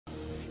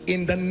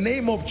in the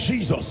name of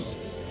Jesus,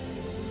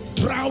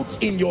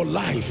 drought in your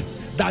life,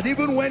 that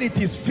even when it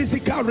is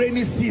physical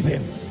rainy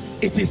season,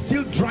 it is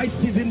still dry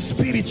season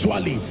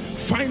spiritually,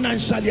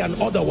 financially and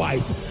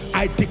otherwise.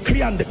 I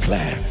decree and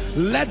declare,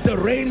 let the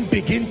rain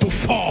begin to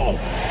fall.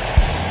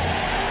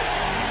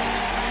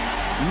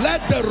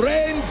 Let the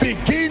rain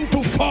begin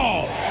to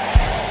fall.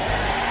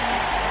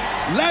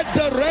 Let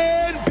the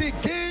rain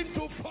begin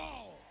to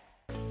fall.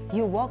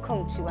 You're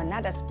welcome to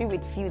another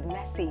spirit-filled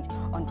message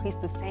on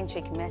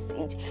Christocentric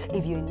Message.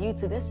 If you're new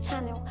to this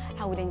channel,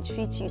 I would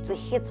entreat you to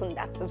hit on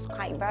that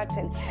subscribe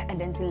button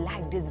and then to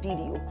like this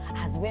video.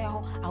 As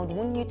well, I would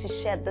want you to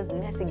share this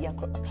message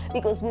across,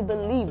 because we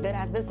believe that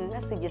as this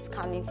message is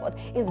coming forth,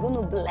 it's going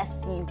to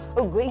bless you.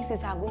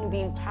 Graces are going to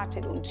be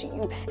imparted unto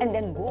you, and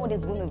then God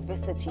is going to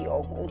visit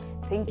your home.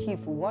 Thank you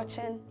for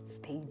watching.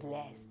 Stay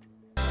blessed.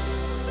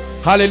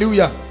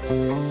 Hallelujah.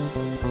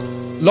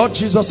 Lord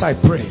Jesus, I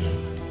pray,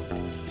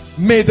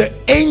 may the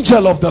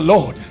angel of the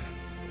Lord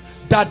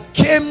that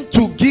came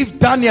to give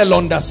Daniel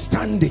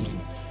understanding,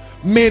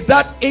 may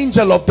that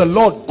angel of the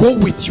Lord go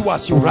with you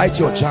as you write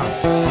your jam.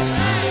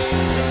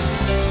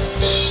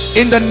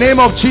 In the name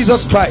of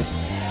Jesus Christ.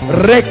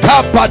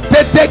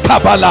 Rekapatete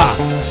kabala,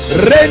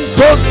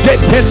 rentos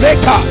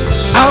keteleka,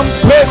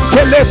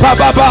 ampeskele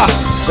bababa,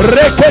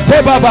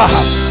 rekete baba.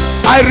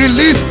 I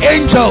release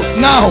angels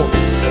now.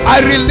 I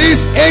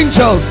release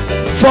angels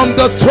from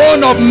the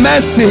throne of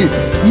mercy.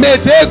 May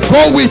they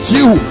go with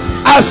you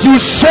as you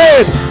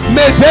shed.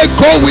 May they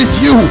go with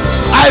you.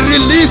 I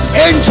release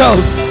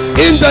angels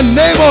in the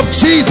name of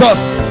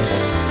Jesus.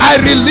 I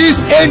release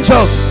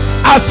angels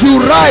as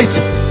you write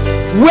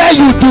where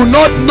you do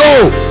not know.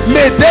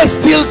 May they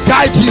still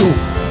guide you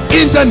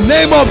in the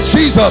name of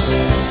Jesus.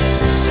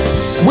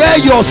 Where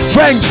your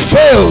strength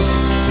fails,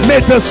 may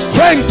the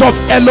strength of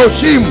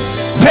Elohim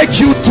take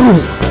you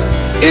through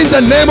in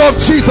the name of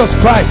Jesus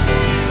Christ.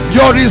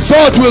 Your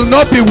result will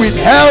not be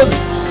withheld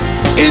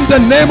in the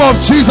name of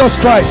Jesus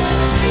Christ.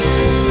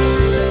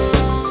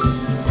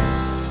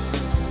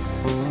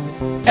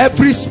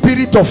 Every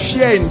spirit of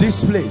fear in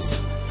this place,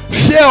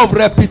 fear of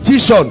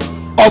repetition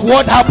of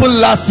what happened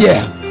last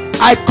year,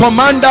 I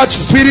command that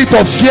spirit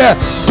of fear,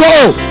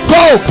 go,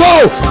 go,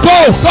 go, go,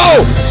 go,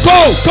 go,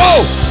 go,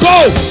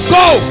 go,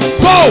 go,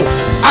 go.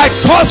 I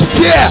cause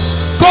fear,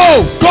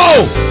 go,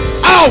 go,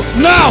 out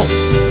now,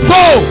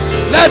 go.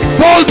 Let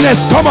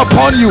boldness come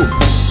upon you.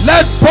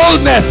 Let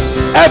boldness,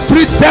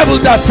 every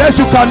devil that says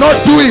you cannot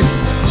do it,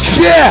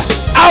 fear,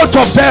 out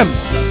of them,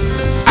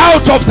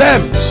 out of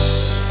them.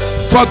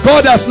 For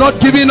God has not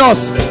given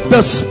us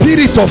the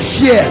spirit of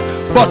fear,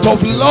 but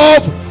of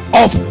love,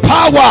 of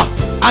power,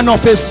 and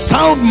of a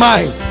sound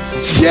mind.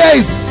 Fear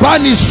is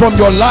banished from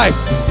your life.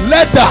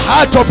 Let the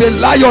heart of a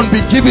lion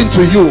be given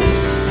to you.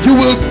 You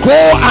will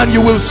go and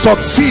you will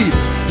succeed.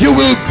 You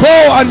will go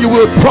and you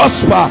will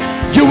prosper.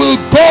 You will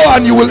go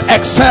and you will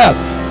excel.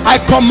 I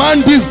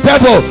command this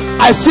devil.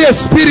 I see a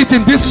spirit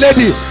in this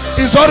lady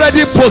is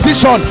already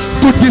positioned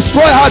to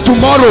destroy her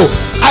tomorrow.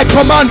 I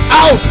command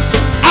out,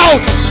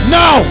 out,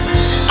 now,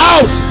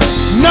 out,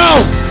 now.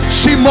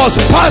 She must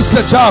pass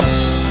the jam.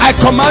 I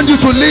command you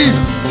to leave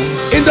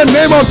in the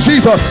name of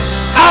Jesus.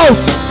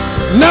 Out,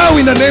 now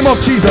in the name of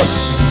Jesus.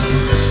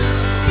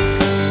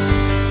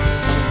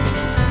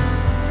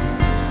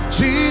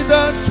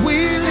 Jesus, we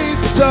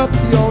lift up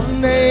your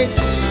name.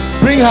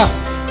 Bring her.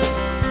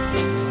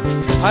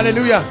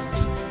 Hallelujah.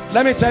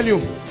 Let me tell you,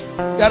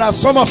 there are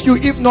some of you,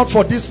 if not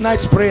for this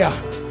night's prayer,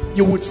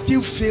 you would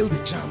still fail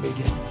the jam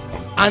again,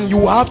 and you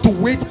will have to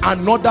wait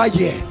another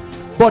year.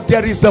 But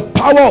there is the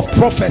power of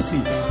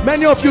prophecy.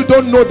 Many of you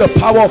don't know the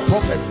power of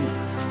prophecy.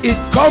 It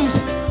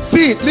comes,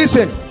 see,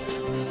 listen,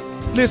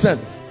 listen,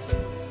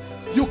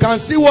 you can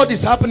see what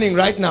is happening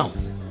right now.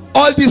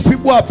 All these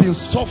people have been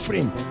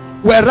suffering,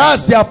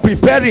 whereas they are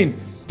preparing.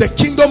 The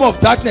kingdom of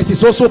darkness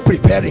is also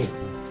preparing.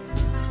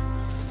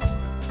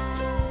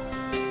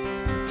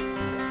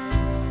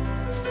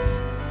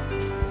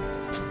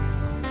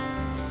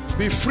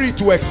 Be free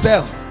to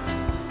excel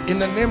in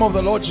the name of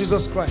the Lord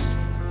Jesus Christ.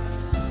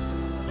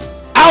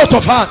 Out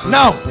of her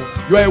now.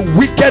 You are a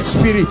wicked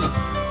spirit.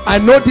 I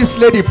know this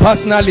lady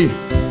personally,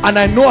 and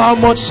I know how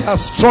much she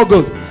has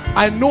struggled.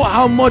 I know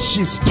how much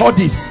she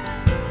studies.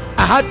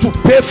 I had to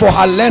pay for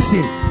her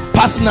lesson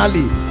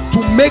personally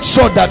to make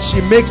sure that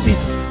she makes it.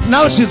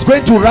 Now she's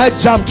going to write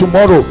jam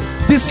tomorrow.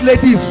 This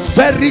lady is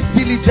very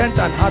diligent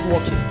and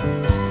hardworking.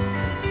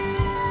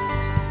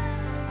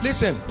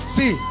 Listen,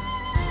 see,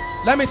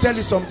 let me tell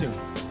you something.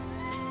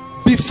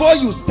 Before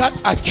you start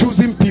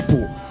accusing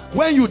people,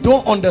 when you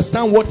don't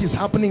understand what is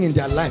happening in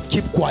their life,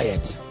 keep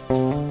quiet.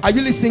 Are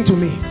you listening to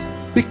me?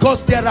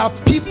 Because there are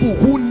people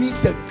who need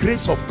the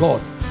grace of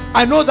God.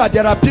 I know that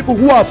there are people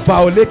who are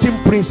violating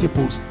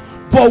principles,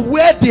 but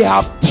where they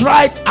have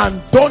tried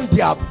and done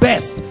their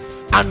best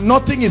and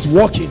nothing is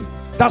working,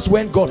 that's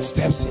when God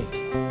steps in.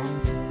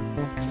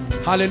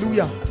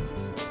 Hallelujah.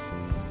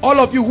 All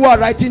of you who are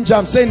writing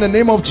jam, say in the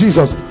name of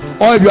Jesus.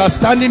 Or if you are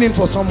standing in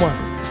for someone,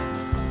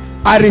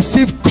 I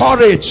receive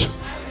courage,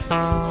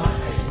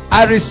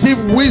 I receive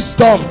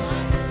wisdom,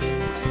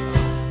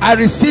 I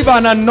receive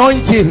an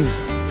anointing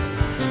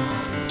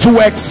to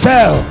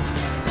excel.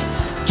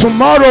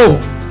 Tomorrow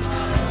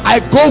I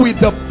go with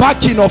the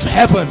backing of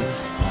heaven.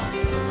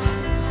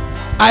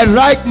 I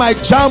write my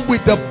jam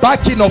with the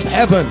backing of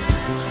heaven.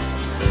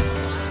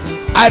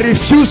 I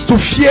refuse to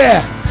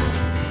fear.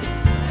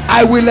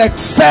 I will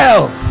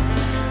excel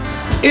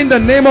in the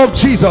name of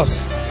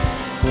Jesus.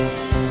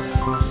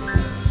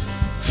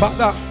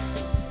 Father,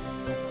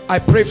 I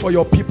pray for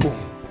your people.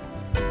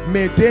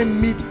 May they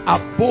meet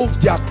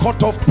above their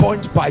cutoff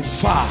point by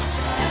far.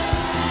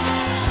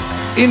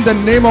 In the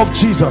name of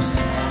Jesus.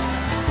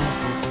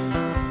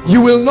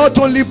 You will not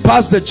only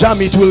pass the jam,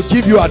 it will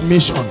give you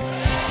admission.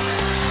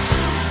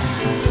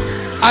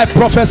 I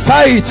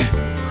prophesy it.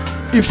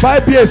 If I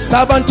be a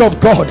servant of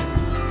God,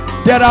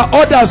 there are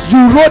others,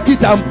 you wrote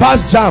it and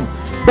passed jam,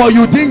 but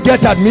you didn't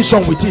get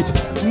admission with it.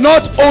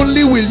 Not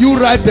only will you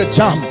write the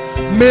jam,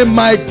 may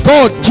my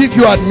God give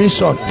you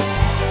admission.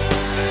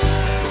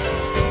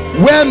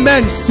 Where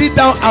men sit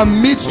down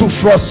and meet to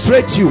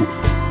frustrate you,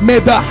 may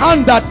the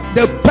hand that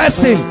the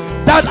person,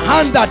 that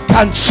hand that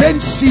can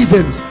change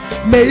seasons,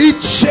 may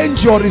it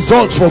change your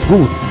results for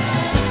good.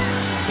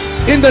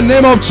 In the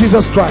name of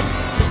Jesus Christ.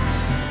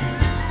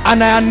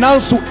 And I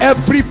announce to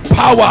every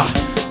power,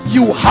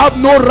 you have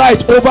no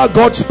right over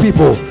God's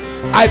people.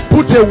 I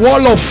put a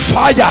wall of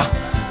fire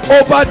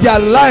over their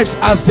lives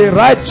as they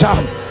write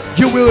jam.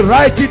 You will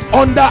write it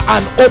under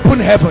an open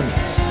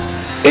heavens.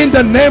 In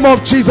the name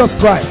of Jesus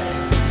Christ.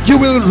 You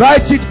will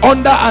write it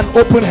under an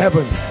open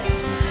heavens.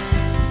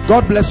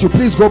 God bless you.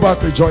 Please go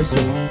back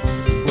rejoicing.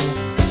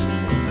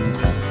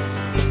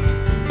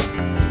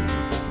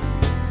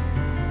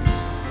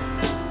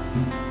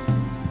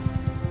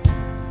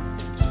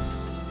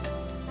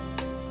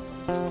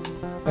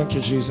 Thank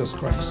you, Jesus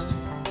Christ.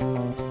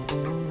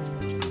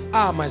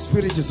 My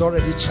spirit is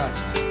already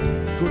charged.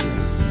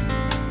 Goodness.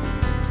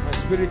 My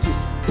spirit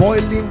is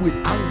boiling with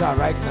anger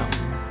right now.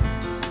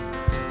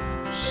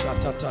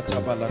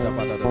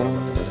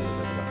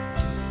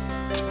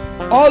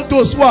 All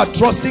those who are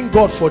trusting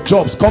God for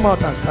jobs, come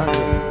out and stand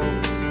here.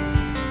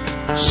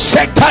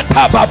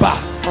 Shekata baba.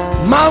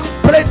 Man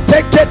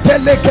pretekete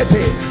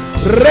lekete.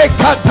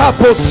 Rekata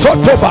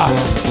bosotoba.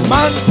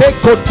 Man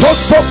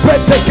tekotoso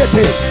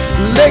pretekete.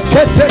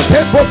 Lekete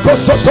teboko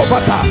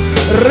sotobaka.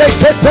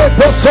 Rekete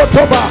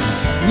bosotoba.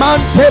 Man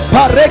te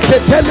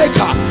parekete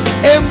leka.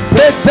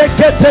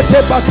 Empretekete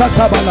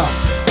tebakatabala.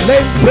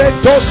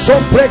 Lempreto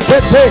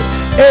somprekete.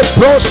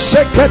 Ebro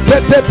shekete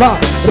teba.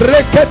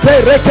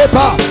 Rekete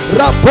rekeba.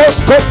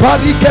 Raposko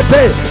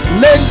parikete.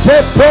 Lente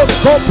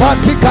prosko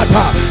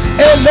patikata.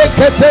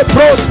 Elekete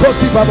prosko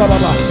si baba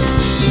baba.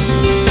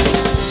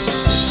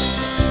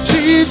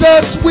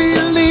 Jesus, we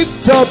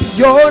lift up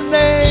your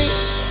name.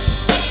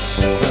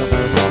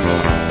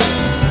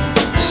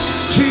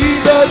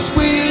 Jesus,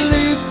 we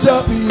lift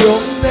up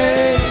your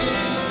name.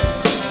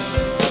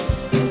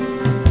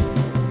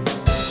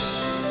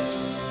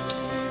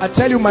 I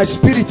tell you, my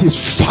spirit is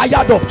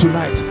fired up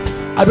tonight.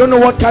 I don't know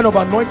what kind of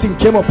anointing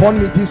came upon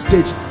me this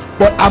stage,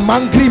 but I'm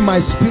angry in my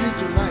spirit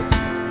tonight.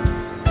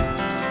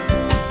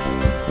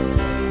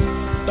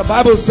 The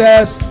Bible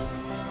says,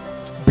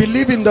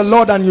 believe in the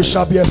Lord and you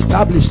shall be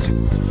established.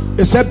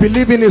 It said,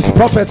 believe in his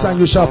prophets and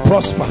you shall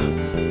prosper.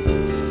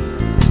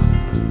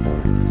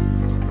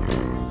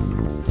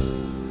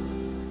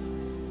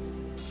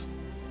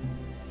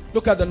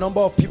 Look at the number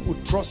of people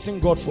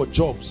trusting God for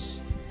jobs.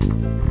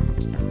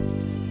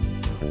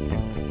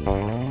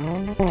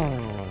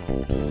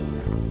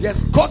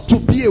 There's got to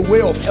be a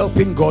way of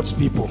helping God's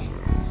people.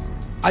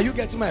 Are you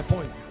getting my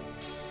point?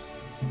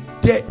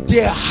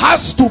 There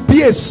has to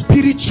be a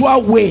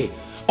spiritual way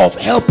of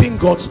helping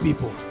God's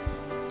people.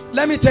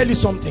 Let me tell you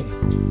something.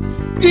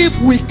 If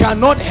we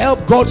cannot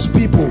help God's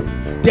people,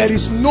 there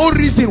is no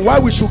reason why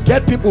we should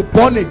get people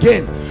born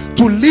again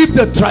to leave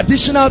the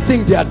traditional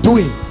thing they are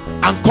doing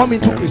and come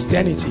into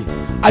Christianity.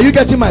 Are you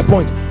getting my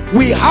point?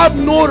 We have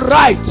no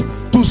right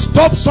to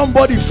stop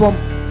somebody from,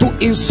 to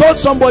insult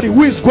somebody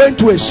who is going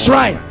to a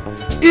shrine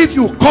if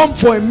you come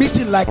for a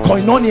meeting like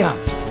Koinonia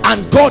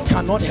and God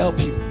cannot help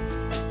you.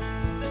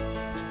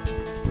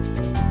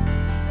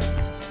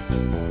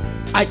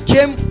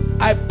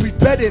 I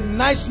prepared a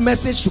nice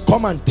message to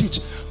come and teach,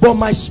 but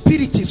my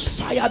spirit is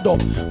fired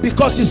up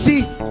because you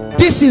see,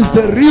 this is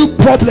the real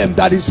problem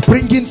that is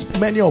bringing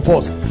many of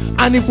us.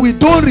 And if we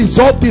don't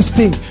resolve this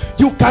thing,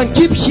 you can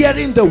keep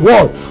hearing the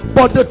word,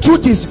 but the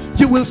truth is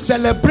you will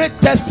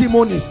celebrate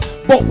testimonies,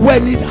 but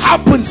when it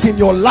happens in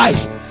your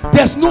life,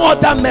 there's no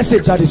other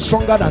message that is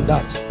stronger than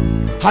that.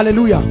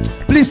 Hallelujah.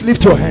 Please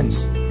lift your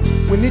hands.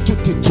 We need to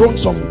dethrone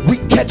some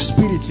wicked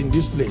spirits in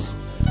this place.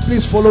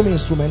 Please follow me,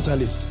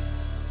 instrumentalist.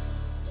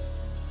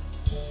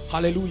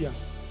 Hallelujah.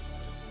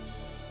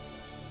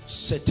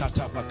 We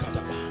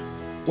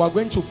are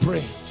going to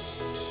pray.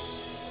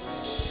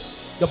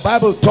 The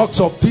Bible talks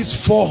of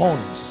these four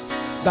horns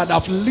that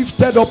have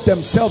lifted up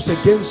themselves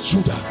against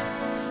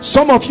Judah.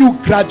 Some of you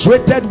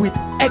graduated with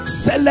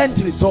excellent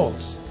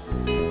results.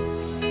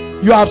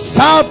 You have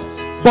served,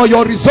 but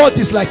your result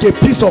is like a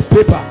piece of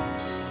paper.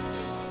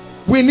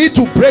 We need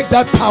to break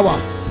that power.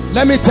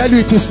 Let me tell you,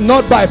 it is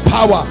not by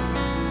power.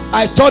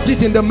 I taught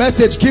it in the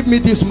message, give me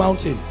this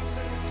mountain.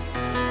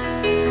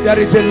 There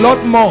is a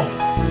lot more.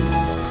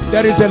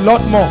 There is a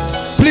lot more.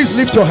 Please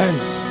lift your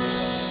hands.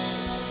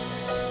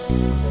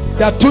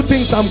 There are two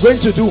things I'm going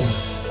to do.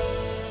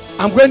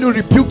 I'm going to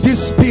rebuke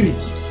this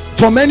spirit.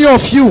 For many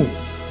of you,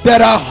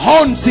 there are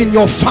horns in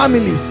your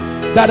families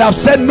that have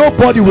said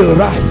nobody will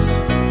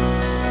rise.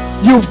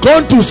 You've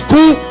gone to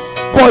school,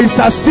 but it's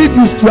as if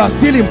you are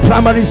still in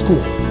primary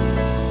school.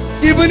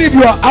 Even if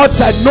you are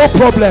outside, no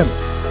problem.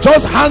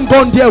 Just hang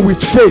on there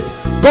with faith.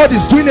 God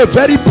is doing a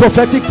very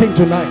prophetic thing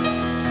tonight.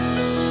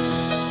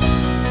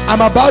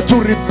 I'm about to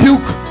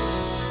rebuke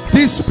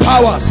these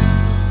powers,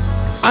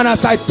 and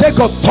as I take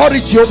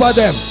authority over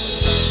them,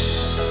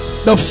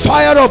 the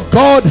fire of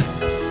God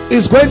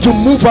is going to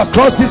move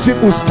across these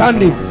people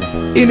standing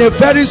in a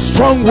very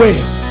strong way,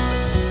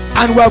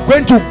 and we are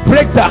going to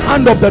break the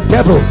hand of the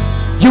devil.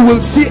 You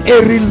will see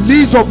a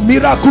release of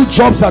miracle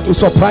jobs that will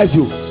surprise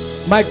you.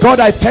 My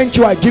God, I thank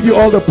you. I give you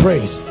all the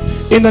praise.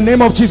 In the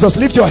name of Jesus,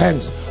 lift your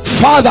hands.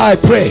 Father, I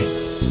pray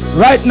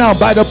right now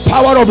by the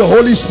power of the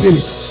Holy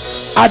Spirit,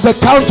 at the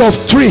count of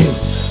 3,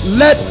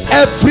 let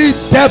every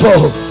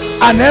devil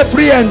and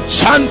every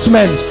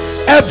enchantment,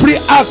 every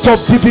act of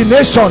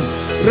divination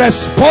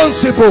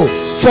responsible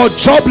for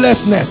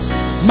joblessness,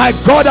 my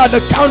God, at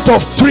the count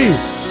of 3,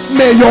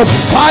 may your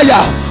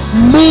fire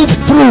move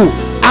through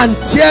and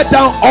tear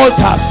down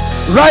altars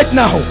right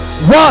now.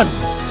 1,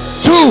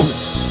 2,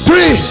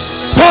 3.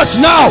 Touch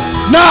now,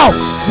 now,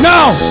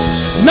 now,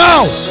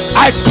 now.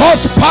 I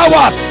cause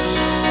powers.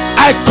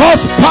 I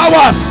cause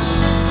powers.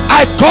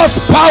 I cause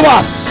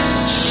powers.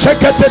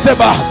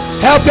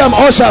 Help them,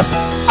 ushers.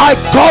 I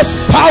cause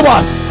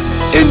powers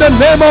in the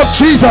name of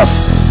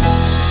Jesus.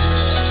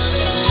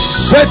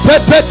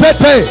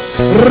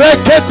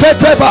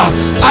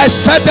 I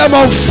set them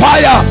on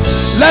fire.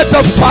 Let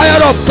the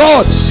fire of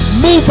God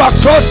move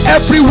across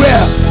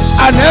everywhere,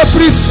 and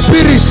every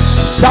spirit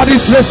that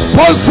is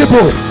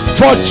responsible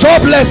for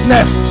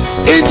joblessness,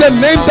 in the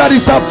name that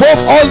is above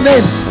all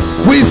names,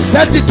 we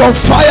set it on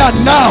fire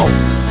now.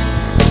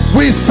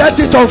 We set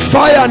it on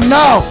fire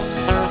now.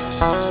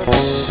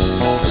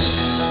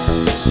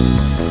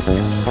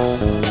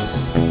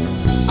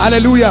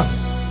 Hallelujah.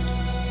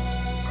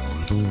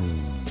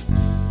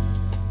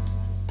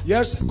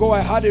 Years ago,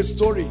 I had a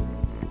story.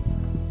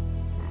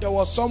 There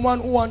was someone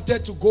who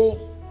wanted to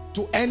go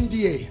to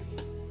NDA,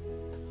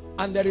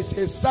 and there is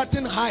a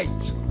certain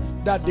height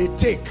that they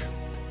take,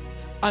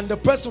 and the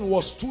person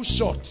was too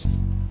short,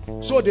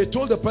 so they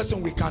told the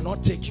person, we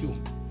cannot take you.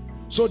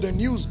 So the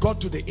news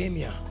got to the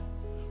emir.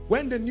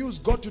 When the news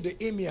got to the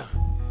emir,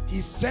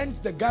 he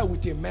sent the guy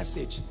with a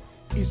message.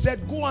 He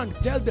said, go and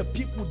tell the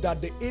people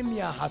that the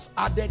emir has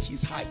added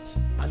his height,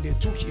 and they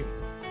took him.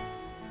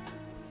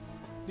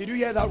 Did you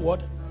hear that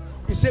word?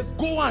 He said,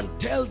 go and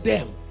tell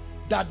them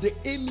that the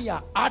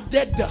emir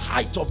added the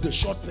height of the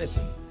short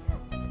person.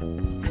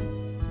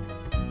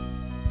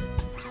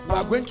 We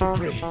are going to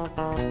pray.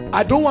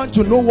 I don't want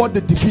to know what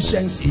the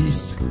deficiency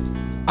is.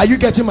 Are you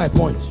getting my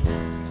point?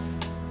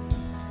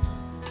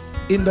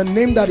 In the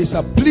name that is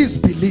above, please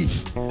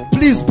believe.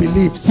 Please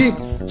believe. See,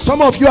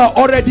 some of you are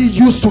already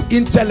used to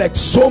intellect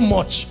so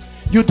much,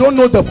 you don't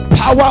know the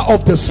power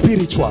of the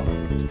spiritual.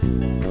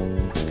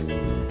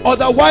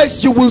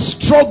 Otherwise, you will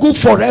struggle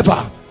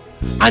forever,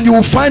 and you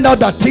will find out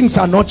that things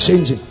are not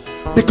changing,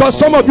 because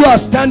some of you are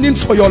standing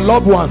for your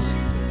loved ones.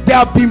 They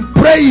have been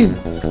praying.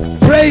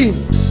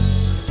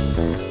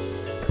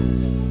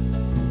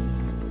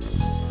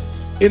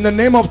 In the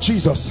name of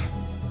Jesus,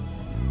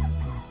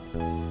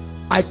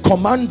 I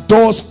command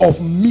doors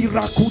of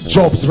miracle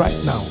jobs right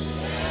now.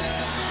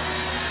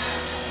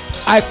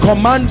 I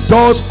command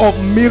doors of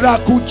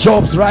miracle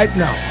jobs right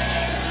now.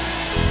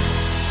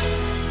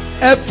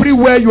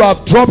 Everywhere you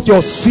have dropped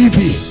your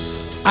CV,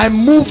 I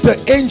move the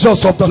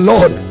angels of the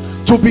Lord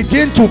to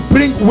begin to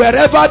bring,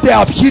 wherever they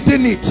have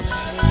hidden it,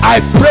 I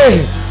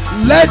pray,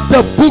 let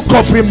the book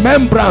of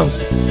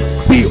remembrance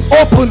be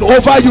opened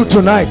over you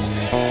tonight.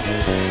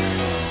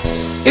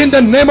 In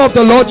the name of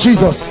the Lord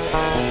Jesus.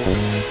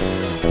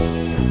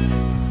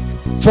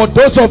 For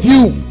those of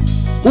you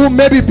who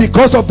maybe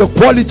because of the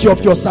quality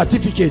of your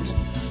certificate,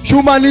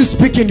 humanly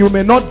speaking, you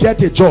may not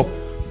get a job,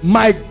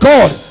 my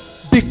God,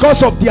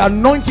 because of the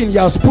anointing he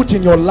has put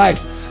in your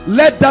life,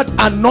 let that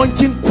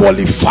anointing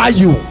qualify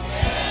you.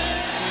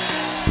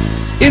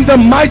 In the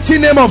mighty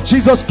name of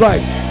Jesus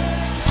Christ,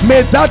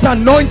 may that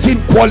anointing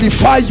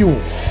qualify you.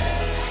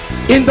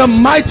 In the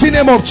mighty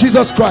name of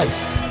Jesus Christ.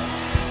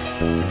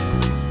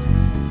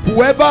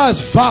 Whoever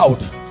has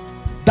vowed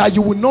that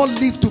you will not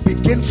live to be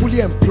gainfully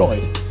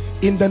employed,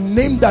 in the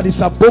name that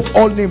is above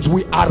all names,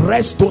 we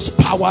arrest those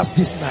powers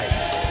this night.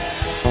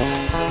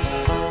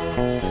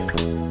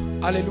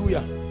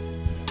 Hallelujah.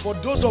 For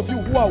those of you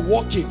who are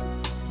working,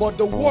 but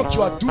the work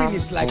you are doing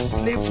is like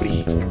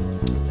slavery,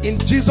 in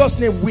Jesus'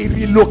 name, we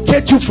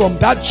relocate you from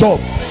that job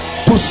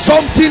to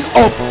something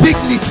of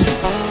dignity.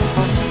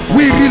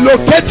 We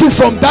relocate you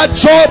from that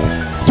job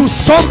to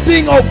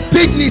something of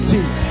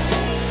dignity.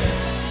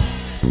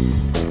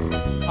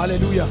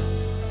 Hallelujah.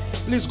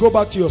 Please go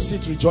back to your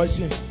seat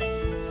rejoicing.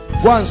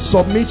 Go and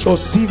submit your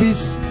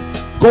CVs.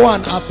 Go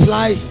and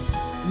apply,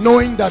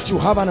 knowing that you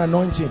have an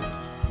anointing.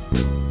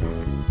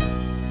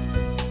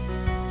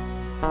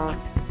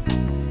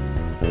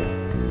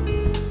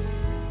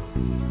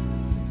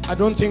 I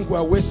don't think we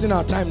are wasting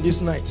our time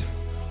this night.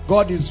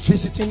 God is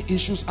visiting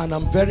issues and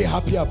I'm very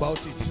happy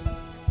about it.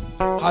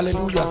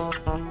 Hallelujah.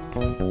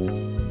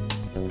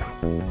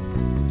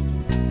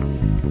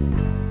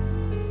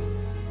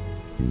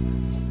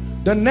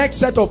 The next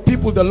set of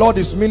people the Lord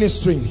is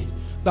ministering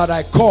that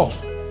I call,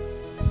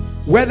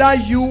 whether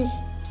you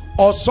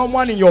or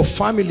someone in your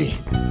family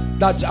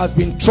that has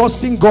been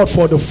trusting God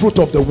for the fruit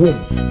of the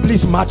womb,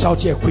 please march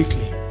out here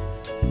quickly.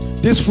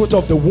 This fruit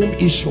of the womb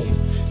issue,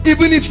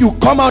 even if you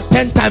come out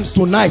 10 times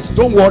tonight,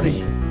 don't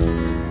worry.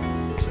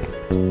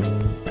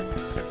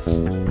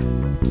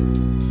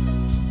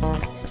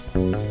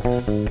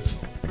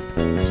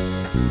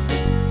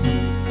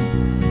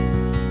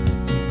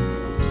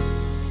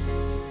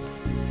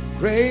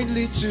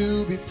 Greatly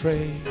to be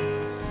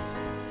praised,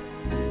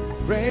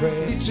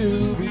 greatly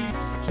to be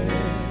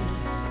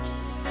praised.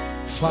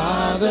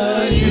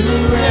 Father, you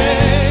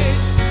reign.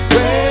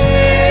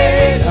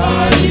 Great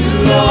are you,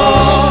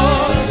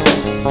 Lord.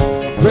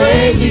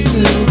 Greatly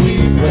to be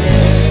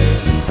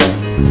praised,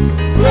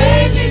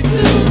 greatly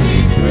to be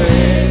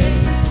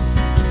praised.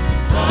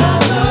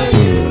 Father,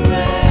 you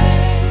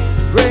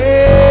reign.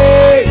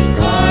 Great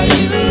are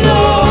you,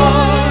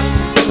 Lord.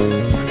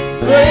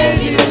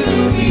 Greatly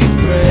to be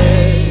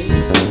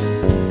praised,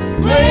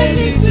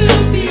 greatly to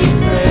be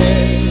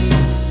praised.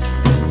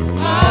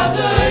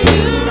 Father,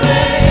 you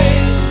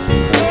reign.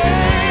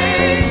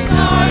 Great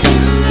are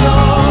you,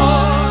 Lord.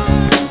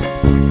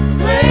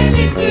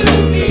 Greatly to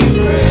be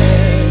praised.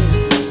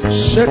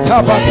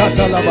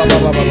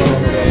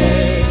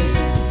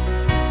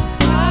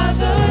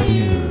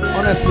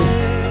 Honestly,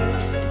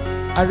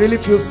 I really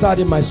feel sad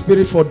in my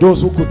spirit for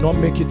those who could not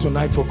make it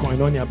tonight for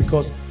Koinonia,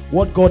 because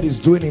what God is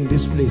doing in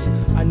this place,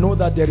 I know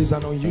that there is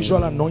an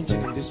unusual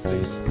anointing in this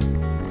place.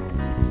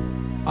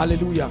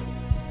 Hallelujah.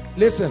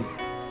 Listen,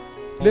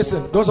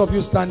 those of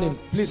you standing,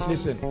 please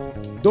listen.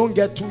 Don't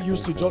get too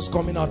used to just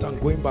coming out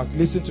and going back.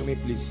 Listen to me,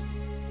 please.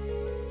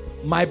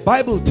 My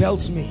Bible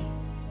tells me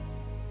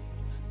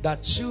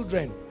that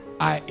children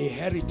are a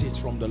heritage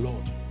from the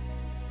Lord.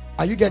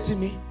 Are you getting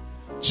me?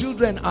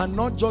 Children are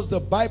not just the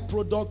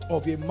byproduct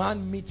of a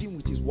man meeting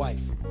with his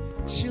wife.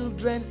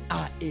 Children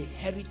are a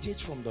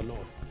heritage from the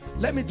Lord.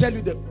 Let me tell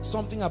you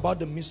something about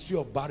the mystery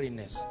of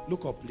barrenness.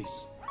 Look up,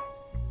 please.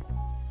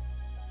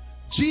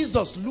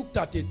 Jesus looked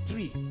at a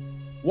tree.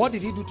 What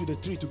did he do to the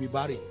tree to be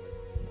barren?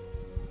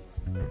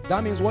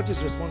 That means what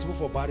is responsible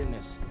for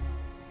barrenness?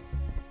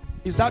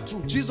 Is that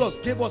true? Jesus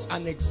gave us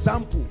an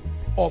example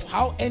of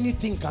how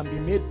anything can be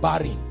made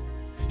barren.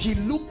 He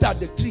looked at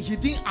the tree. He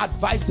didn't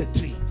advise the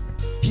tree.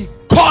 He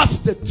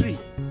cursed the tree.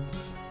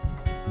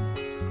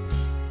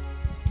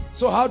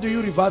 So how do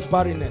you reverse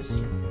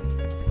barrenness?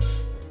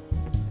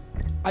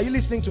 Are you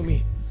listening to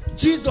me?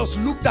 Jesus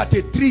looked at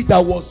a tree that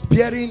was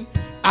bearing,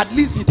 at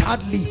least it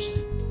had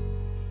leaves.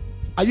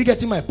 Are you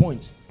getting my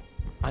point?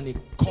 And he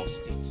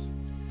cursed it.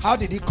 How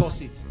did he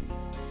curse it?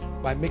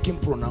 By making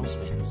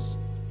pronouncements.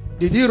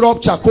 Did he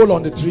rub charcoal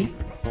on the tree?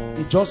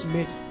 He just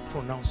made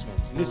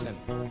pronouncements. Listen,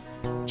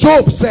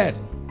 Job said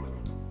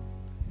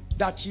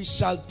that he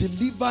shall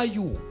deliver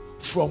you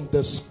from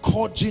the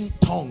scourging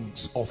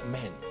tongues of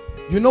men.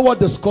 You know what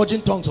the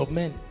scourging tongues of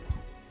men?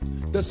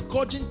 The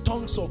scourging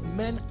tongues of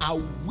men are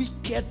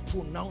wicked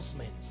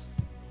pronouncements.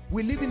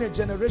 We live in a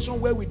generation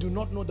where we do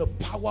not know the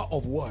power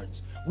of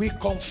words. We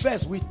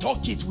confess, we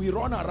talk it, we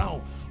run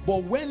around.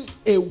 But when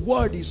a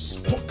word is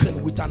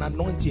spoken with an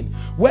anointing,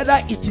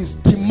 whether it is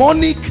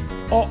demonic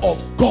or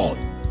of God,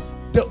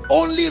 the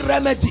only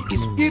remedy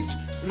is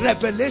if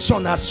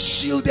revelation has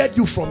shielded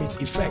you from its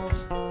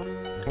effect.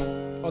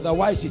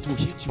 Otherwise it will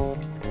hit you.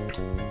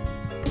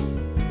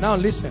 Now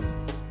listen,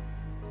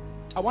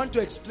 I want to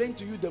explain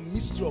to you the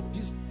mystery of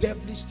this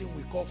devilish thing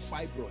we call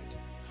fibroid,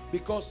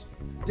 because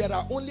there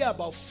are only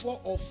about 4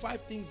 or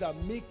 5 things that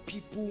make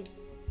people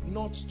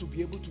not to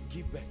be able to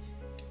give birth.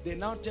 They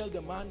now tell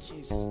the man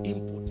he's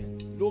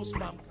impotent, low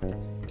sperm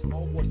count,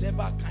 or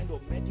whatever kind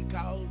of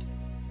medical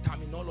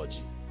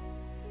terminology.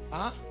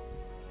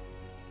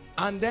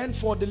 And then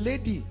for the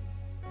lady,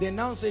 they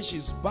now say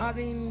she's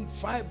barren,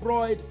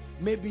 fibroid,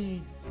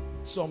 maybe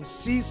some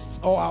cysts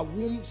or a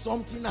womb,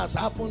 something has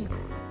happened.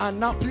 And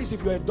now please,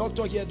 if you're a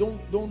doctor here,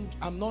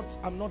 I'm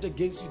not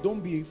against you,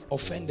 don't be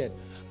offended.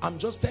 I'm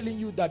just telling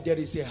you that there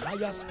is a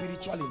higher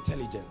spiritual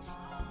intelligence.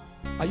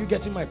 Are you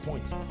getting my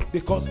point?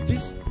 Because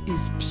this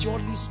is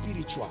purely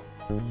spiritual.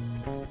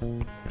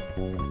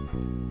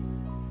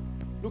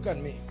 Look at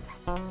me.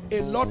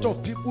 A lot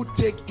of people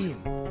take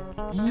in.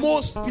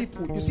 Most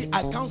people, you see,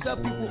 I counsel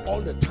people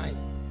all the time.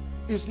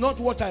 It's not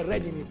what I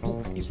read in a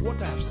book, it's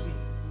what I have seen.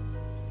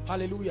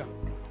 Hallelujah.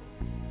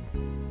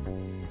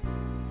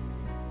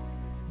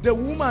 The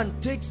woman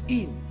takes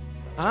in,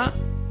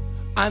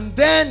 and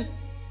then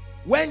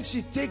when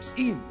she takes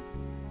in,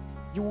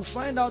 You will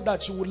find out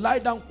that she will lie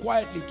down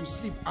quietly to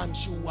sleep and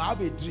she will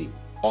have a dream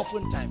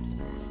oftentimes.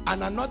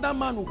 And another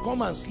man will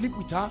come and sleep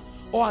with her,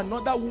 or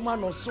another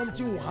woman or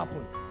something will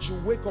happen. She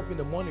will wake up in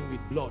the morning with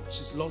blood.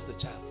 She's lost the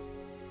child.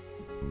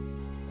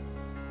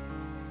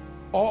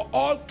 Or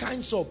all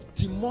kinds of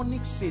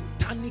demonic,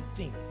 satanic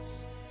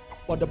things.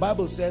 But the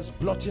Bible says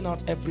blotting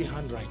out every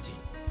handwriting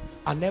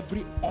and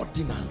every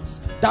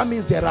ordinance. That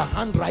means there are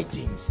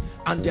handwritings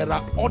and there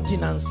are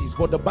ordinances,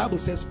 but the Bible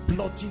says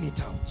blotting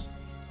it out.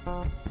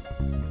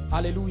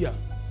 Hallelujah.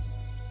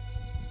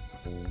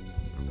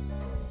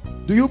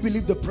 Do you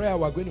believe the prayer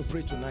we are going to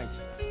pray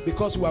tonight?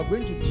 Because we are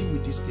going to deal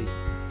with this thing.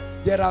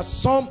 There are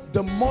some,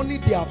 the money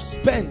they have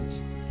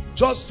spent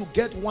just to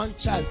get one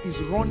child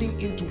is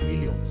running into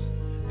millions.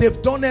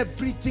 They've done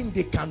everything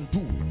they can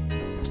do.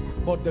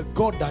 But the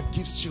God that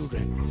gives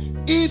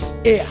children, if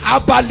a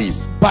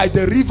herbalist by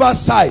the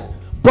riverside,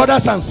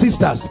 brothers and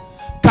sisters,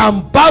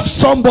 can bath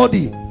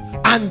somebody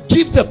and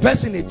give the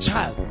person a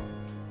child,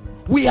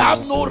 we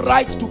have no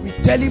right to be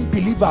telling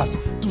believers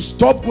to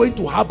stop going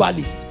to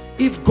herbalists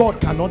if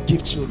God cannot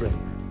give children.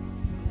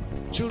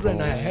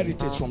 Children are a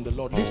heritage from the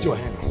Lord. Lift your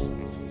hands.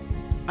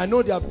 I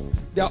know there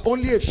are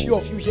only a few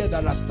of you here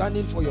that are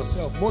standing for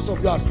yourself. Most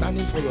of you are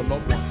standing for your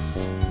loved ones.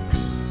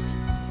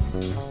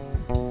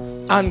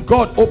 And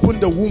God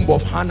opened the womb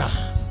of Hannah,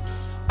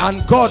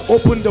 and God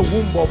opened the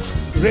womb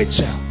of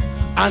Rachel,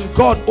 and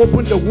God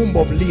opened the womb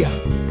of Leah.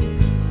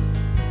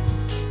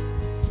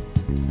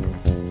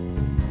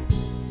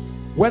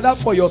 Whether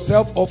for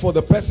yourself or for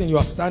the person you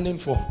are standing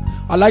for,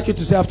 I'd like you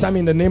to say after me,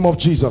 in the name of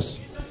Jesus,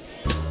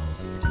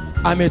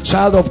 I'm a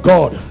child of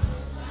God,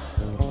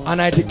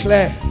 and I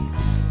declare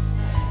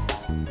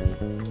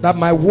that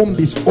my womb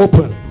is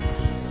open.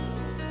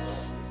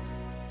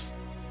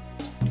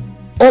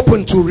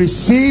 Open to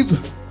receive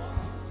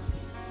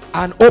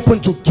and open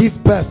to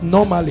give birth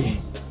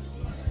normally.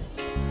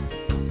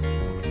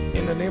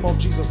 In the name of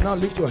Jesus. Now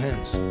lift your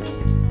hands.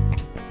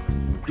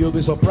 You'll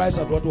be surprised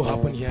at what will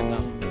happen here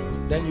now.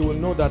 Then you will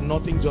know that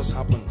nothing just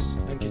happens.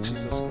 Thank you,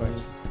 Jesus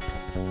Christ.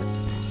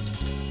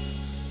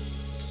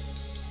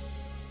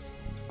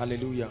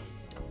 Hallelujah.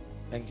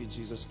 Thank you,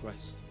 Jesus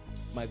Christ.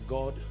 My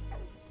God,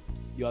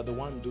 you are the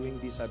one doing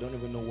this. I don't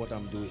even know what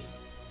I'm doing.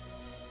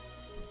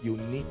 You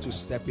need to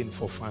step in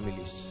for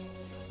families.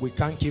 We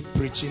can't keep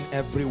preaching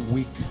every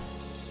week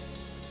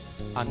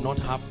and not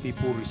have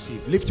people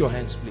receive. Lift your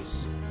hands,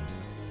 please.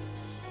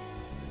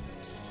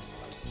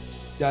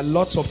 There are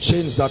lots of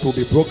chains that will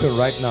be broken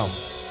right now.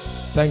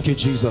 Thank you,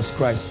 Jesus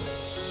Christ.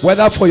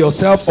 Whether for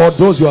yourself or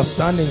those you are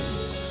standing,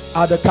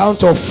 at the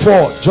count of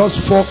 4,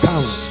 just 4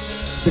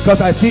 counts, because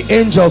I see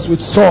angels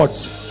with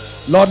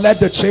swords. Lord, let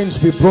the chains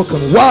be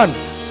broken. 1,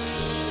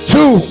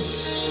 2,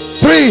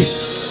 3,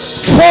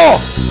 4.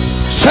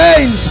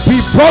 Chains be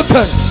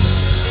broken.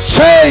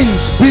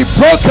 Chains be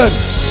broken.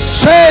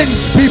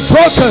 Chains be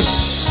broken.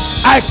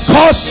 I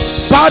curse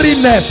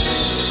barrenness.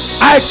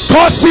 I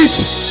curse it.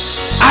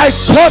 I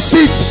curse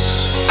it.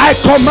 I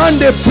command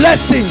a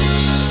blessing.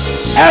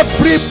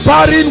 Every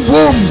barren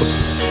womb,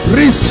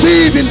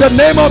 receive in the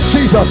name of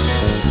Jesus.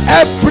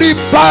 Every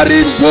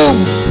barren womb,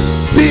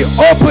 be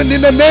opened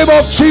in the name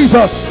of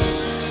Jesus.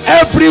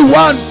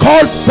 Everyone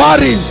called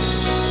barren,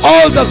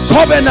 all the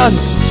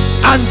covenants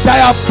and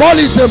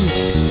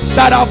diabolisms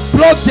that have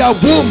blocked their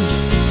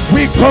wombs,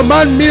 we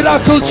command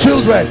miracle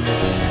children.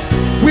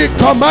 We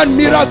command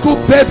miracle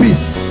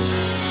babies.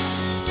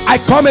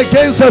 I come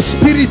against the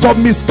spirit of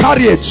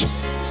miscarriage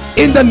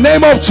in the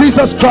name of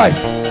Jesus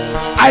Christ.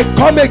 I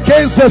come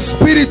against the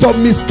spirit of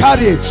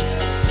miscarriage.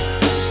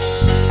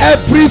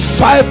 Every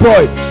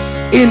fibroid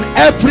in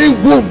every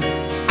womb,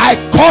 I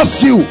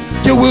curse you.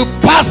 You will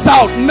pass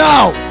out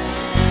now.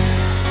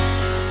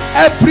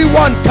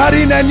 Everyone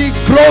carrying any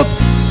growth,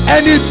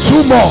 any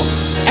tumor,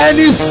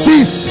 any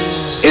cyst,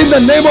 in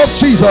the name of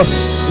Jesus,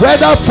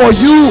 whether for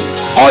you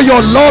or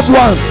your loved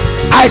ones,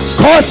 I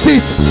curse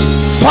it.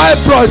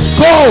 Fibroids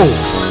go.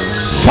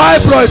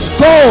 Fibroids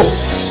go.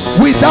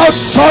 Without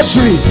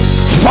surgery,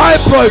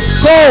 fibroids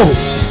go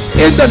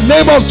in the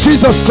name of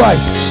Jesus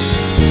Christ.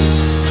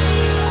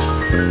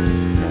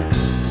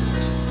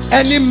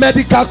 Any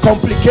medical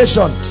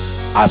complication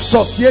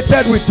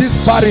associated with this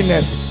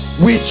barrenness,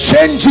 we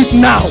change it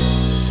now.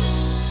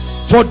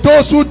 For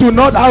those who do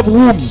not have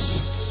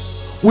wombs,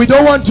 we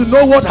don't want to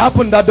know what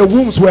happened that the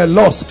wombs were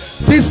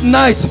lost. This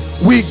night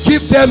we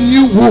give them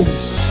new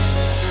wombs.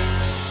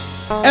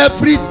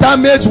 Every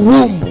damaged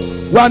womb,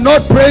 we are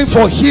not praying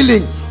for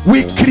healing.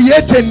 We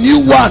create a new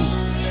one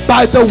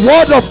by the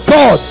word of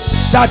God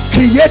that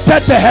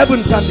created the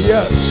heavens and the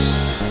earth.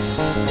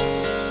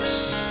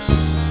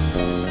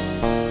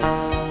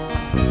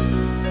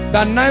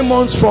 That 9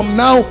 months from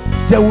now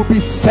there will be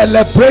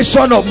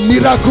celebration of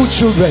miracle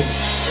children.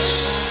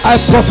 I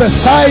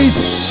prophesied,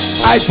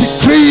 I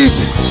decree it.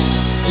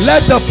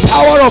 Let the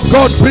power of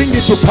God bring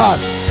it to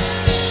pass.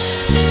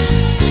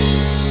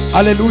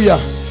 Hallelujah.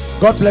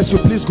 God bless you.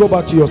 Please go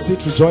back to your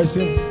seat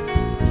rejoicing.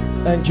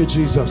 Thank you,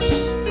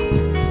 Jesus.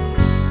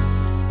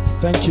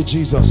 Thank you,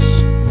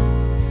 Jesus.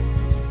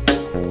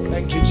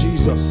 Thank you,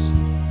 Jesus.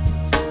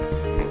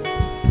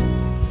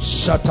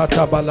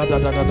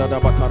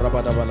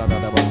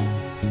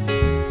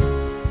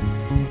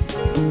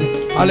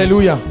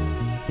 Hallelujah.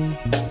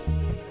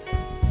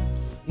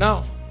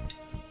 Now,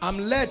 I'm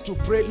led to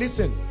pray.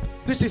 Listen,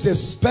 this is a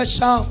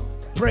special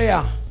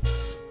prayer,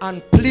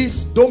 and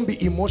please don't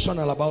be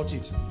emotional about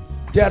it.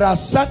 There are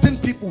certain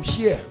people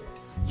here,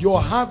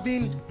 you're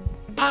having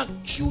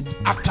acute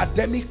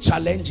academic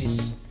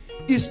challenges.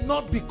 It's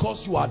not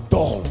because you are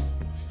dull.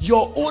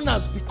 Your own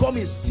has become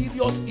a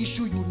serious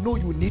issue. You know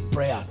you need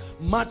prayer.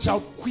 March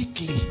out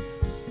quickly.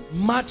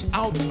 March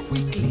out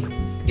quickly.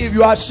 If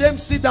you are ashamed,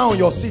 sit down on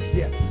your seat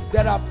here.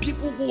 There are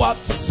people who have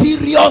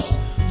serious.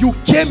 You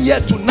came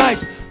here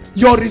tonight,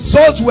 your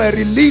results were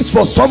released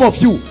for some of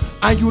you,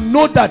 and you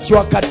know that your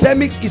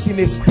academics is in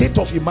a state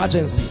of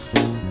emergency.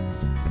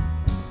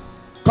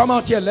 Come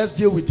out here, let's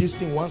deal with this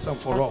thing once and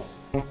for all.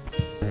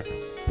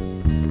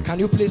 Can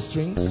you play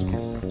strings?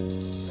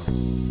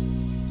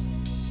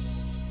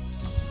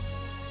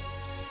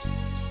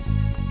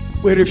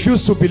 We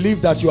refuse to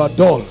believe that you are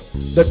dull.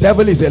 The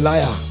devil is a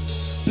liar.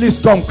 Please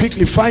come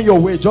quickly, find your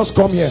way. Just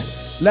come here.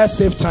 Let's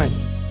save time.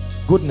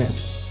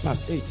 Goodness.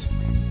 Verse 8.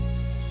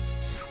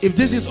 If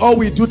this is all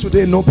we do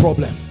today, no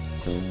problem.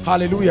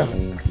 Hallelujah.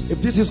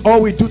 If this is all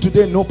we do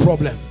today, no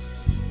problem.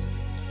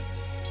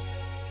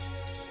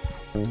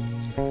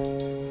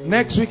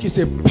 Next week is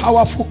a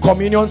powerful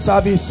communion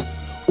service.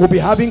 We'll be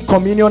having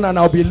communion, and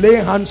I'll be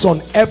laying hands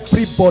on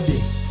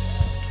everybody.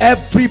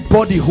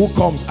 Everybody who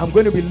comes, I'm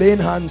going to be laying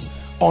hands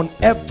on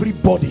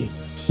everybody,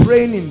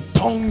 praying in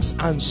tongues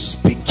and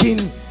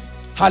speaking.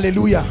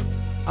 Hallelujah.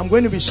 I'm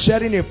going to be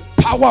sharing a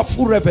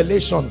powerful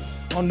revelation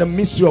on the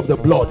mystery of the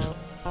blood.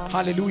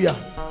 Hallelujah.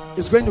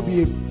 It's going to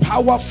be a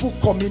powerful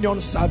communion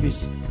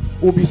service.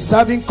 We'll be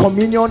serving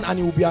communion, and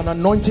it will be an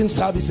anointing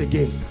service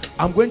again.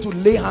 I'm going to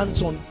lay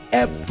hands on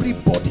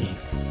everybody.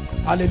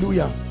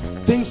 Hallelujah.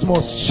 Things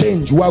must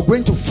change. We are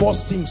going to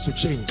force things to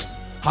change.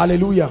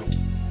 Hallelujah.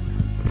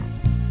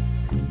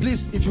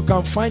 Please, if you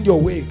can find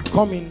your way,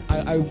 come in.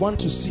 I want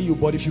to see you,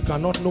 but if you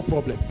cannot, no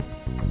problem.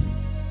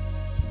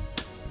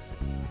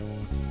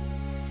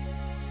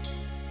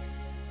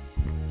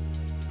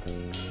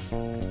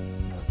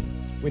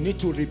 We need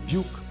to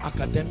rebuke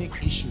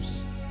academic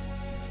issues.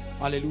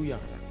 Hallelujah.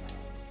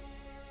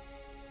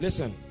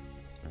 Listen,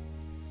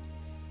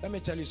 let me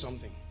tell you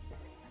something.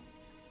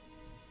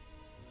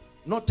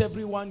 Not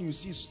everyone you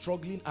see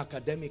struggling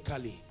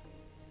academically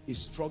is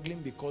struggling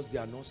because they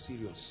are not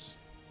serious.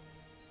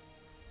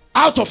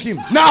 Out of him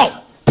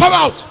now. Come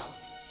out.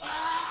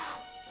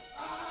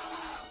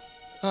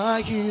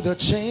 I hear the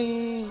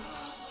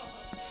chains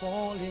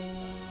falling,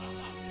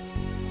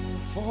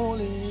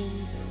 falling.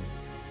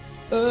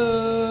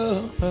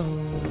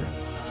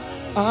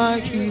 I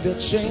hear the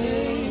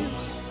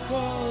chains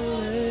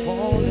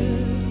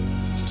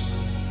falling.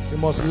 You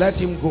must let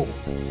him go.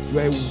 You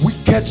are a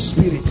wicked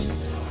spirit.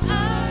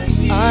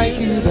 I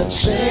hear the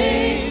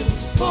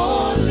chains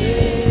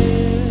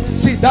falling.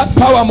 See, that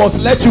power must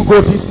let you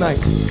go this night.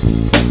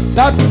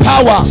 That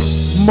power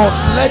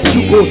must let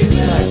you go this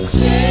night.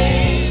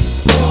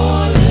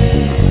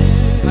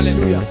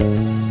 Hallelujah.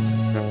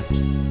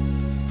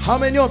 How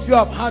many of you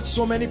have had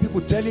so many people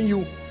telling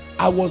you,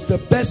 I was the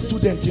best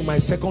student in my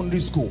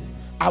secondary school,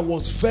 I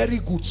was very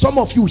good? Some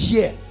of you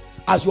here,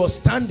 as you are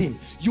standing,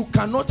 you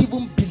cannot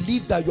even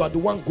believe that you are the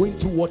one going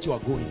through what you are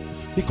going.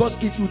 Because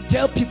if you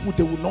tell people,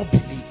 they will not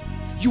believe.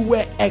 You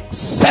were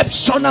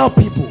exceptional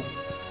people.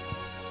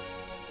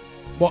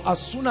 But as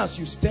soon as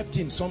you stepped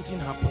in, something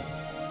happened.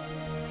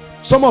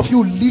 Some of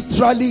you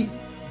literally,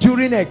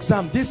 during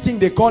exam, this thing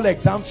they call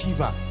exam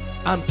fever,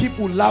 and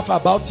people laugh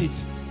about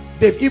it.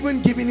 They've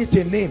even given it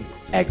a name,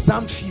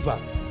 exam fever.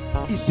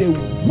 It's a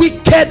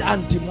wicked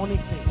and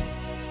demonic thing.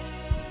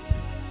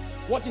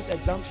 What is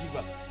exam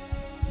fever?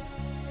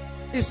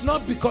 It's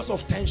not because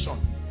of tension.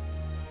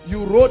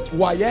 You wrote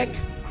WAEC,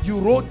 you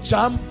wrote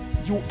JAM,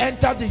 you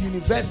entered the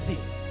university.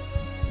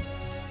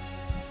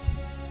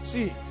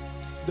 See,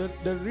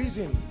 the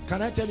reason,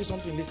 can I tell you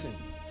something? Listen,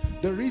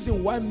 the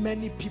reason why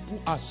many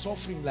people are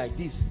suffering like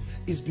this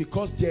is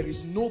because there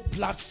is no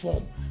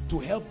platform to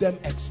help them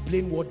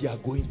explain what they are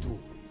going through.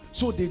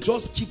 So they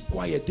just keep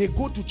quiet. They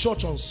go to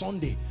church on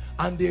Sunday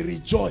and they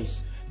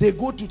rejoice. They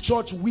go to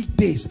church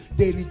weekdays,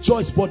 they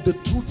rejoice. But the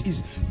truth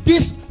is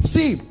this.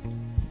 See,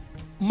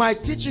 my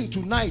teaching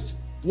tonight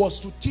was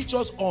to teach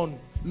us on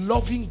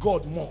loving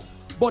God more.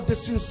 But the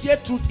sincere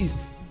truth is,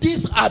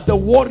 these are the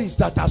worries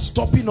that are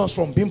stopping us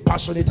from being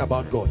passionate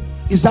about God.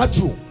 Is that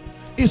true?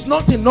 It's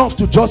not enough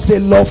to just say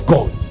love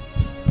God.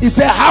 He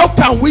said, how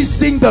can we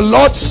sing the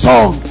Lord's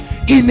song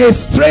in a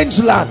strange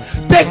land?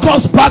 Take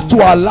us back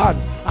to our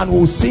land and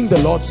we'll sing the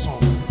Lord's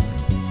song.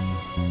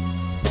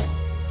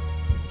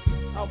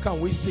 How can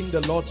we sing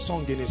the Lord's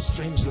song in a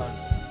strange land?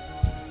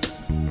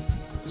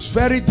 It's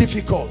very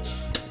difficult.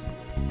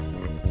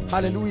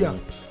 Hallelujah.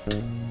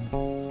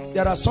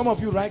 There are some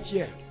of you right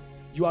here.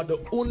 You are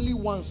the only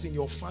ones in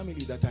your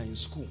family that are in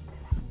school,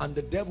 and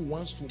the devil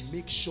wants to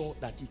make sure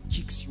that he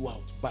kicks you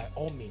out by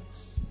all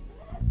means.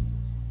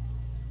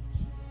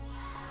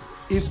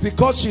 It's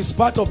because she's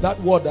part of that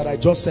word that I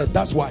just said.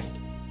 That's why.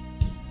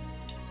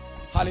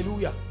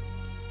 Hallelujah.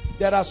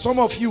 There are some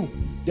of you,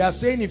 they are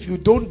saying if you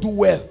don't do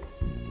well,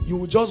 you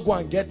will just go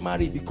and get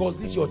married because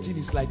this your thing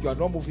is like you are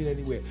not moving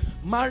anywhere.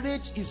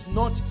 Marriage is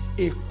not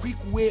a quick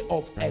way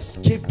of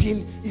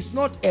escaping. It's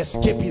not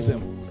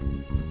escapism.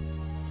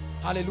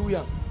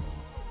 Hallelujah.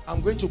 I'm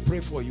going to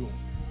pray for you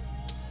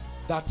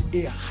that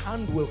a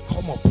hand will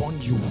come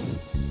upon you.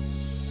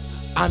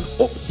 And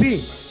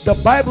see, the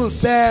Bible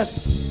says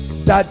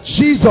that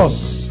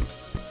Jesus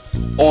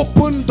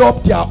opened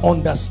up their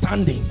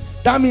understanding.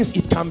 That means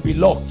it can be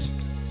locked.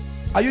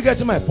 Are you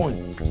getting my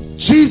point?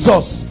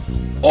 Jesus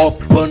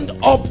opened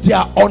up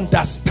their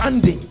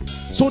understanding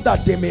so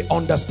that they may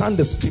understand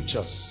the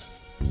scriptures.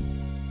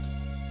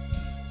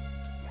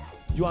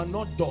 You are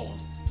not dull.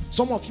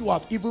 Some of you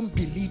have even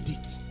believed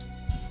it.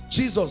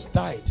 Jesus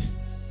died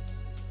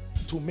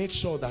to make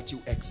sure that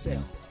you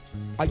excel.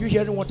 Are you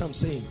hearing what I'm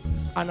saying?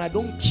 And I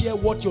don't care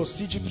what your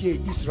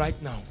CGPA is right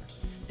now.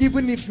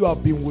 Even if you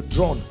have been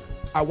withdrawn,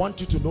 I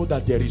want you to know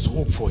that there is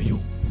hope for you.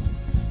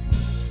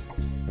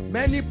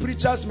 Many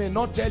preachers may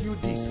not tell you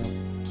this.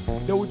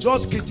 They will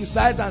just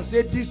criticize and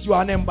say this, you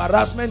are an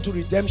embarrassment to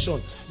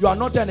redemption. You are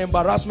not an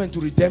embarrassment to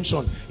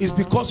redemption. It's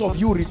because of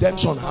you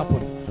redemption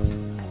happened.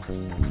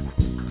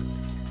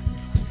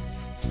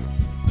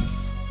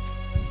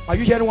 Are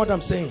you hearing what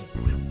I'm saying?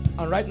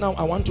 And right now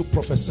I want to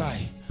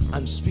prophesy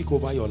and speak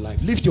over your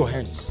life. Lift your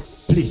hands,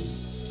 please.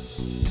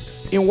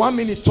 In 1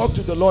 minute, talk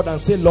to the Lord and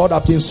say, Lord,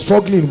 I've been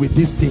struggling with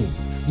this thing.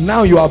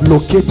 Now you have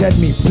located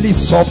me. Please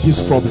solve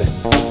this problem.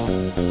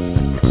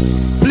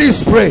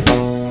 Please pray.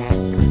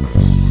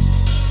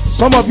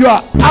 Some of you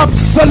are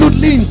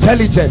absolutely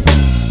intelligent.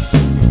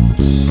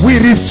 We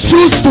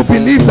refuse to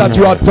believe that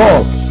you are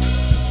dull.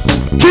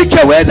 Kick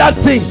away that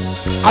thing.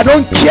 I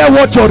don't care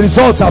what your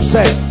results have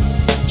said.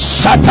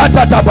 Talk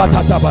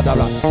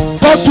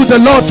to the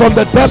Lord from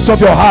the depths of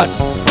your heart.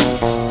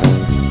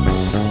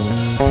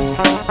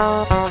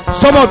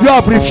 Some of you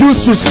have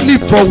refused to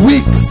sleep for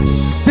weeks.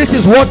 This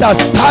is what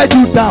has tied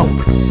you down.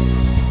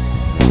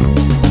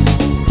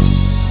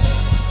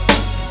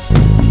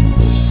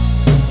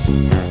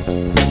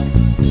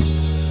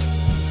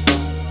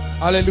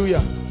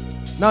 Hallelujah.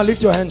 Now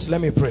lift your hands,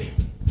 let me pray.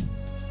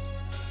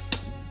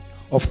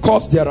 Of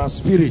course there are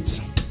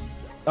spirits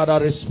that are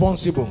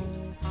responsible.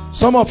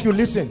 Some of you,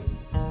 listen,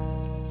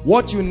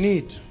 what you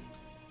need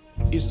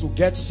is to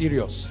get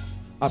serious.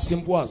 As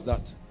simple as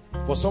that.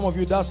 For some of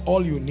you, that's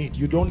all you need.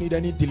 You don't need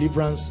any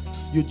deliverance.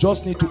 You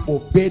just need to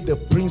obey the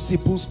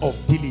principles of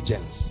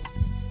diligence.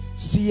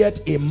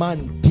 Seeth a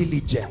man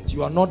diligent.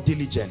 You are not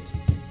diligent.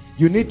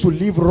 You need to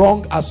leave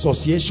wrong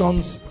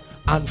associations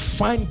and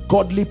find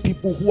godly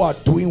people who are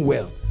doing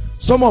well.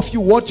 Some of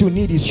you, what you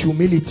need is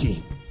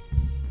humility.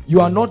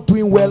 You are not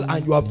doing well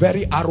and you are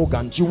very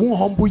arrogant. You won't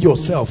humble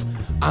yourself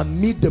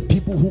and meet the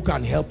people who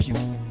can help you.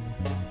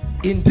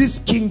 In this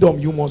kingdom,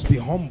 you must be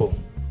humble.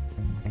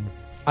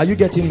 Are you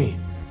getting me?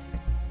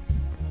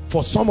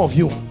 For some of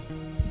you,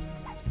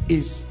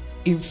 is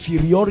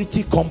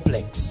inferiority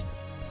complex.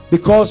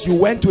 Because you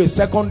went to a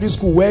secondary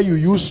school where you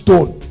used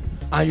stone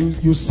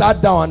and you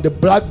sat down and the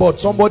blackboard,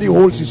 somebody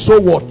holds it. So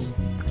what?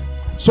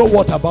 So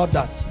what about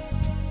that?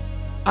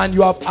 And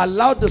you have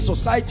allowed the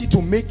society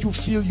to make you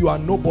feel you are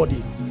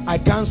nobody. I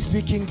can't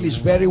speak English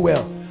very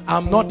well.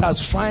 I'm not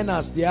as fine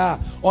as they are.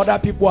 Other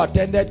people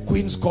attended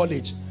Queen's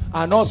College.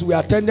 And us, we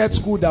attended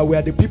school that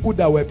were the people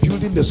that were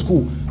building the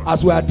school.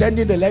 As we are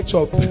attending the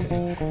lecture.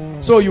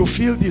 So you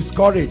feel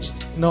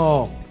discouraged.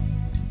 No.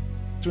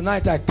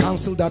 Tonight I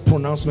cancel that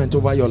pronouncement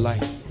over your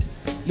life.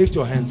 Lift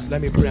your hands.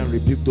 Let me pray and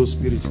rebuke those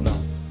spirits now.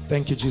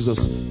 Thank you,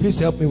 Jesus. Please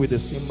help me with the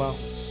cymbal.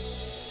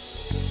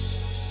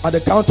 At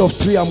the count of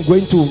 3, I'm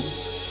going to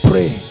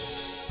pray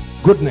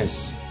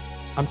goodness.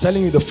 I'm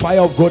telling you, the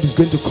fire of God is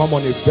going to come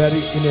on in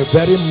a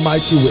very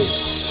mighty way.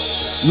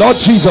 Lord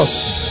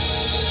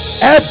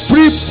Jesus,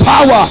 every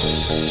power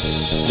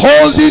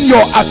holding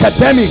your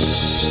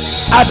academics,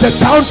 at the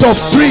count of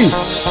 3,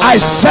 I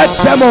set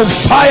them on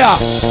fire.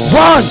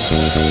 1,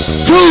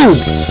 2,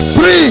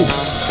 3.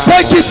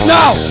 Take it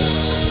now.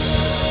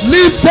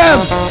 Leave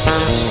them.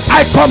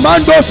 I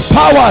command those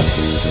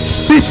powers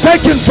be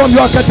taken from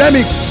your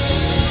academics.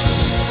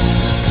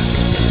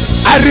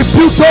 I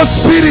rebuke those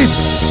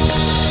spirits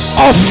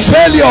of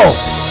failure,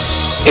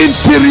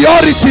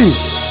 inferiority.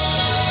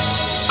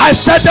 I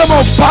set them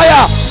on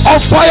fire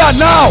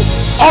now,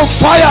 on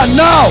fire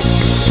now,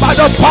 by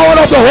the power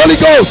of the Holy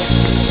Ghost.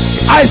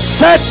 I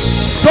set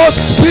those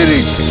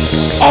spirits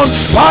on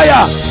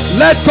fire.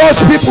 Let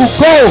those people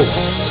go.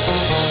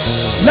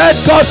 Let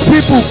those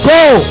people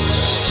go.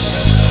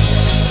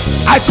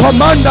 I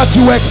command that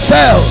you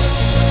excel.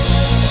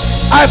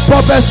 I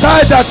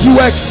prophesy that you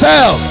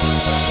excel.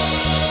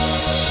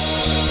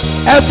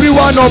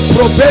 Everyone on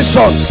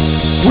probation,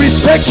 we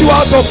take you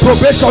out of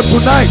probation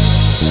tonight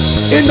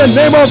in the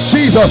name of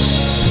Jesus.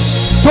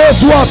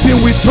 Those who have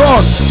been withdrawn,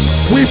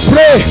 we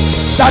pray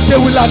that they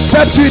will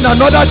accept you in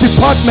another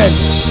department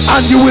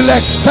and you will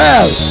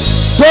excel.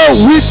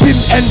 Though weeping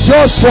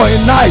endures for a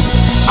night,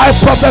 I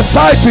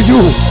prophesy to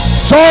you,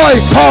 Joy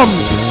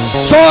comes.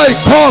 Joy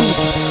comes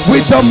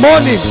with the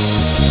morning.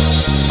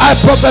 I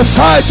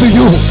prophesy to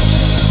you.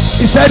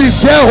 He said, is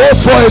there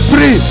hope for a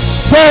tree,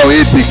 though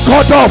it be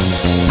cut off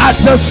at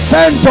the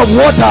scent of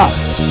water?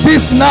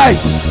 This night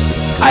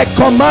I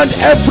command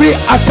every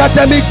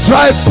academic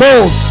dry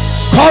bone,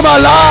 come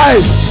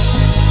alive,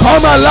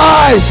 come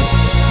alive,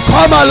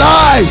 come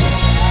alive,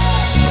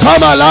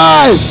 come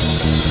alive.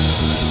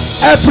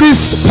 Every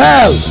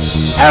spell,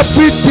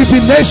 every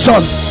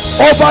divination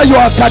over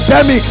your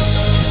academics,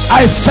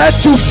 I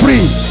set you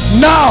free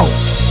now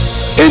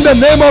in the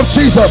name of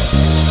Jesus.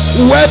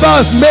 Whoever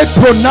has made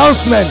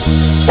pronouncement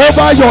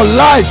over your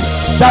life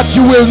that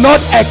you will not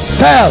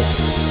excel,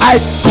 I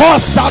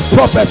curse that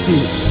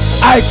prophecy.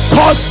 I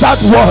curse that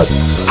word.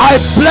 I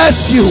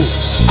bless you.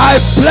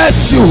 I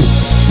bless you.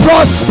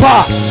 Prosper.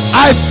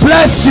 I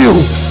bless you.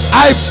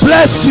 I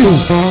bless you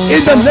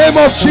in the name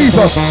of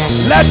Jesus.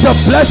 Let the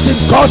blessing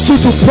cause you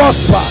to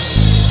prosper.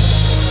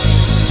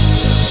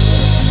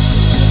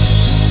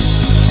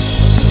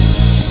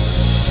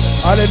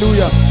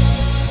 Hallelujah.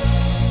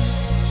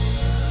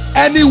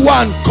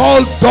 Anyone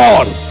called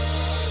dull,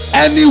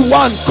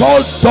 anyone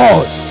called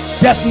dull,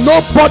 there's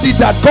nobody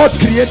that God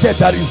created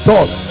that is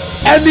dull.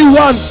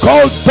 Anyone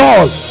called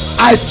dull,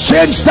 I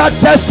change that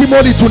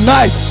testimony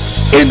tonight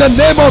in the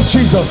name of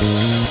Jesus.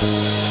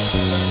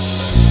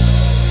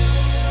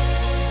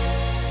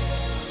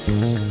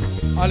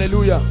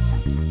 Hallelujah.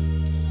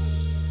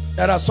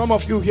 There are some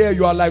of you here,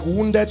 you are like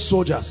wounded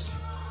soldiers,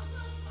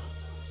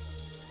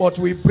 but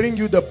we bring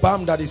you the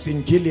balm that is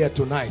in Gilead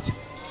tonight.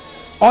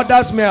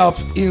 Others may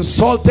have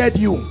insulted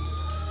you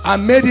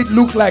and made it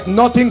look like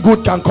nothing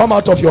good can come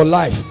out of your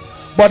life,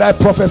 but I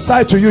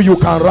prophesy to you, you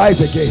can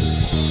rise again.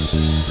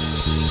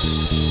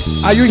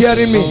 Are you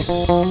hearing me?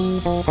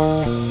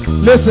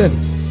 Listen,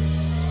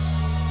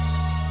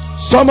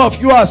 some of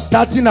you are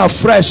starting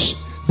afresh.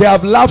 They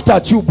have laughed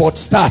at you, but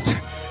start.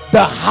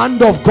 The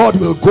hand of God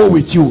will go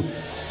with you.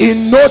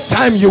 In no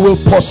time you will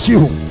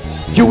pursue,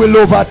 you will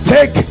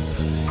overtake,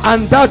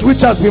 and that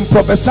which has been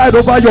prophesied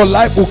over your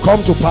life will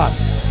come to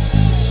pass.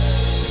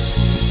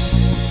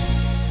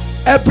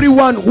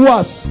 Everyone who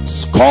has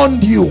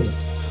scorned you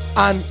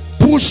and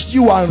pushed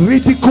you and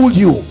ridiculed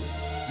you,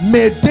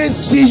 may they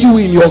see you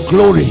in your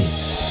glory.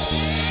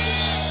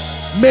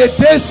 May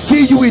they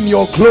see you in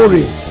your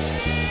glory.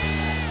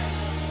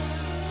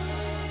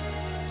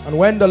 And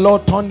when the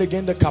Lord turned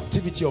again the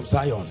captivity of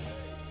Zion,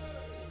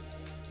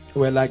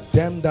 we were like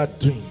them that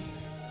dream,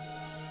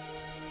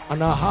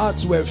 and our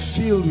hearts were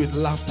filled with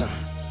laughter,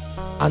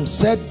 and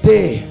said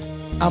they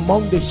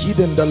among the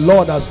heathen, the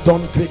Lord has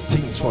done great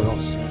things for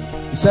us.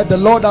 He said, the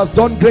Lord has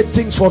done great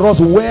things for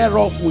us,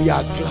 whereof we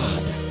are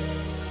glad.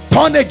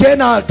 Turn again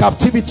our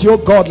captivity, O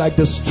God, like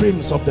the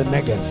streams of the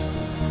Negev.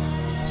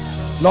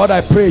 Lord,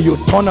 I pray you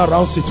turn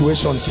around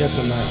situations here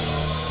tonight.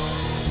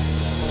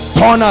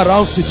 Turn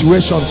around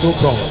situations, oh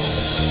God.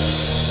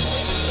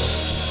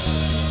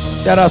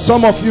 There are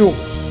some of you,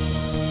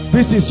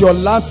 this is your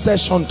last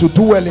session to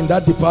do well in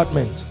that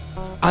department,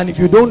 and if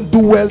you don't do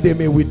well, they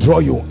may withdraw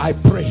you. I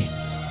pray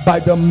by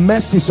the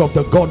mercies of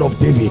the God of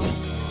David,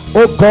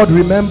 oh God,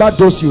 remember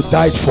those you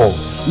died for.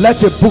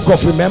 Let a book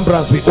of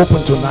remembrance be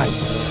opened tonight.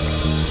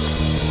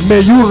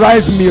 May you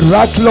rise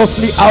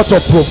miraculously out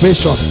of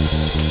probation.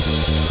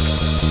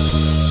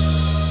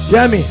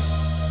 Hear me.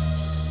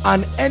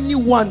 And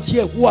anyone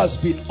here who has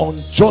been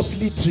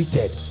unjustly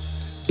treated,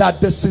 that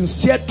the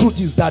sincere truth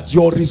is that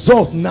your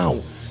result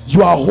now,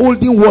 you are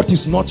holding what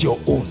is not your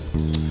own.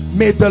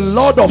 May the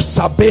Lord of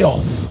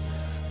Sabaoth,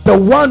 the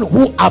one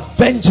who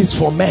avenges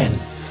for men,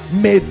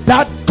 may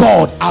that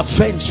God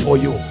avenge for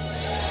you.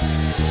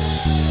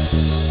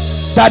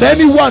 That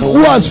anyone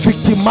who has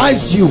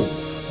victimized you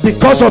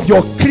because of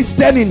your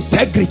Christian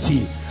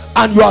integrity,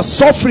 and you are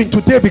suffering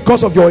today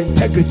because of your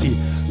integrity,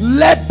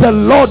 let the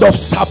Lord of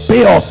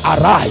Sabaoth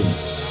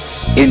arise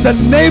in the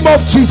name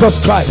of Jesus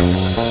Christ.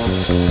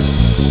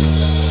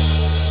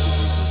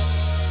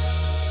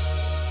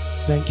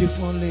 Thank you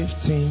for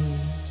lifting.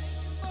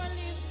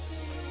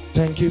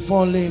 Thank you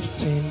for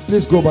lifting.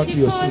 Please go back to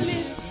your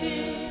seat.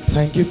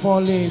 Thank you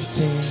for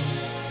lifting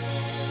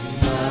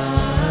my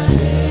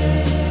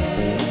head.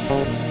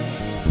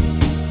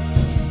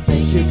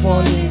 Thank you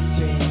for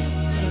lifting.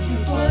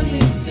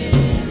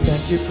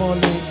 Thank you for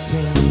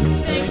lifting.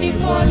 Thank you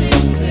for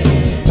lifting.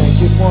 Thank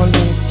you for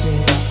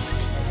lifting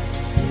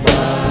my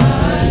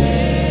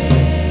head.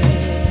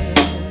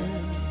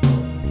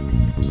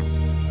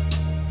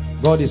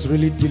 God is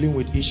really dealing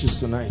with issues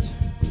tonight.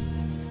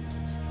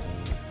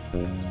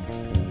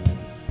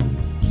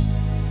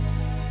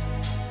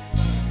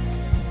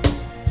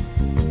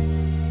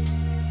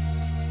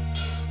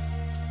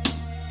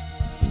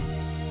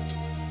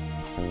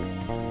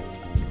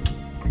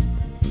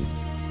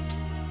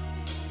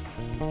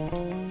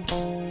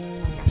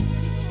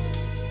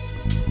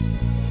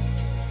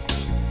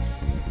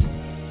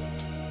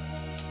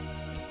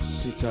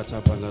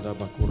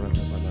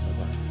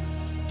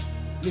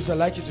 Please, I'd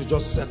like you to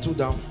just settle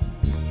down.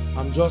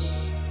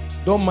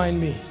 Don't mind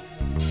me.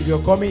 If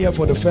you're coming here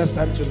for the first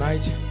time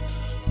tonight,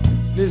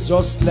 Please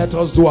just let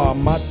us do our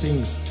mad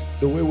things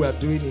the way we are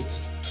doing it.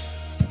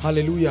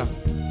 Hallelujah.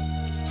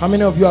 How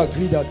many of you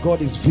agree that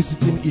God is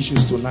visiting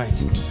issues tonight?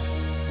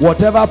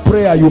 Whatever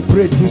prayer you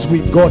prayed this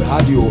week, God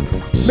had you.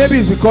 Maybe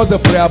it's because the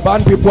prayer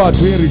band people are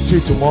doing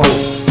retreat tomorrow.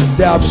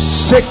 They have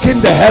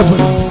shaken the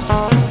heavens.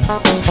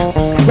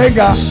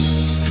 Mega.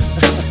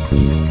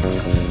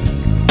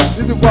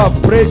 These people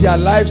have prayed their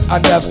lives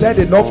and they have said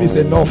enough is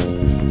enough.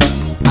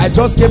 I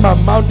just came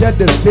and mounted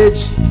the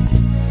stage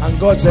and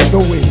God said no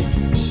way.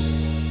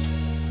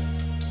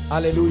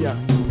 Hallelujah.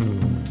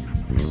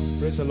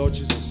 Praise the Lord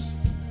Jesus.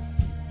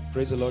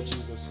 Praise the Lord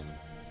Jesus.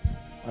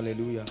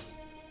 Hallelujah.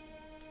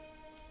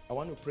 I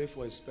want to pray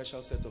for a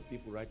special set of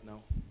people right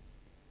now.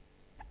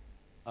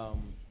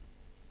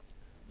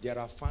 There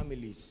are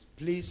families.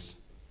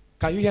 Please,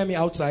 can you hear me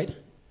outside?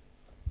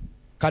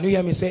 Can you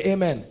hear me? Say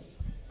amen.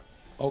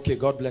 Okay,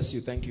 God bless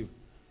you. Thank you.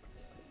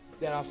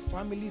 There are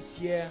families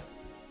here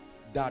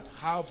that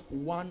have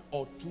one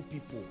or two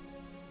people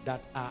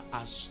that are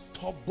as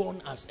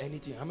stubborn as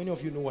anything. How many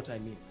of you know what I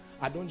mean?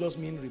 I don't just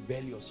mean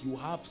rebellious. You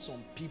have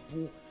some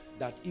people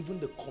that even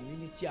the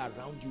community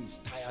around you is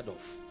tired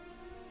of.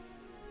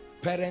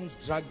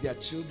 Parents drag their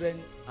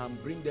children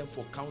and bring them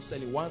for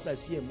counseling. Once I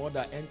see a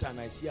mother enter and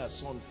I see her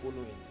son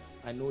following,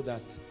 I know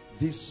that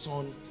this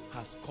son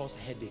has caused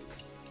headache.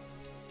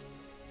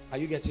 Are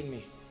you getting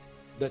me?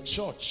 The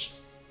church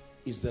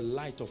is the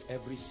light of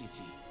every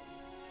city.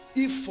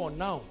 If for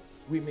now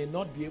we may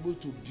not be able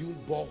to build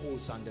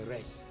boreholes and the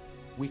rest,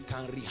 we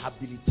can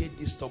rehabilitate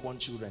these stubborn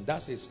children.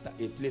 That's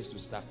a place to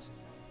start.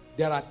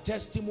 There are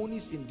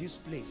testimonies in this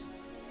place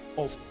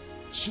of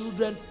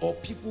children or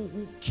people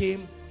who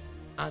came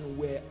and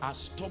were as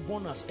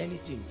stubborn as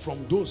anything,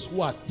 from those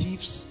who are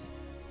thieves.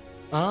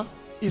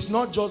 It's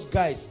not just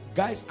guys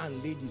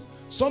and ladies.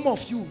 Some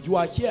of you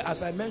are here,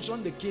 as I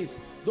mentioned the case.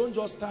 Don't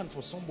just stand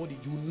for somebody.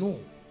 You know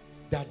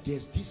that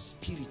there's this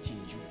spirit in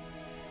you.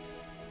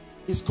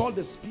 It's called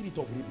the spirit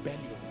of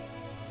rebellion.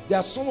 There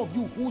are some of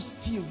you who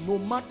still, no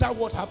matter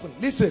what happened.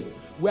 Listen,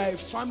 we are a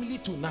family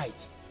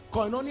tonight.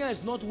 Koinonia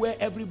is not where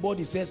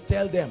everybody says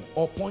tell them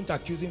or point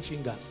accusing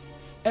fingers.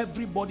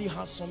 Everybody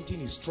has something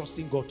he's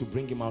trusting God to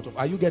bring him out of.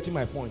 Are you getting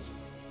my point?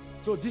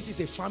 So this is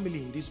a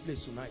family in this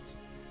place tonight.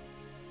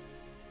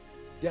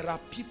 There are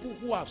people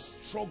who have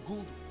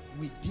struggled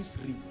with these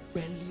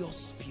rebellious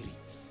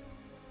spirits.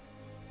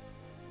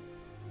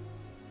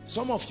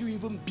 Some of you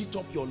even beat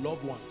up your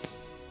loved ones.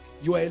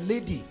 You are a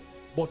lady,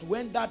 but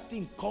when that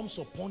thing comes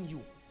upon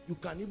you, you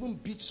can even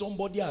beat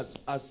somebody as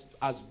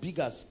big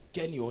as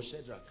Kenny or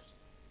Shadrach.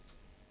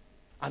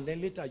 And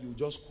then later you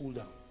just cool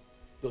down.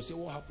 They'll say,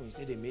 what happened? You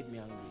say, they made me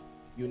angry.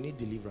 You need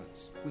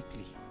deliverance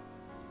quickly.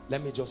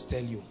 Let me just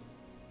tell you.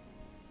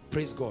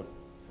 Praise God.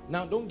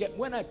 Now don't get,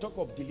 when I talk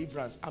of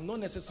deliverance, I'm not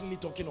necessarily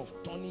talking of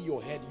turning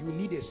your head. You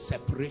need a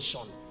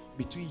separation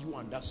between you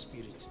and that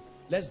spirit.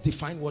 Let's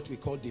define what we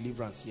call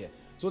deliverance here,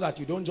 so that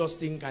you don't just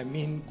think,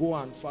 go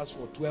and fast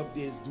for 12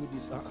 days, do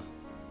this.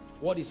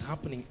 What is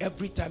happening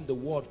every time the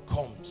word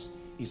comes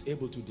is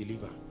able to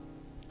deliver.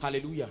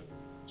 Hallelujah.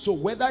 So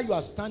whether you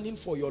are standing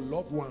for your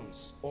loved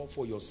ones or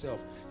for yourself,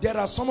 there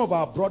are some of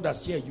our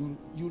brothers here,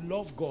 you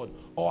love God,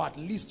 or at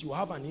least you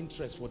have an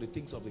interest for the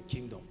things of the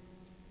kingdom.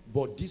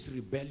 But this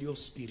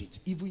rebellious spirit,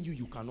 even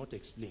you cannot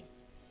explain.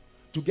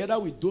 Together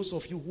with those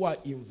of you who are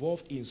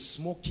involved in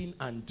smoking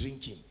and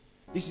drinking,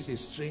 this is a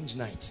strange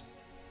night.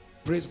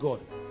 Praise God.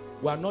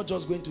 We are not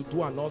just going to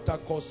do an altar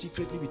call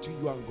secretly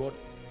between you and God.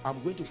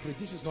 I'm going to pray.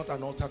 This is not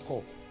an altar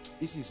call.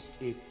 This is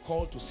a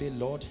call to say,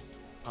 Lord,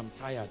 I'm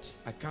tired.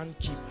 I can't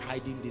keep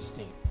hiding this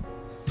thing.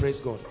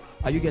 Praise God.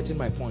 Are you getting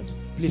my point?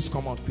 Please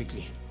come out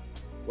quickly.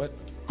 Well,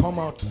 come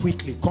out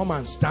quickly. Come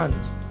and stand.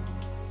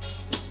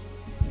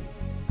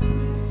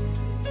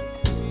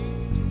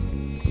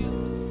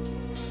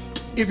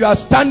 If you are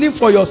standing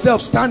for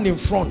yourself, stand in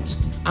front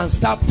and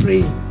start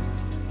praying.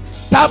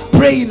 Start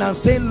praying and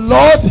say,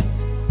 Lord,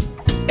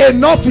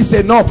 enough is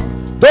enough.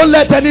 Don't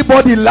let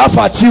anybody laugh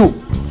at you.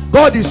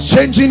 God is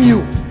changing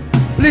you.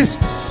 Please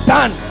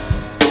stand.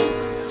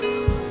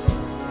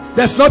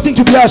 There's nothing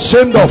to be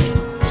ashamed of.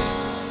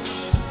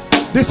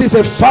 This is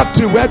a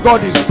factory where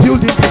God is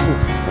building people.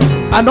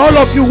 And all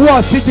of you who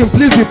are sitting,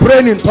 please be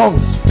praying in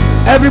tongues.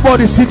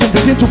 Everybody sitting,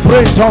 begin to pray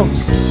in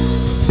tongues.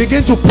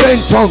 Begin to pray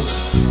in tongues.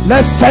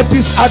 Let's set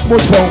this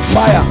atmosphere on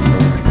fire.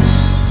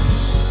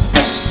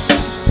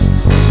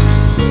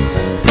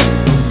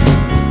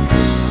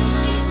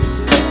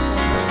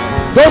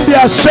 Don't be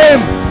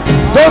ashamed.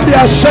 Don't be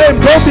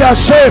ashamed. Don't be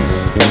ashamed.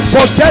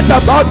 Forget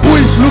about who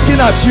is looking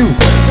at you.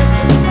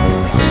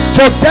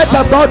 Forget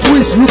about who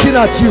is looking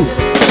at you.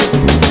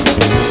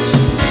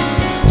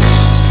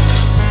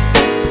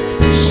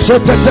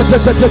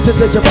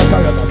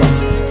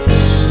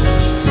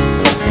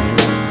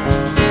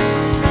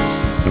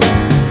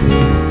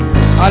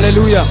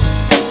 Hallelujah.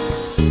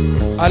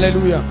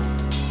 Hallelujah.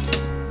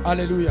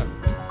 Hallelujah.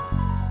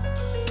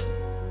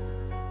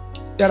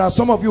 There are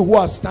some of you who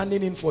are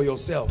standing in for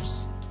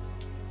yourselves.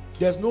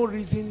 There's no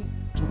reason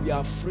to be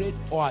afraid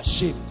or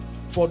ashamed.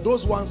 For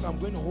those ones, I'm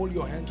going to hold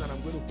your hands and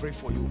I'm going to pray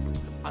for you,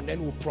 and then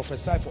we'll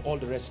prophesy for all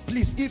the rest.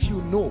 Please, if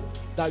you know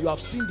that you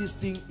have seen this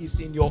thing is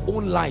in your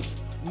own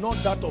life, not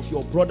that of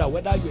your brother,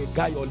 whether you're a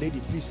guy or lady,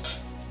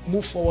 please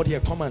move forward here,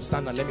 come and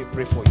stand and let me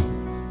pray for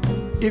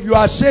you. If you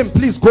are ashamed,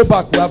 please go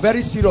back. We are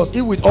very serious.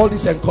 If with all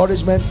this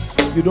encouragement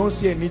you don't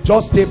see any,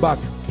 just stay back,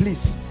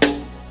 please.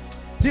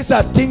 These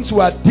are things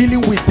we are dealing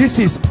with. This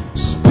is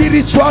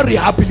spiritual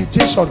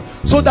rehabilitation,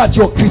 so that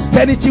your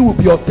Christianity will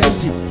be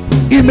authentic.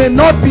 It may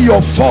not be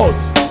your fault.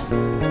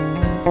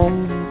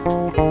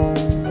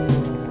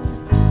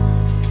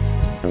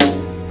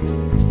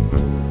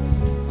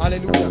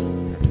 Hallelujah.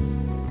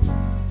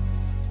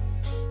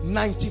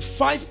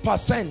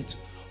 95%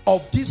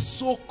 of these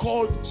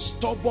so-called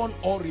stubborn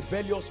or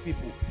rebellious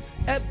people,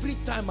 every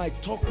time I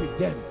talk with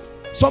them,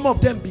 some of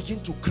them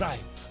begin to cry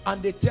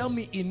and they tell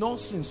me in all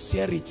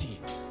sincerity,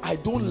 I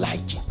don't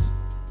like it.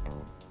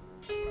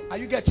 Are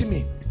you getting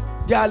me?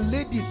 There are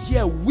ladies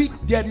here, weak.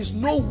 There is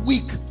no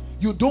week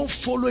you don't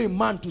follow a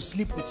man to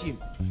sleep with him.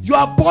 You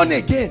are born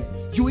again.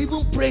 You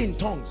even pray in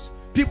tongues.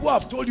 People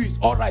have told you it's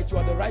all right, you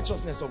are the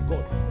righteousness of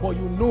God, but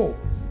you know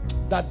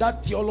that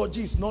that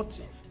theology is not.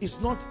 It's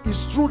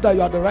true that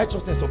you are the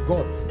righteousness of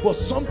God, but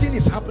something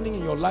is happening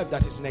in your life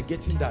that is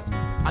negating that,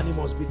 and it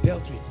must be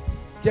dealt with.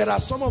 There are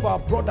some of our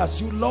brothers,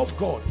 you love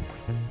God.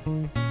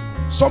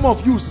 Some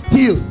of you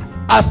still,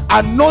 as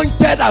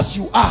anointed as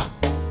you are,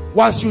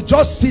 once you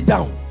just sit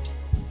down,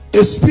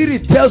 a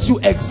spirit tells you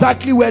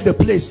exactly where the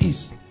place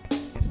is,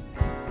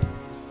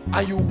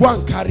 and you go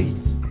and carry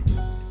it.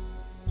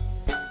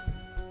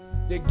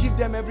 They give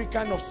them every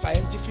kind of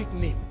scientific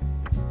name.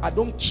 I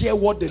don't care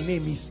what the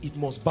name is, it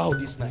must bow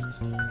this night.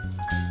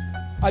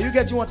 Are you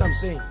getting what I'm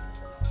saying?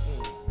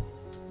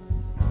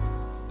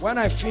 When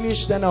I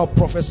finish, then I'll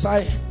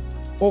prophesy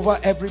over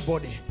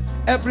everybody.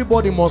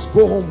 Everybody must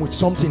go home with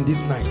something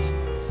this night,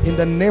 in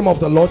the name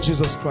of the Lord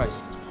Jesus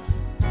Christ.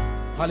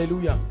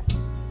 Hallelujah.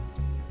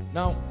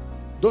 Now,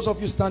 those of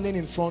you standing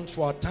in front,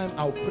 for our time,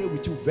 I'll pray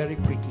with you very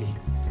quickly.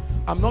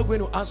 I'm not going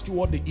to ask you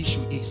what the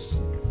issue is,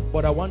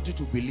 but I want you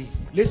to believe.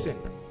 Listen,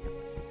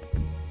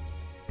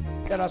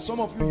 there are some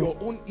of you, your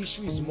own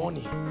issue is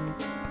money.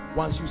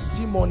 Once you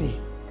see money,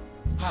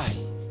 hi,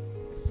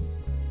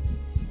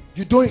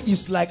 you don't,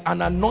 it's like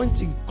an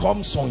anointing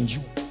comes on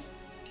you.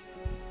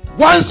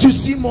 Once you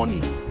see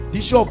money, the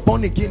issue of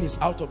born again is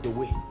out of the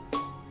way.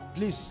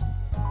 Please,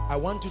 I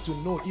want you to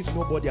know, if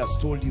nobody has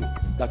told you,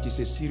 that it's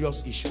a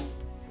serious issue.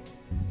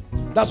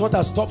 That's what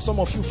has stopped some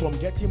of you from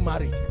getting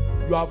married.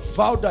 You have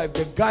vowed that if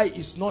the guy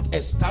is not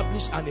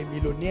established and a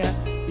millionaire,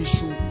 he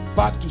should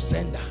back to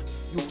sender.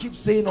 You keep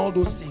saying all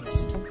those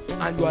things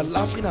and you are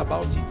laughing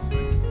about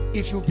it.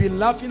 If you've been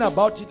laughing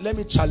about it, let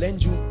me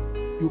challenge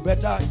you. You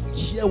better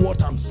hear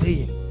what I'm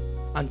saying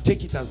and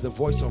take it as the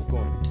voice of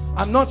God.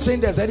 I'm not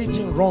saying there's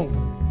anything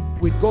wrong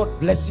with God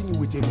blessing you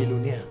with a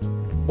millionaire,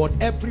 but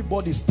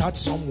everybody starts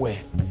somewhere.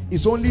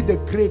 It's only the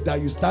grave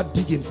that you start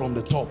digging from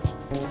the top.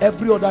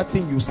 Every other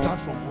thing you start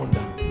from under.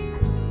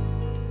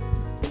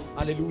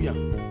 Hallelujah.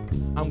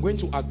 I'm going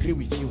to agree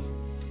with you,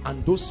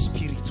 and those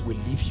spirits will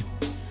leave you.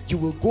 You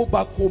will go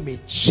back home a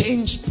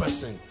changed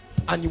person,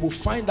 and you will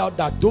find out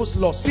that those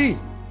laws, see,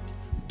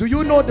 do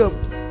you know the,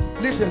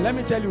 listen, let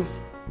me tell you,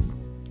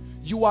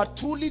 you are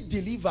truly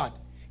delivered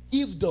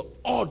if the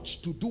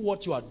urge to do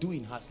what you are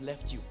doing has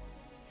left you.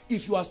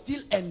 If you are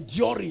still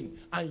enduring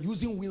and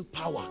using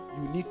willpower,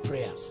 you need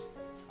prayers.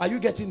 Are you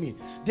getting me?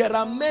 There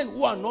are men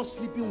who are not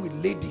sleeping with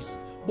ladies,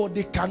 but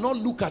they cannot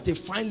look at a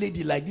fine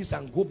lady like this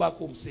and go back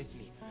home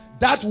safely.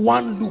 That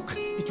one look,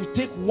 it will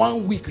take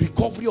 1 week,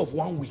 recovery of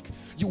 1 week.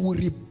 You will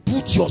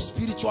reboot your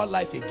spiritual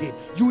life again.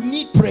 You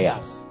need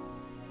prayers.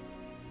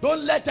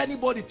 Don't let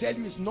anybody tell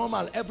you it's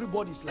normal,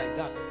 everybody's like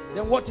that.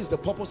 Then what is the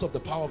purpose of the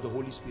power of the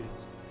Holy Spirit?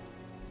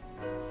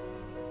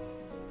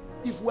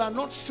 If we are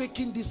not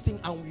faking this thing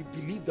and we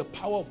believe the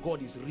power of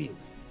God is real,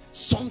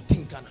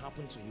 something can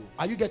happen to you.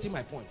 Are you getting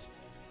my point?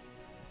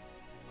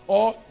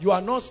 Or you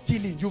are not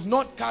stealing, you've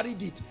not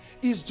carried it.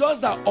 It's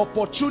just that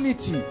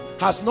opportunity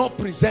has not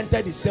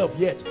presented itself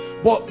yet.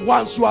 But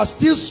once you are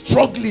still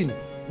struggling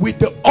with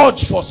the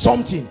urge for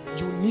something,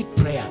 you need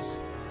prayers.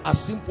 As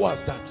simple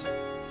as that.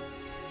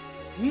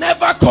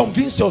 Never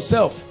convince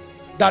yourself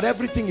that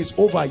everything is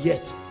over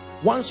yet.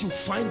 Once you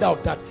find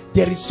out that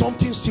there is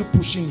something still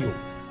pushing you,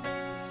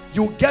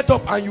 you get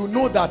up and you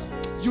know that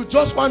you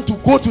just want to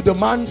go to the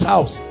man's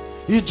house.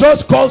 He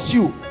just calls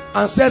you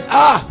and says,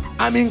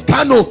 I'm in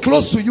Kano,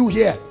 close to you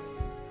here.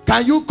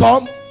 Can you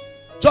come?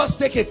 Just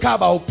take a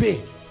cab, I'll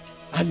pay.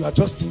 And you are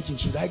just thinking,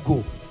 should I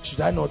go?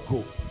 Should I not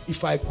go?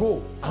 If I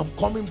go, I'm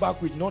coming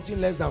back with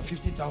nothing less than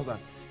 50,000.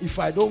 If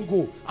I don't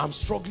go, I'm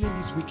struggling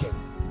this weekend.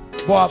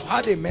 But I've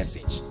had a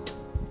message.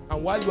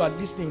 And while you are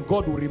listening,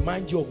 God will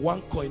remind you of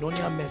one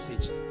koinonia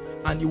message.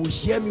 And you will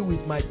hear me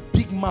with my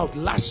big mouth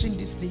lashing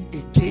this thing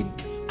again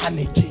and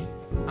again.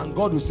 And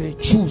God will say,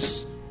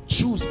 choose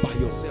by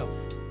yourself.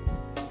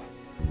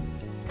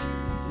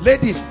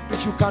 Ladies,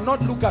 if you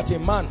cannot look at a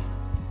man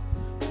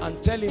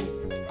and tell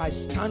him, I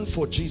stand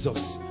for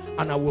Jesus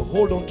and I will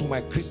hold on to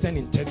my Christian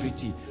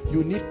integrity.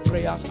 You need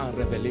prayers and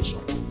revelation.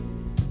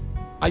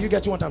 Are you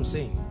getting what I'm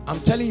saying? I'm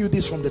telling you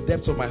this from the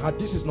depths of my heart.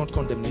 This is not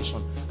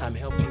condemnation. I'm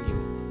helping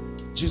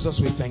you. Jesus,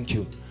 we thank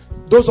you.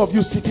 Those of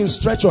you sitting,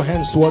 stretch your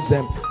hands towards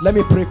them. Let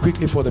me pray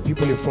quickly for the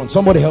people in front.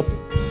 Somebody help me.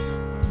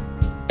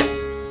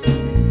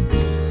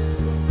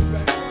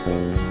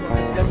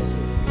 Let me see.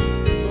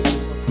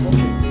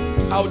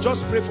 Okay. I'll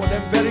just pray for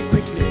them very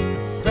quickly.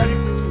 Very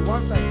quickly.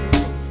 Once I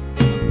pray,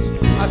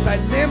 as I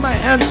lay my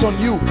hands on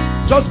you,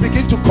 just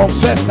begin to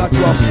confess that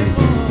you are free.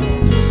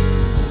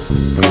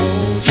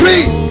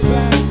 Free.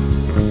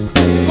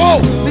 Go.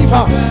 Leave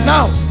her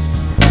now.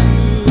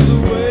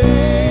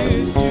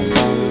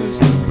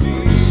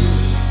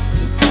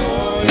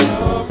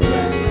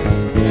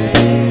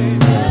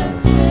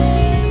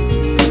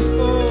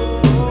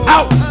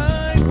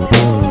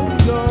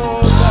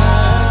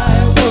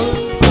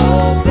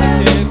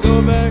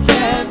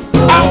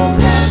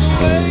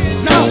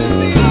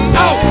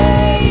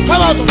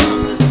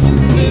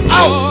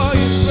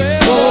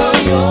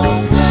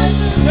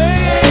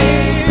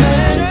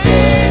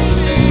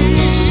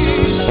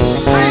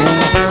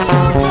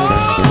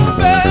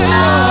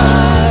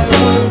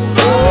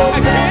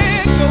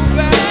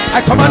 I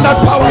command that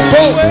power,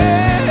 go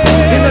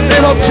in the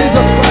name of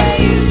Jesus Christ.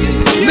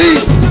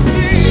 Leave.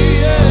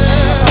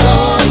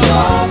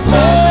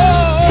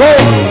 Go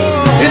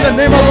in the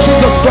name of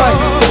Jesus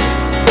Christ.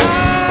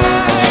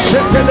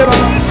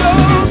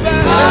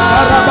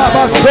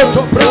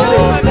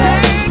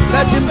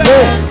 Let him go.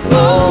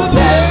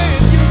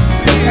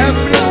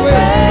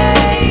 Everywhere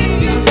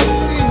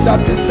that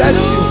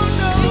descends you,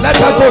 let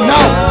her go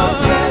now.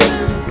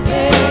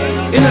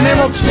 In the name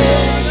of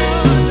Jesus.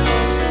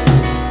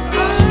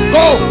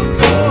 Go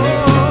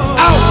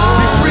out,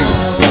 be free.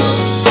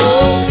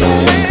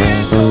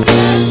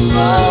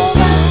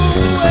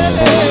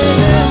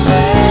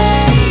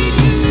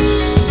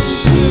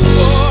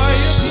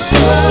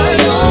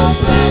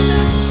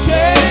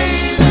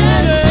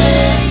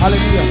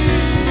 Hallelujah.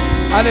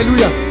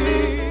 Hallelujah.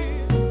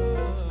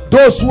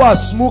 Those who are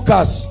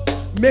smokers,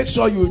 make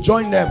sure you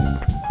join them.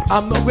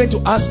 I'm not going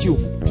to ask you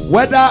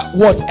whether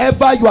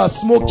whatever you are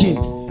smoking,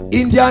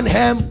 Indian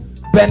hemp,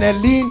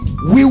 Benelin,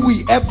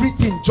 wee,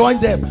 everything, join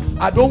them.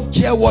 I don't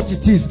care what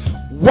it is.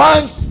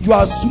 Once you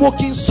are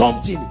smoking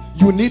something,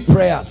 you need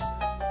prayers.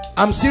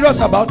 I'm serious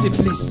about it,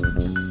 please.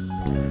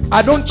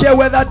 I don't care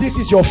whether this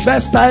is your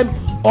first time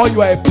or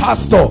you are a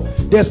pastor.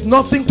 There's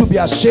nothing to be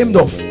ashamed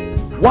of.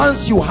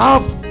 Once you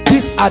have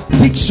this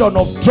addiction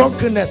of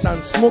drunkenness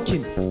and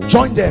smoking,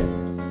 join them.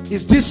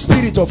 It's this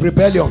spirit of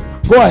rebellion.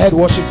 Go ahead,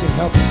 worship him,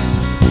 help him.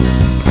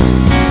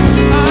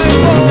 I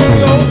won't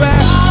go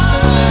back.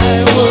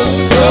 I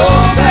won't go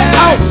back.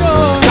 Out,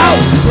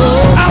 out,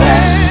 out,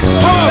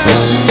 out.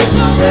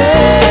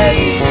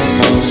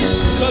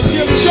 Cause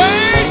you've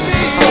changed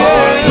me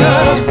for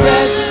your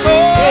presence. I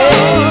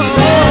won't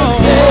go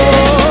back.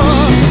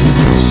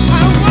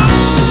 I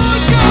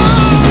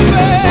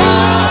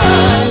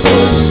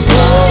won't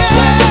go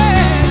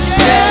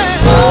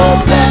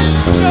back.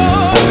 No.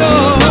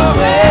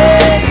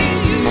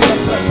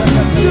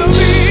 To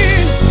be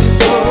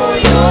for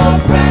your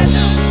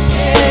presence.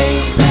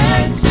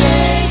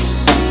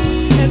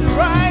 And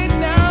right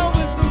now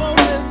is the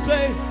moment.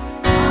 Say,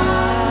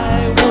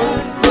 I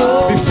would go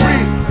Be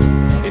free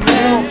in the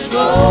name of Jesus.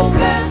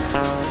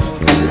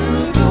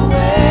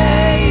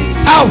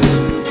 Out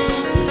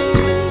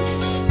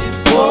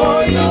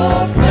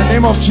in the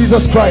name of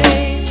Jesus Christ.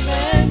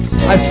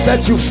 I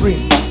set you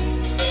free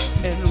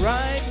and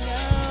right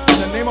now, in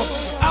the name of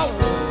out.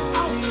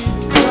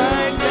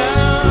 right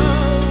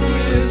now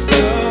is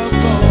the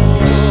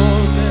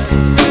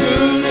moment.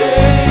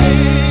 Today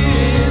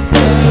is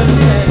the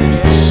day.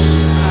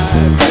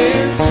 I've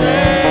been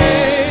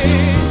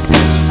changed.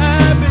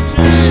 I've been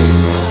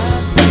changed.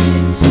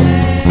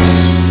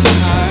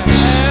 I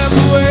have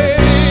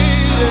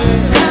waited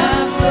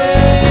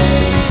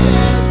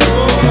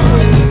for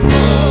the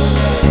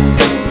moment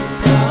to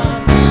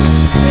come,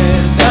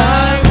 and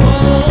I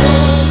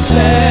won't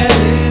let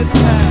it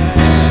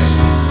pass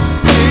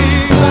me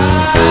by.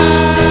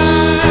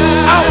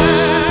 Out,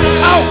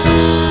 out.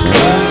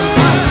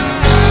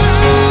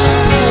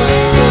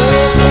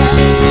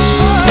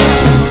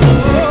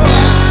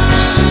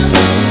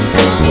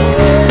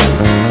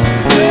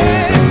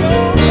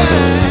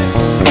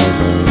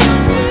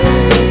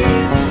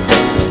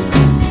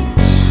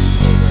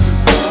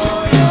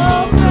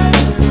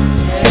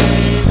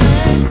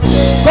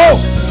 Go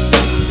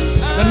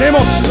in the name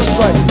of Jesus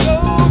Christ.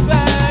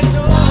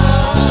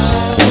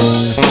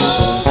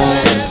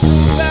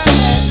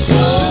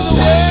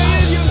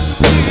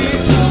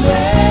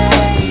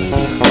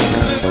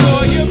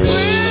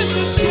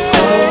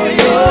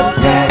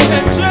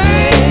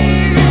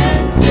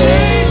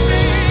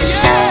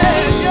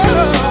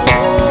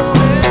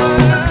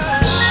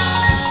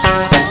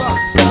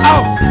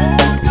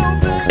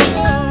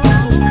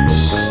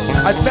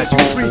 I set you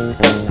free.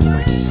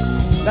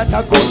 Let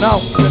her go now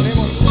in the name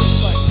of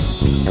Jesus Christ.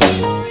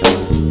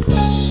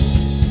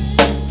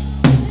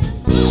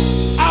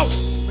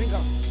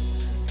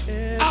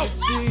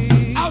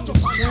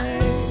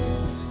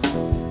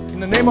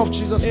 name of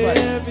Jesus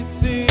Christ.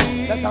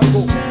 Let her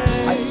go.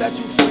 I set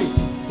you free.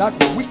 That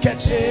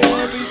wicked spirit.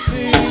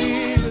 Everything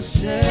has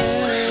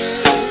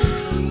changed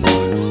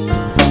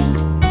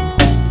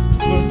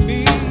for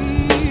me.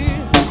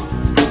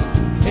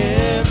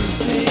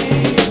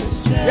 Everything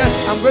has changed. Yes,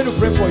 I'm going to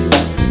pray for you.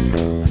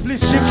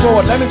 Please shift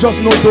forward. Let me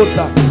just note those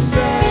down.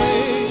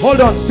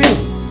 Hold on. See,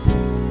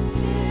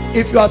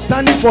 if you are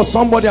standing for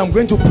somebody, I'm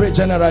going to pray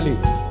generally.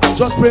 I'm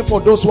just praying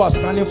for those who are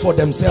standing for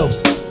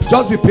themselves.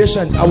 Just be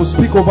patient. I will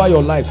speak over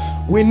your life.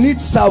 We need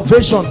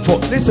salvation for,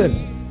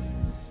 listen,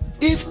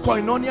 if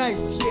Koinonia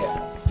is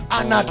here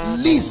and at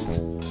least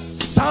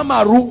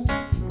Samaru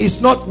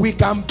is not, we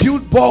can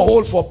build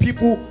borehole for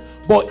people,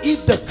 but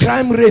if the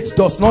crime rate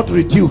does not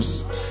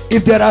reduce,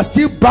 if there are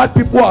still bad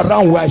people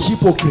around, we are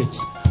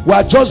hypocrites. We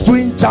are just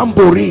doing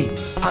jamboree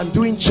and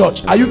doing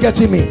church. Are you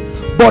getting me?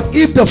 But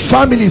if the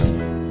families,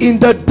 in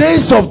the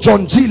days of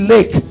John G.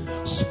 Lake,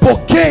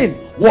 Spokane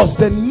was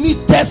the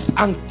neatest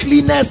and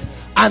cleanest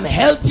and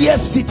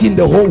healthiest city in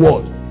the whole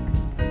world,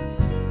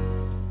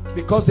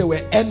 because they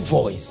were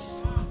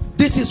envoys.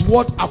 This is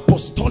what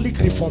apostolic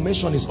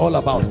reformation is all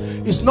about.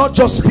 It's not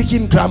just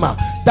speaking grammar,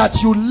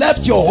 that you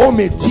left your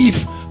home a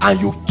thief and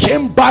you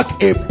came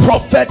back a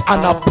prophet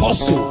and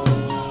apostle.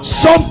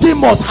 Something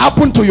must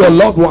happen to your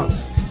loved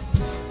ones.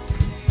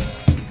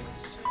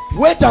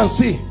 Wait and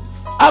see.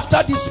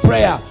 After this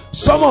prayer,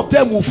 some of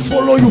them will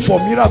follow you for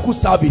miracle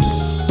service.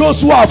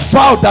 Those who have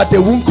vowed that they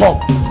won't come,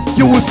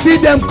 you will see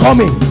them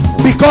coming,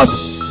 because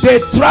they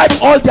tried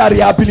all their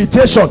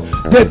rehabilitation.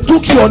 They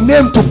took your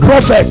name to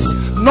prophets.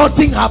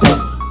 Nothing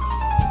happened.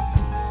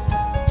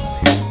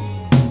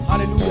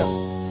 Hallelujah.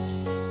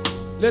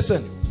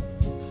 Listen,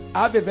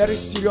 I have a very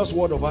serious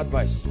word of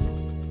advice.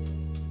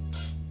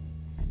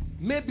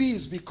 Maybe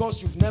it's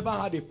because you've never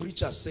had a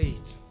preacher say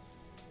it,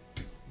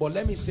 but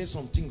let me say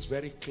some things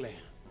very clear.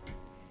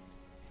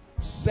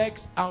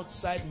 Sex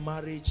outside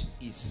marriage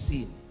is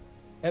sin.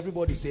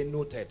 Everybody say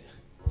noted.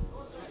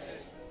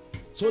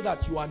 So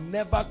that you are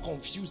never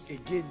confused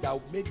again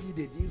that maybe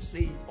they didn't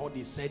say it or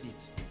they said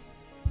it.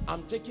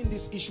 I'm taking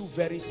this issue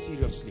very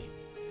seriously.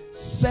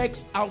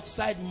 Sex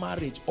outside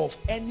marriage of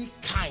any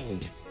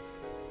kind,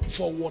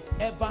 for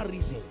whatever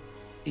reason,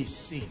 is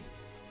sin.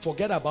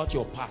 Forget about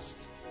your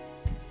past.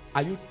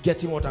 Are you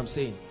getting what I'm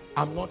saying?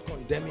 I'm not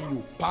condemning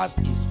you. Past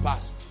is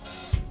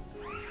past.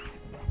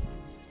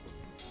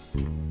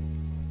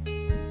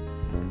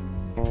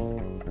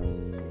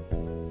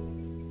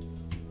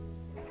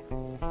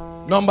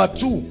 Number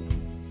two,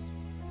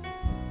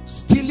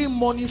 stealing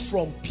money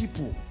from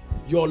people,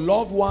 your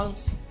loved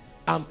ones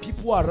and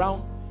people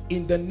around,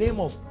 in the name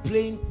of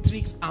playing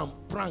tricks and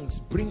pranks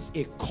brings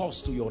a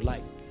cost to your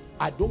life.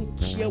 I don't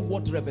care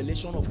what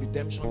revelation of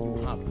redemption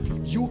you have.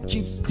 You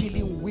keep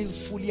stealing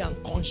willfully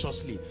and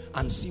consciously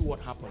and see what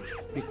happens,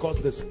 because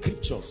the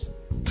scriptures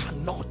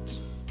cannot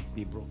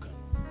be broken.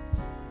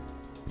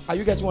 Are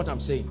you getting what I'm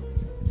saying?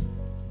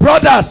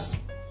 Brothers,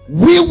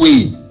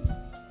 we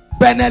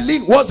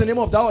Benelin, what's the name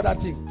of that other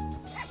thing?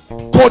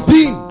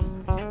 Codeine.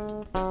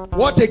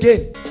 What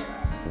again?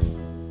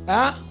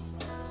 Huh?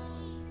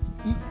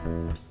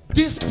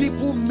 These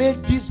people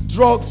made these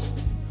drugs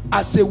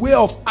as a way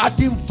of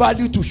adding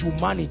value to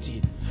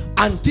humanity,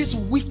 and these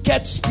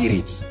wicked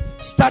spirits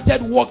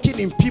started working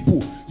in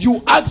people.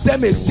 You ask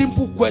them a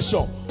simple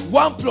question,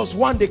 1 +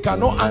 1 they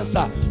cannot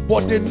answer,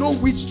 but they know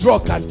which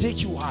drug can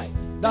take you high.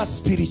 That's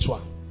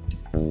spiritual.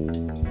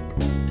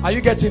 Are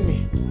you getting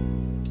me?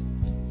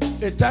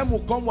 A time will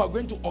come, we are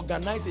going to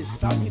organize a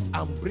service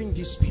and bring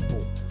these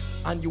people,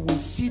 and you will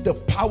see the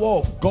power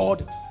of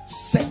God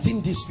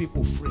setting these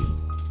people free.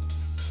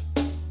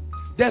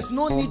 There's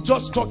no need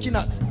just talking.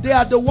 They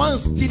are the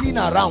ones stealing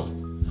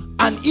around.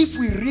 And if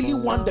we really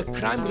want the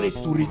crime rate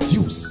to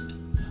reduce,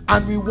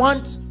 and we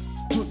want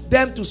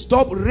them to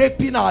stop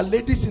raping our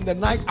ladies in the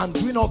night and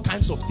doing all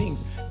kinds of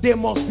things, they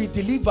must be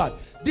delivered.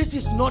 This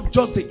is not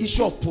just the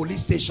issue of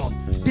police station.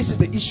 This is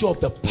the issue of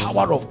the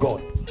power of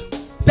God.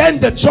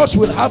 Then the church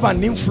will have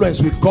an influence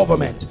with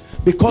government,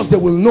 because they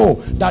will know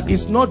that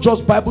it's not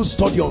just Bible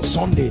study on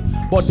Sunday,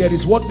 but there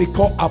is what we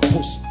call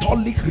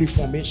apostolic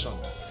reformation.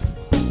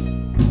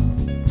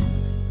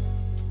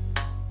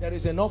 There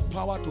is enough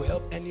power to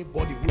help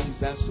anybody who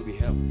desires to be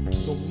helped,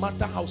 no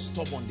matter how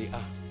stubborn they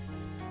are.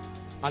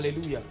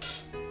 Hallelujah.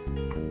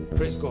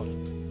 Praise God.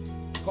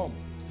 Come,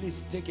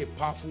 please take a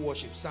powerful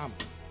worship. Sam,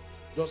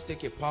 just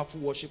take a powerful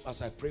worship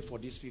as I pray for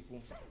these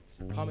people.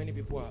 How many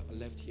people are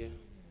left here?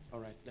 All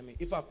right,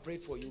 if I've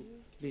prayed for you,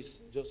 please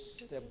just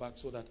step back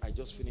so that I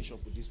just finish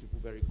up with these people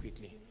very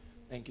quickly.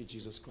 Thank you,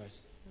 Jesus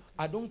Christ.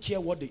 I don't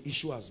care what the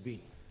issue has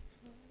been.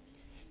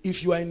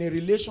 If you are in a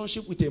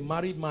relationship with a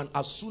married man,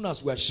 as soon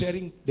as we are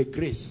sharing the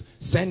grace,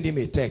 send him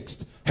a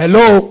text.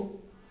 Hello?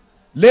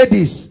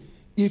 Ladies,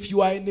 if you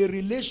are in a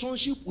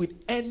relationship with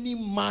any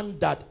man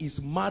that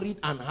is married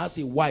and has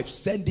a wife,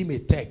 send him a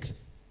text.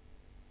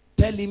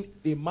 Tell him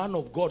a man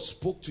of God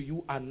spoke to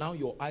you and now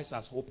your eyes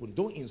are open.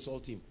 Don't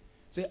insult him.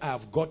 Say, I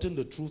have gotten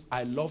the truth.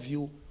 I love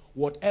you.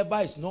 Whatever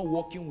is not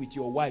working with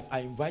your wife, I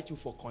invite you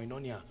for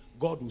koinonia.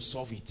 God will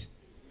solve it.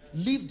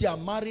 leave their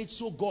marriage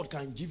so God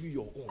can give you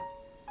your own.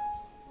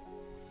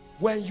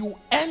 When you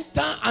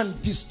enter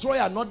and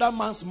destroy another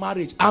man's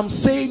marriage, I'm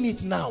saying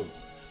it now,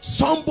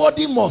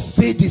 somebody must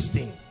say this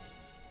thing.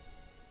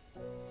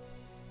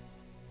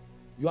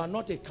 You are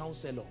not a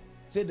counselor.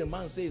 Say the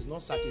man says he's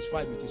not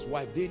satisfied with his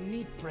wife. They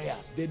need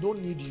prayers. They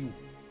don't need you.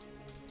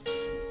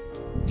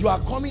 You are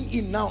coming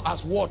in now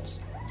as what?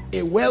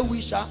 A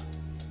well-wisher.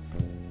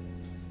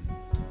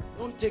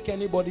 Don't take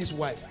anybody's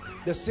wife.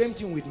 The same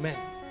thing with men.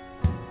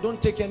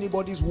 Don't take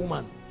anybody's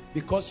woman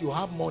because you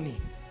have money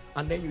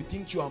and then you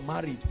think you are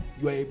married,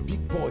 you are a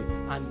big boy,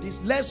 and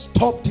this. Let's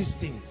stop these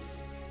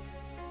things.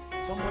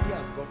 Somebody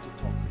has got to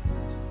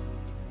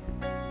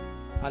talk.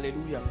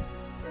 Hallelujah.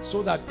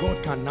 So that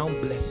God can now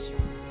bless you.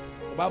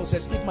 The Bible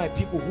says, if my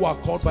people who are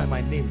called by my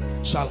name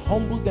shall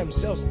humble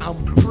themselves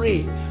and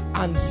pray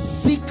and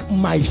seek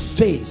my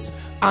face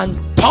and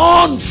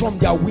turn from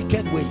their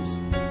wicked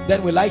ways,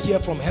 then will I hear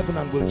from heaven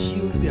and will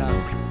heal their,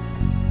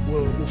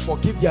 will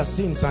forgive their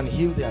sins and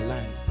heal their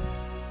land.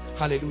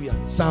 Hallelujah.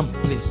 Sam,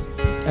 please.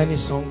 Any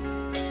song?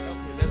 Help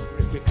me. Let's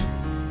pray quickly.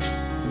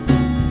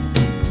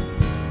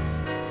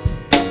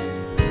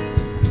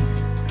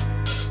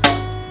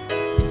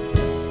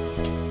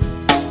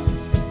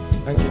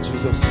 Thank you,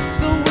 Jesus.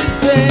 So we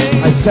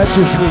say, I set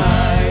you free.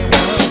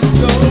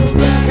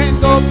 Can't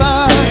go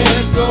back to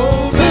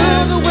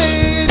the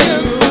way it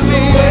used to be.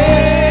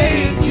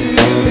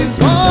 It's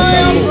for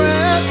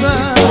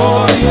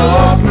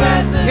your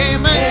presence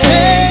came and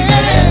changed.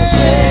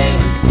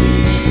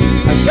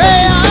 I say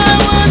I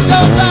would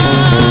go back.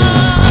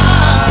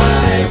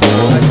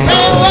 I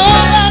can't go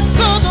back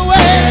to the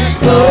way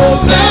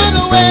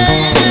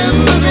it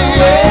used to be.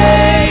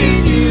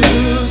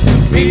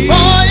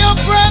 Before your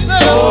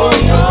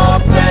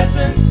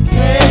presence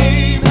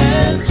came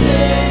and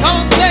changed. Come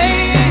on,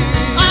 say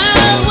I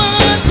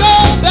would go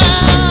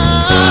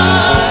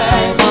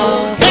back.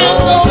 Can't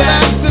go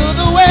back to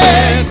the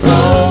way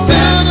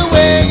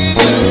it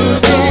used to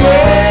be.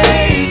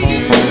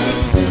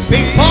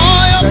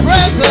 Before your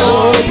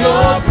presence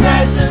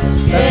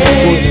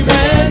came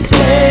and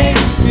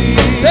changed me.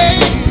 Say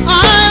I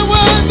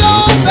would go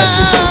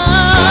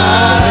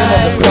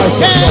back.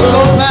 Can't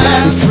go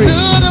back to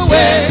the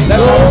way. Let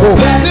her go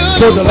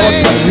so the Lord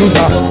can use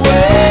her. In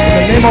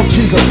the name of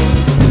Jesus,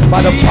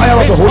 by the fire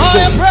of the Holy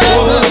Ghost,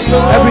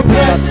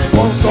 everything that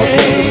sponsors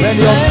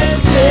rebellion,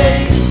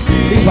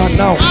 leave her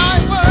now. I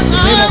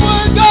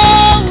would go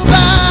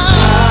back.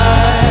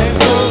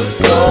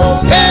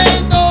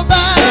 Can't go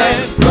back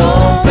to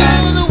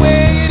the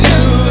way it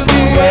used to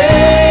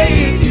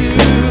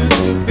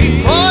be.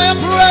 For your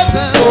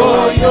presence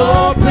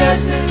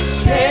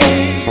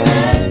came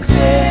and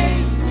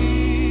changed me.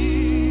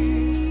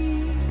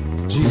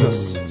 Jesus,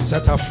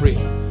 set her free.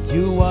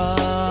 You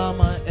are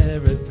my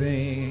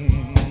everything.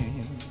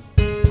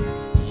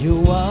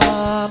 You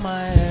are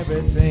my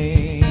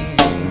everything.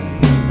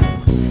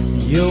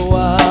 You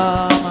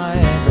are my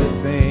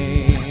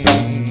everything.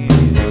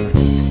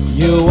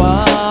 You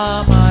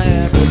are my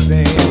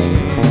everything.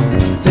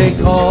 Take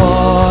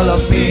all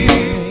of me,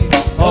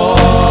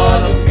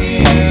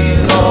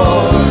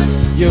 Lord.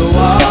 You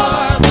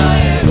are my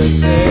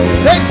everything.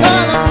 Take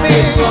all of me,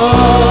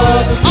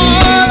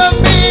 all of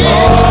me.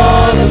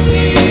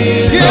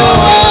 You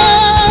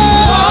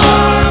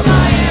are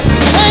my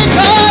everything. Take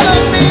all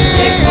of me,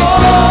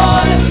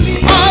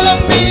 all of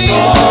me,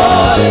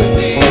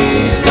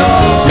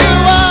 Lord. You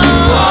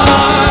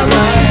are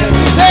my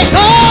everything. Take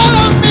all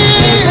of me,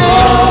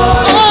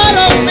 all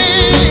of me.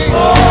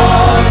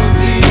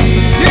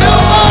 You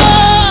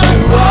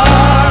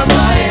are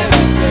my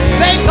everything.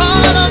 Take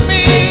all of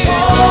me,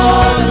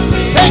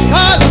 take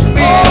all of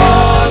me.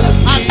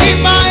 I give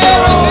my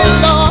everything,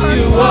 Lord.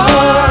 You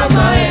are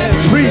my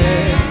everything. Free. In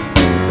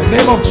the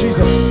name of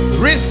Jesus.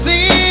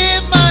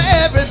 Receive my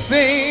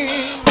everything.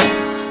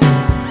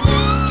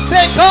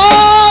 Take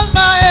all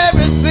my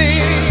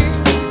everything.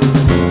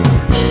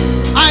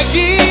 I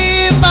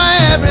give my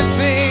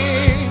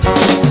everything.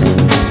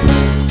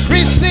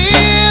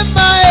 Receive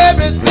my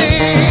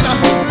everything.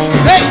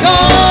 Take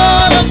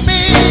all of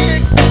me,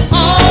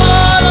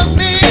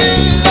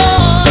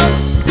 Lord.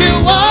 You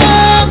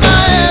are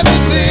my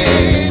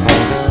everything.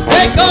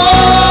 Take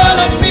all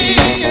of me,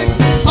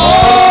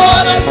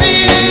 Lord.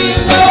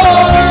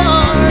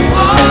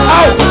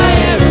 Out.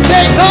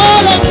 Take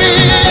all of me,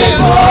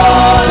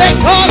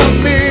 take all of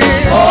me,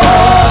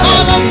 Lord.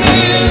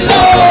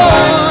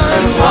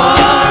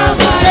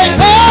 Take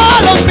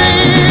all of me,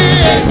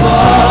 take all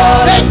of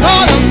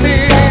me,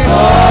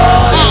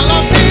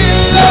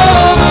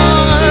 Lord.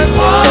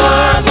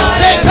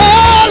 Take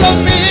all of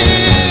me,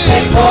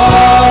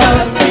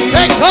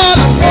 take all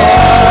of me.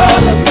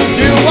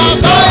 You are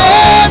my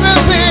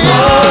everything, you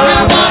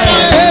are my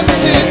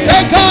everything.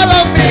 Take all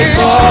of me,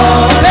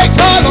 take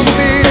all of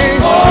me.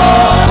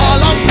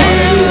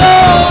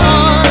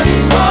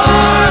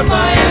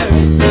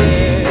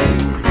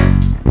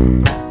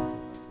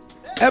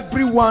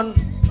 Everyone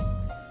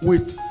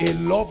with a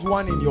loved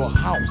one in your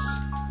house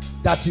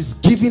that is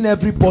giving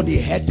everybody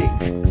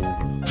headache,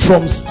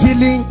 from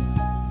stealing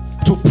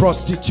to to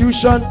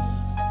prostitution.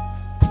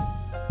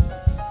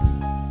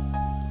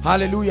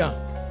 Hallelujah.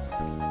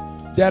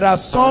 There are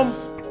some,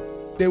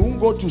 they won't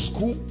go to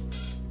school,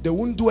 they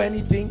won't do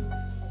anything,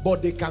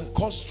 but they can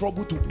cause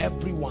trouble to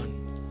everyone.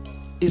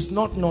 It's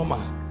not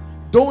normal.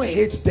 Don't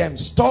hate them.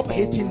 Stop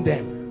hating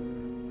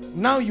them.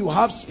 Now you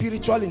have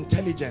spiritual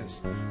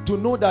intelligence to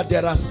know that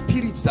there are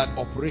spirits that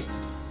operate.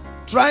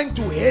 Trying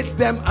to hate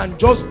them and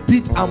just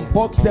beat and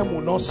box them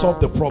will not solve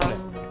the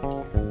problem.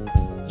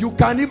 You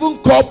can even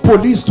call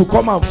police to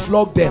come and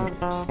flog them.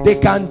 They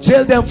can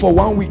jail them for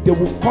 1 week. They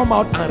will come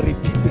out and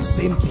repeat the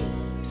same thing.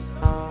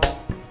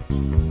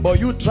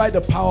 But you try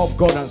the power of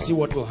God and see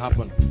what will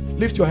happen.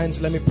 Lift your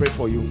hands. Let me pray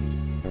for you.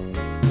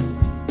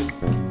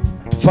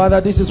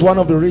 Father, this is one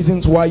of the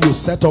reasons why you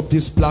set up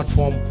this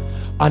platform.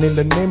 And in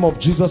the name of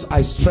Jesus,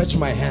 I stretch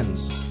my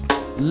hands.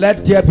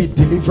 Let there be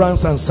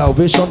deliverance and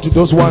salvation to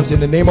those ones in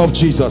the name of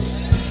Jesus.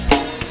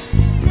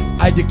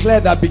 I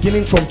declare that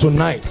beginning from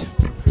tonight,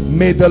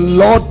 may the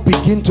Lord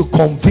begin to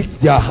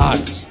convict their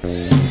hearts.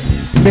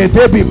 May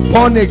they be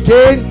born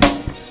again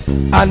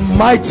and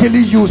mightily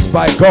used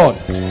by God.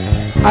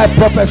 I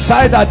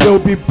prophesy that they will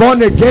be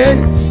born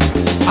again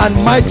and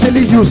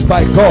mightily used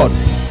by God.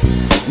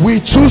 We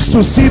choose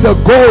to see the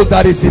goal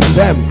that is in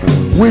them.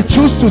 We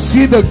choose to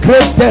see the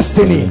great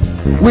destiny.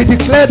 We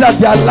declare that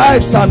their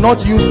lives are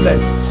not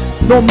useless.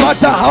 No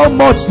matter how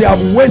much they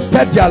have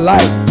wasted their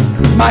life,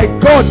 my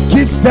God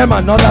gives them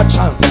another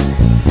chance.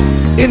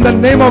 In the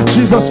name of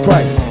Jesus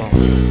Christ.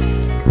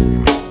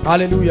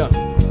 Hallelujah.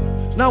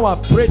 Now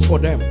I've prayed for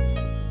them.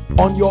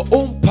 On your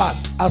own part,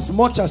 as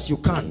much as you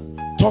can,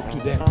 talk to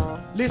them.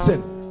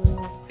 Listen,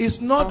 it's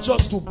not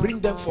just to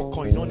bring them for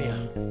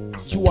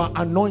koinonia. You are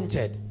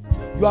anointed.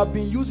 You have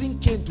been using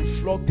cane to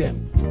flog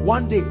them.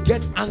 One day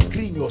get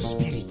angry in your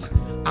spirit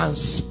and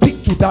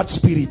speak to that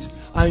spirit,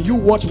 and you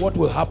watch what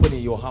will happen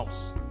in your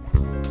house.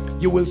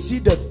 You will see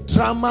the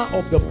drama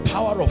of the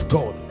power of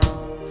God.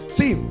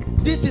 See,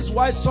 this is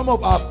why some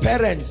of our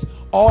parents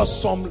or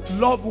some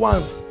loved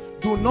ones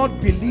do not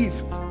believe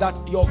that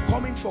your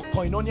coming for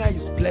koinonia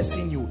is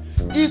blessing you.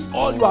 If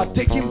all you are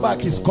taking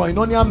back is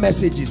koinonia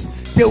messages,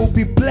 they will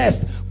be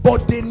blessed,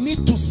 but they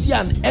need to see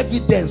an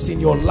evidence in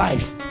your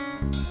life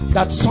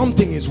that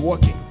something is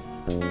working.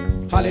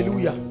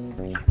 Hallelujah.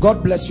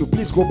 God bless you.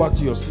 Please go back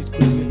to your seat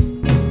quickly.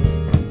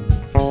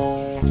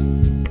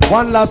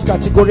 One last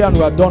category and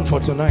we are done for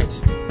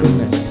tonight.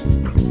 Goodness.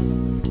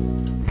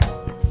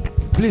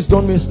 Please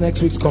don't miss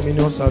next week's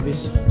communion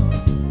service.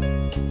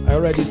 I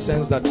already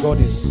sense that God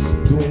is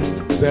doing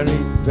very,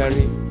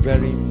 very,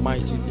 very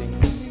mighty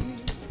things.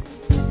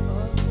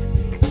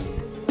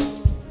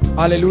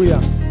 Hallelujah.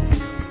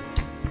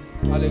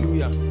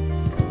 Hallelujah.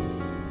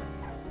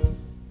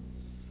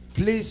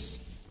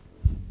 Please,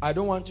 I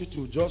don't want you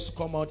to just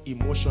come out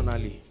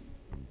emotionally.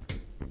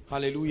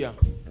 Hallelujah.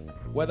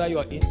 Whether you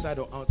are inside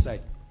or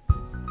outside.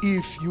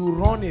 If you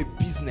run a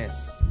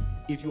business,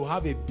 if you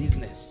have a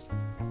business,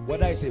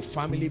 whether it's a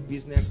family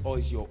business or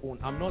it's your own,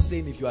 I'm not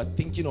saying if you are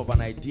thinking of an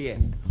idea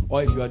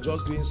or if you are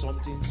just doing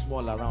something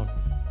small around,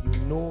 you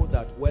know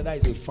that whether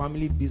it's a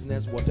family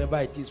business, whatever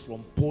it is,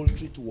 from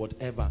poultry to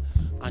whatever,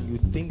 and you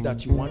think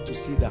that you want to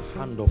see the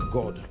hand of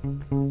God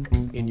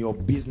in your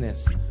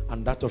business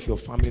and that of your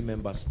family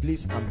members,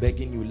 please, I'm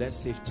begging you, let's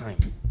save time.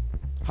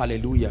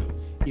 Hallelujah.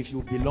 If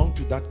you belong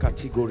to that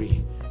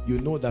category, you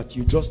know that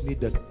you just need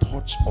the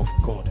touch of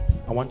God.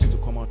 I want you to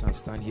come out and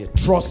stand here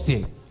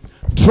trusting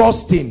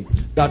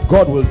that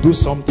God will do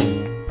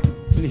something.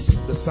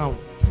 Please, the sound.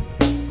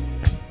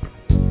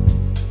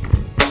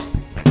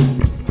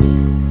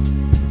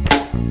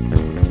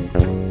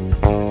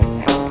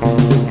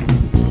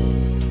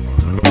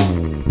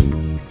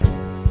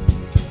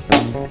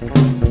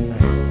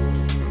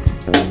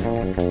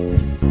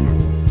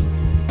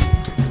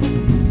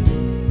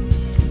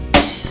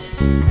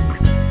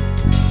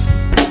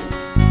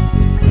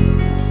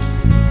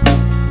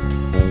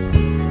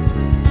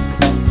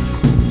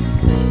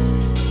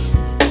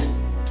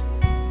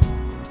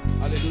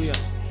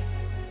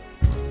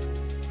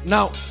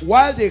 Now,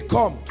 while they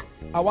come,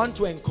 I want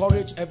to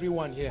encourage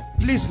everyone here.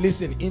 Please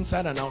listen,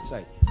 inside and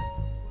outside.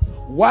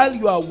 While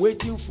you are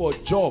waiting for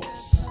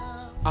jobs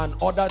and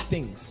other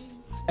things,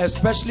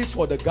 especially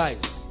for the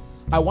guys,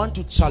 I want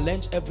to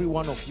challenge every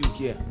one of you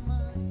here.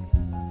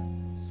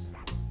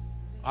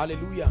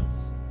 Hallelujah.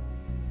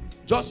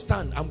 Just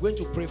stand. I'm going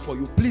to pray for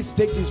you. Please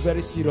take this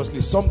very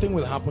seriously. Something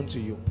will happen to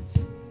you.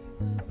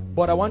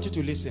 But I want you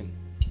to listen.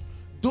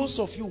 Those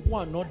of you who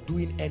are not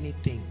doing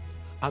anything,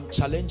 I'm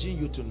challenging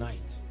you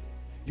tonight.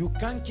 You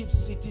can't keep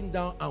sitting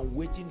down and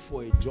waiting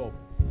for a job.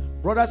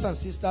 Brothers and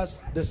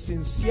sisters, the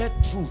sincere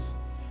truth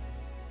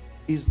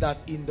is that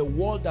in the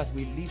world that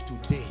we live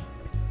today,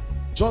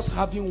 just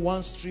having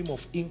one stream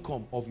of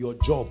income of your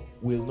job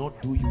will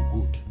not do you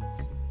good.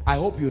 I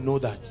hope you know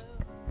that.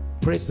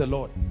 Praise the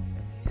Lord.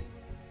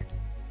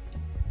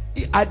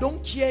 I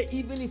don't care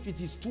even if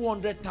it is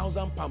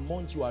 200,000 per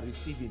month you are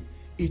receiving.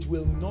 It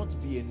will not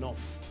be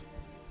enough.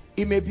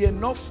 It may be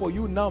enough for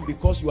you now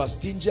because you are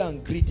stingy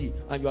and greedy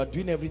and you are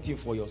doing everything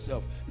for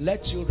yourself.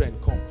 Let children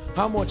come.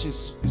 How much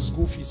is the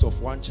school fees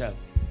of one child?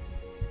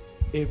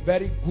 A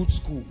very good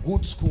school,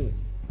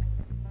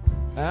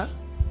 huh?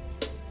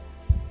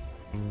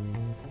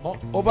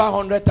 Over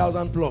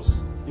 100,000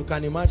 plus. You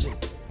can imagine.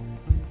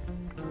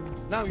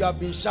 Now you have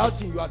been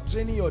shouting, you are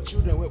training your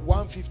children with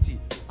 150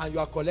 and you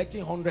are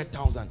collecting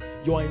 100,000.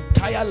 Your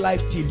entire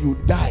life till you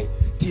die,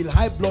 till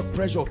high blood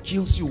pressure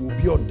kills you,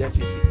 will be on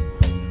deficit.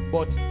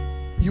 But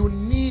you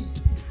need,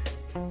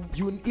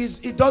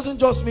 it doesn't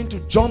just mean to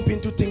jump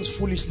into things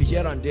foolishly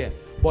here and there.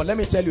 But let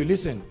me tell you,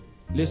 listen.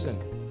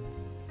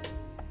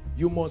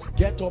 You must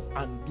get up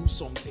and do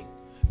something.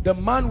 The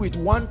man with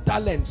 1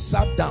 talent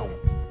sat down.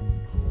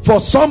 For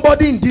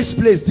somebody in this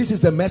place, this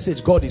is the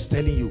message God is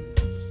telling you.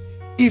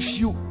 If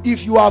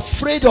you are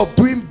afraid of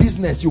doing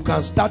business, you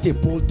can start a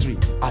poultry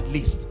at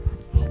least.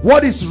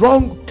 What is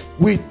wrong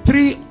with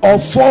 3 or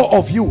 4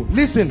 of you?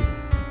 Listen,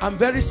 I'm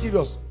very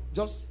serious.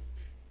 Just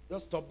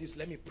stop this.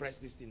 Let me press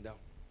this thing down.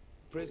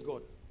 Praise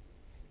God.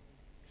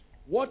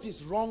 What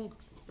is wrong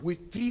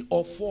with 3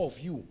 or 4 of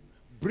you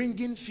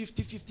bringing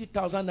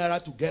 50,000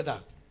 naira together,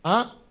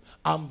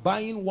 and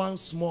buying one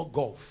small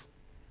golf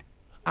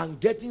and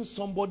getting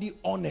somebody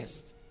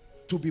honest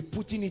to be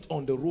putting it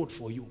on the road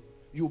for you?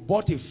 You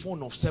bought a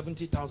phone of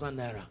 70,000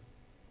 naira.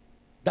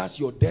 That's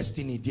your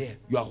destiny there.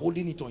 You are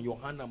holding it on your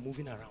hand and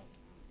moving around.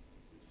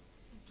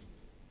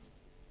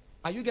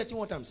 Are you getting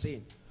what I'm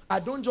saying? I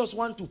don't just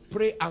want to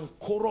pray and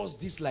chorus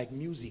this like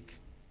music.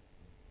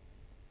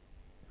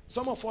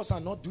 Some of us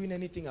are not doing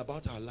anything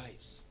about our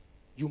lives.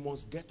 You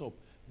must get up.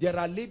 There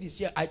are ladies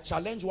here. I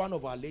challenged one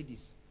of our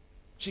ladies.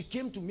 She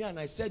came to me and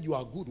I said, you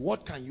are good.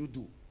 What can you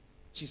do?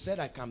 She said,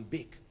 I can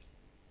bake.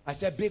 I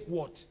said, bake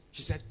what?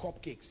 She said,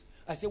 cupcakes.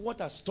 I said, what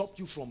has stopped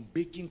you from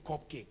baking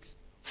cupcakes?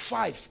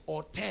 5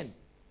 or 10.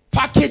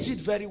 Package it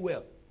very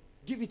well.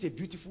 Give it a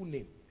beautiful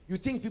name. You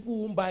think people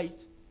won't buy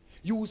it?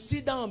 You will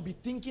sit down and be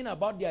thinking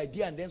about the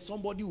idea, and then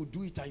somebody will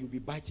do it and you'll be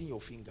biting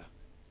your finger.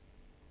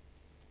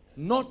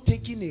 Not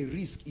taking a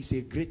risk is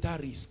a greater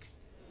risk.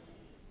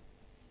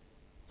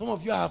 Some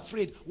of you are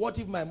afraid, what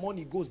if my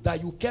money goes?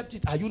 That you kept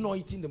it, are you not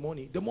eating the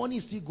money? The money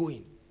is still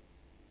going.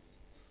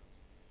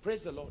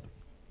 Praise the Lord.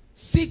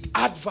 Seek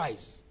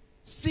advice.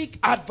 Seek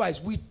advice.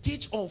 We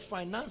teach on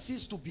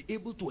finances to be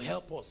able to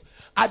help us.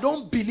 I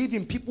don't believe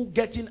in people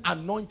getting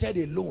anointed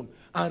alone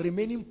and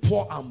remaining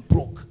poor and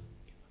broke.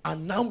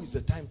 And now is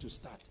the time to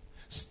start.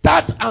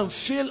 Start and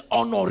fail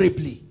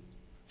honorably.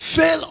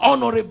 Fail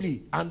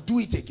honorably and do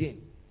it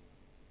again.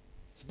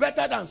 It's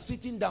better than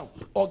sitting down.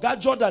 Oga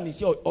Jordan is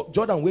here.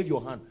 Jordan, wave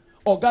your hand.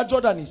 Oga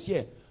Jordan is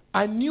here.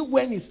 I knew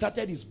when he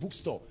started his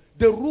bookstore,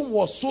 the room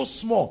was so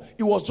small.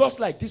 It was just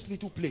like this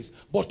little place.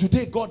 But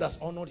today God has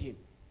honored him.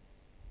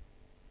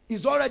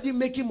 He's already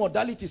making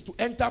modalities to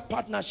enter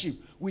partnership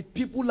with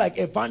people like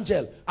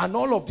Evangel and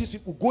all of these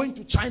people, going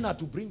to China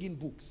to bring in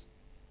books.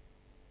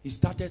 He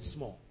started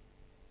small.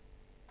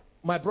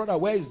 My brother,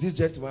 where is this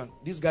gentleman?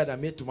 This guy that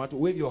made tomato.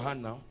 Wave your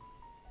hand now.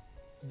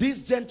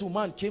 This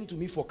gentleman came to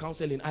me for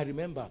counseling, I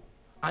remember.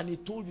 And he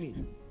told me,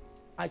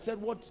 I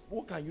said, what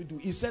can you do?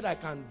 He said, I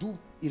can do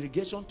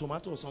irrigation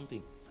tomato or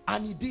something.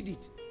 And he did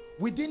it.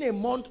 Within a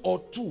month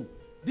or 2,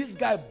 this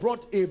guy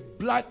brought a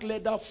black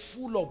leather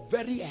full of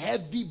very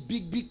heavy,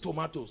 big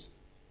tomatoes.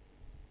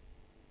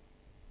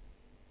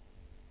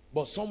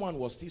 But someone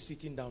was still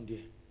sitting down there.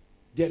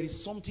 There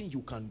is something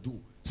you can do.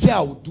 Say,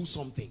 I will do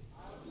something.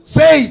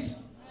 Say it.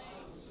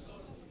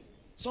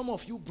 Some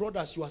of you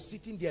brothers, you are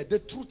sitting there. The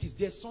truth is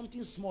there's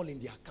something small in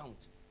the account.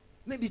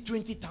 Maybe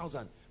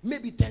 20,000,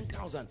 maybe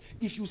 10,000.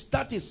 If you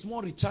start a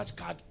small recharge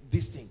card,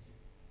 this thing.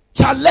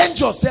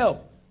 Challenge yourself.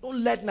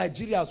 Don't let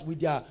Nigerians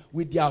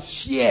with their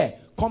fear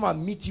come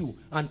and meet you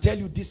and tell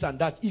you this and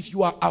that. If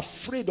you are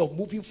afraid of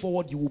moving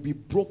forward, you will be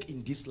broke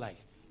in this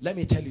life. Let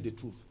me tell you the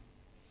truth.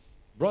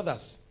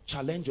 Brothers,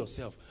 challenge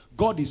yourself.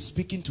 God is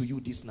speaking to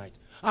you this night.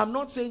 I'm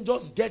not saying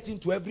just get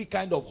into every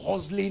kind of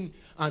hustling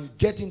and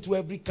get into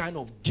every kind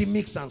of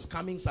gimmicks and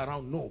scammings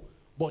around. No.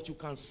 But you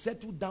can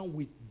settle down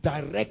with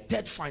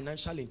directed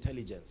financial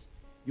intelligence.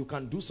 You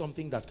can do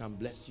something that can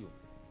bless you.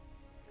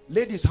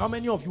 Ladies, how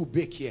many of you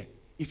bake here?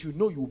 If you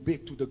know you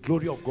bake to the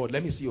glory of God,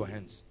 let me see your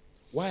hands.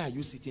 Why are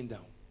you sitting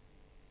down?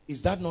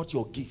 Is that not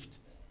your gift?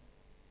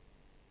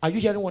 Are you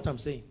hearing what I'm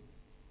saying?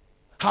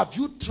 Have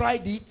you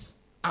tried it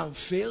and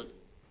failed?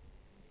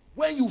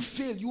 When you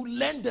fail, you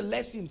learn the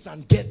lessons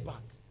and get back.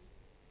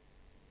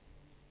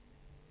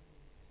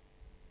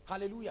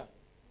 Hallelujah.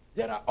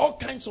 There are all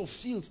kinds of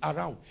fields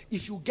around.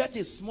 If you get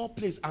a small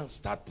place and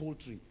start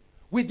poultry,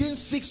 within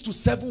 6 to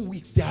 7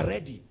 weeks, they are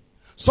ready.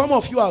 Some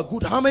of you are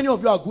good. How many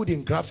of you are good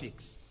in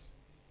graphics?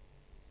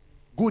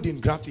 Good in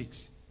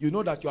graphics. You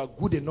know that you are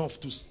good enough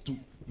to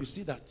you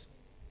see that?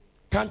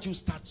 Can't you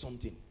start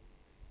something?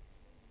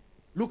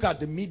 Look at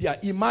the media.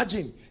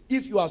 Imagine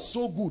if you are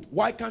so good,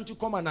 why can't you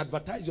come and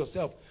advertise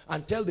yourself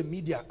and tell the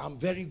media, I'm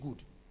very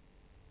good.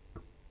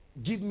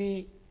 Give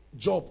me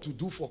job to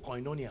do for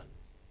Koinonia.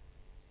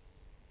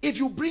 If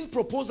you bring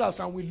proposals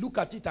and we look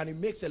at it and it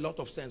makes a lot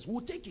of sense,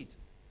 we'll take it.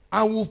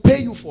 And we'll pay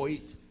you for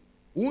it.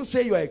 We won't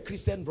say you are a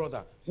Christian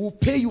brother. We'll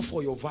pay you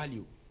for your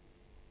value.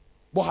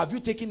 But have you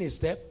taken a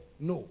step?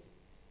 No.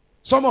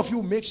 Some of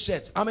you make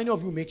shirts. How many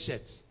of you make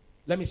shirts?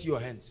 Let me see your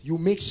hands. You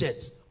make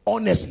shirts.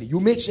 Honestly, you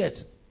make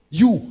shirts.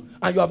 You.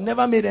 And you have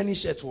never made any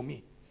shirts for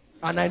me.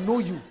 And I know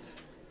you.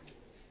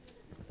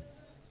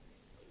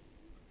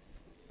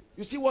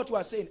 You see what we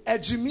are saying?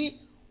 Ejimi,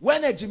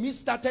 when Ejimi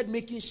started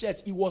making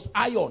shirts, it was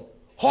iron.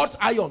 Hot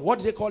iron. What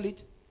do they call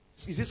it?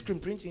 Is it screen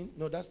printing?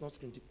 No, that's not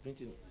screen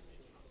printing.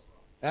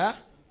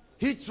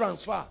 Heat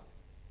transfer.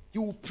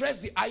 You will press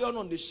the iron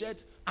on the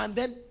shirt and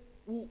then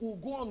we'll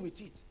go on with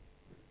it.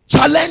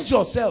 Challenge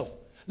yourself.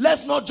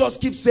 Let's not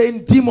just keep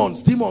saying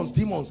demons, demons,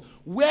 demons.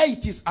 Where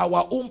it is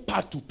our own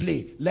part to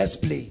play, let's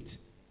play it.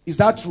 Is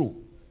that true?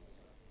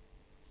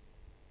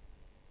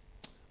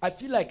 I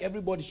feel like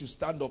everybody should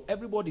stand up.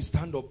 Everybody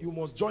stand up. You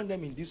must join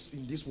them in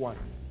this one.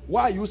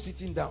 Why are you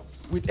sitting down?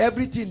 With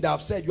everything that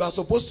I've said, you are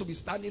supposed to be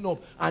standing up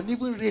and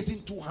even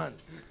raising 2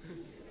 hands.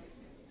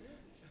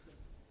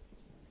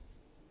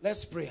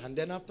 Let's pray, and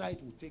then after it,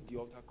 we'll take the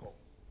altar call.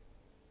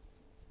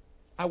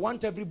 I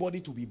want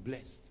everybody to be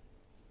blessed.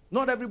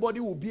 Not everybody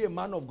will be a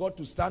man of God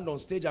to stand on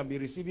stage and be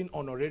receiving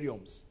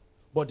honorariums.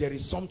 But there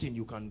is something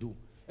you can do.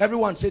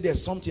 Everyone say,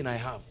 there's something I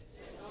have.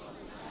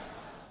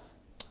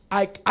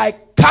 I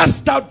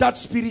cast out that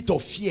spirit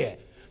of fear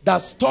that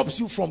stops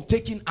you from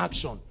taking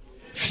action.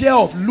 Fear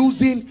of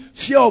losing,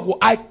 fear of...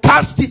 I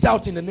cast it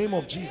out in the name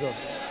of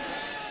Jesus.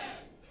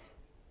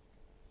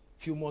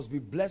 You must be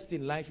blessed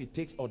in life. It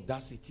takes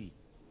audacity.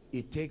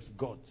 It takes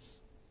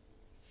guts.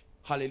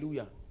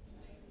 Hallelujah.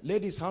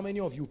 Ladies, how many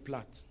of you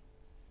plat?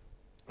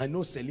 I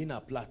know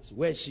Selena plat.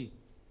 Where is she?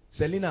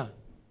 Selena.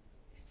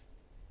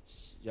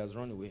 She has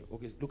run away.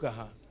 Okay, look at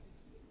her.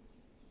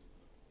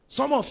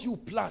 Some of you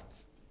plat.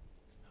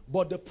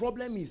 But the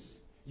problem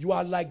is, you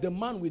are like the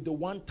man with the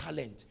one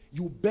talent.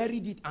 You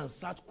buried it and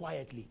sat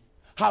quietly.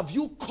 Have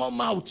you come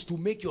out to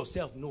make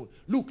yourself known?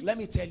 Look, let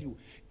me tell you.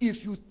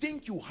 If you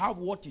think you have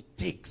what it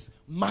takes,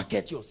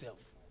 market yourself.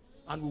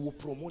 And we will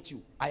promote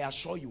you. I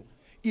assure you.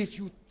 If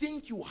you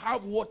think you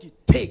have what it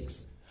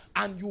takes,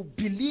 and you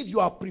believe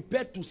you are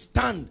prepared to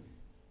stand,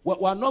 we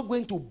are not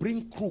going to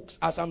bring crooks.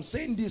 As I'm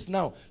saying this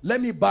now, let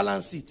me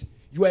balance it.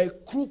 You are a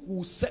crook,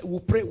 we'll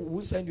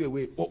send you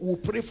away. Or we'll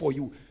pray for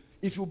you.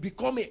 If you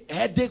become a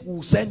headache,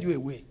 we'll send you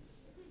away.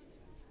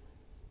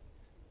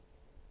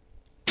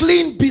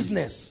 Clean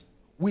business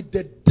with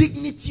the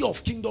dignity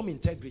of kingdom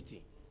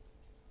integrity.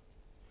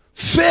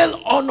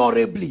 Fail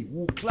honorably,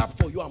 we'll clap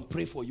for you and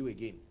pray for you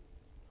again.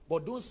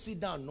 But don't sit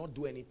down and not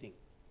do anything.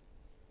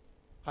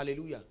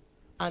 Hallelujah.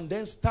 And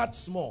then start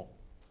small.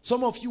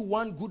 Some of you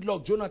want good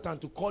luck Jonathan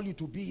to call you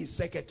to be his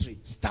secretary.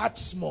 Start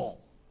small.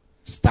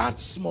 Start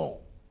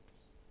small.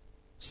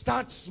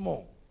 Start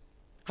small.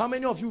 How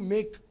many of you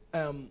make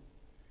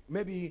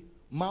maybe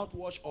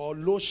mouthwash or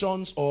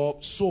lotions or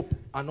soap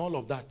and all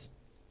of that?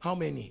 How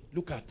many?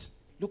 Look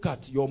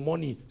at your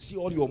money. See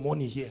all your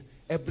money here.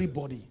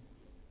 Everybody.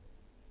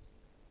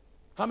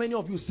 How many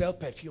of you sell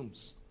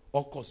perfumes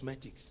or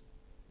cosmetics?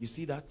 You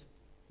see that?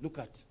 Look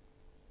at.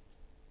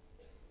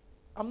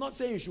 I'm not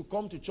saying you should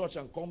come to church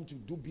and come to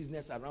do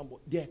business around, but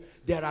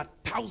there are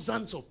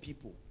thousands of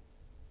people.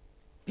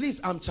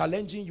 Please, I'm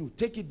challenging you.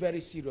 Take it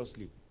very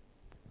seriously.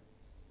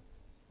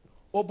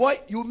 Oh boy,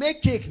 you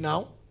make cake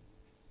now.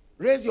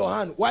 Raise your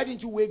hand. Why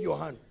didn't you wave your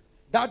hand?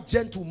 That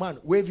gentleman,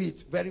 wave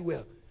it very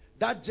well.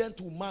 That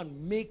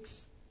gentleman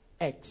makes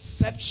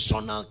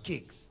exceptional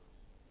cakes.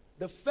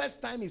 The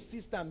first time his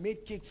sister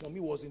made cake for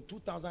me was in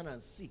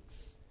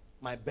 2006.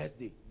 My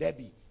birthday.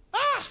 Debbie.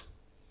 Ah!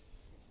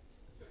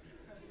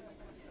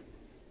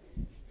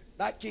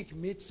 That cake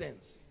made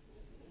sense.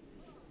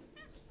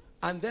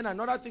 And then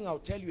another thing I'll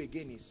tell you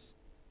again is,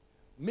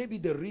 maybe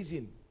the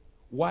reason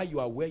why you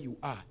are where you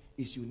are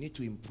is you need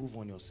to improve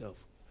on yourself.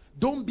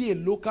 Don't be a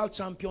local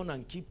champion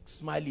and keep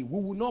smiling. We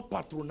will not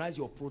patronize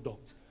your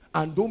product.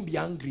 And don't be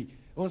angry.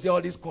 Don't say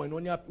all this coin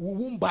on your, we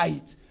won't buy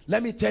it.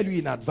 Let me tell you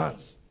in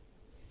advance.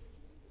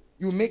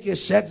 You make a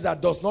shirt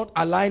that does not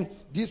align,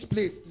 this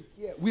place is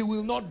here. We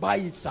will not buy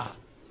it, sir.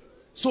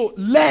 So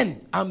learn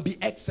and be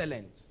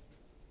excellent.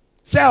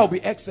 Say, I'll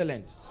be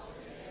excellent.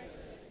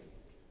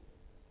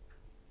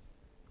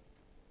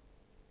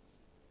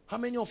 How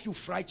many of you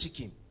fried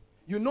chicken?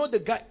 You know the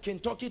guy,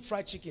 Kentucky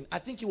Fried Chicken. I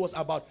think he was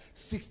about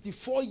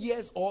 64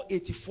 years or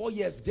 84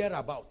 years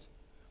thereabout.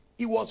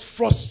 It was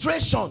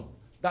frustration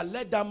that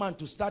led that man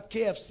to start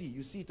KFC.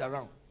 You see it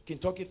around.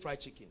 Kentucky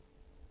Fried Chicken.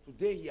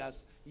 Today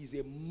he's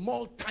a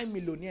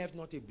multi-millionaire, if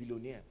not a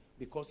billionaire,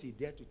 because he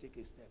dared to take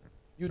a step.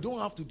 You don't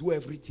have to do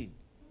everything.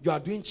 You are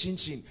doing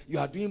chin-chin. You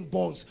are doing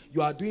buns.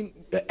 You are doing...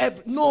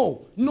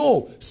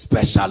 No.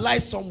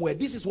 Specialize somewhere.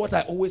 This is what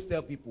I always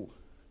tell people.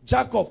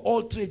 Jack of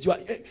all trades.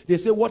 They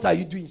say, what are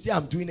you doing? Say,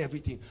 I'm doing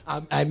everything.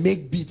 I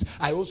make beats.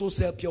 I also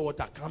sell pure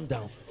water. Calm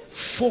down.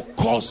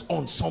 Focus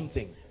on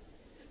something.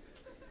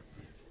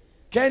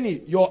 Kenny,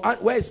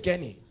 where is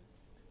Kenny?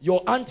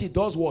 Your auntie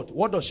does what?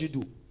 What does she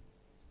do?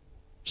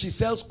 She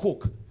sells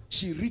coke.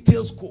 She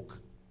retails coke.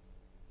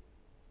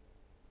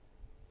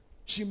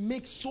 She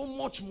makes so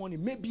much money.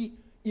 Maybe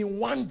in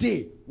one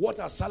day, what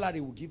her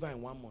salary will give her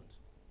in 1 month.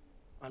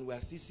 And we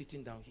are still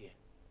sitting down here.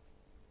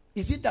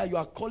 Is it that you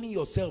are calling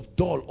yourself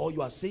dull, or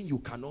you are saying you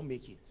cannot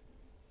make it?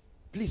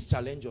 Please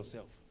challenge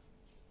yourself.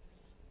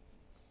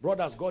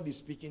 Brothers, God is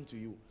speaking to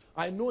you.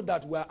 I know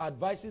that we are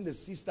advising the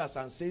sisters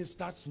and saying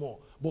start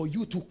small, but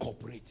you too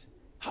cooperate.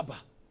 Haba,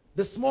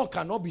 the small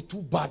cannot be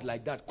too bad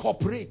like that.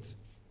 Cooperate.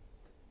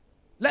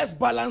 Let's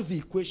balance the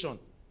equation.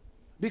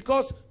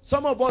 Because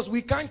some of us,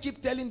 we can't keep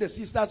telling the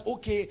sisters,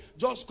 okay,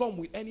 just come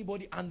with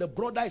anybody, and the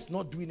brother is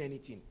not doing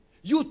anything.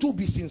 You too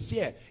be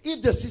sincere.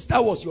 If the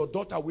sister was your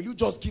daughter, will you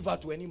just give her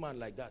to any man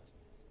like that?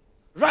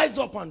 Rise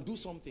up and do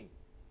something.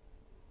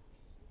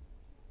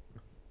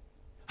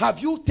 Have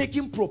you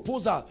taken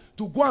proposal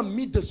to go and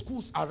meet the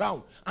schools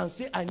around and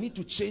say, I need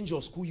to change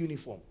your school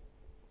uniform.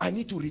 I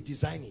need to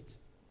redesign it.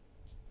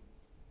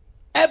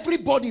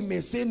 Everybody may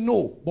say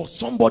no, but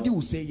somebody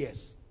will say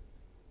yes.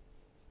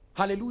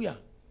 Hallelujah.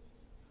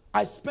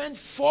 I spent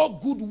 4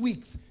 good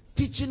weeks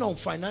teaching on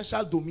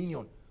financial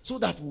dominion so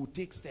that we will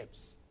take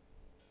steps.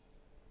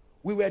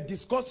 We were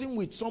discussing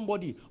with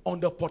somebody on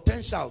the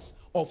potentials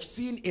of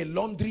seeing a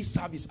laundry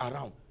service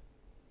around.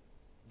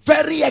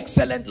 Very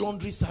excellent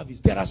laundry service.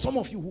 There are some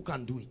of you who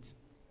can do it.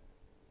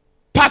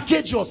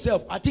 Package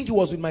yourself. I think it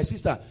was with my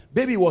sister.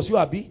 Baby, it was you,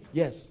 Abi?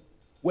 Yes.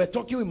 We're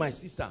talking with my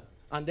sister.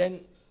 And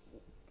then,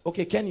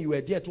 okay, Kenny, you were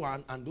there too,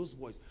 and those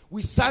boys.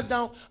 We sat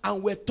down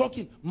and we're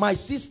talking. My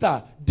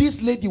sister,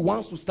 this lady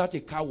wants to start a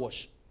car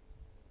wash.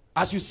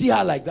 As you see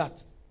her like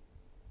that.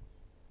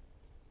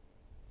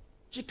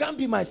 She can't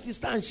be my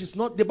sister and she's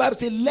not. The Bible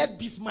says, let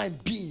this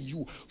mind be in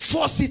you.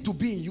 Force it to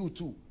be in you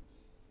too.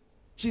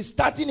 She's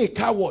starting a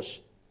car wash.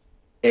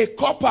 A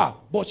copper,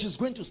 but she's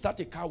going to start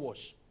a car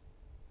wash.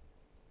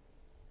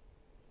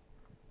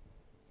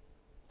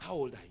 How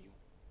old are you?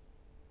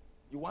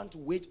 You want to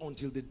wait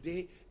until the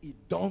day it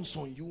dawns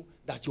on you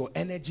that your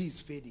energy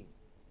is fading.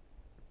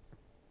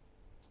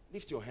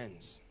 Lift your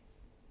hands.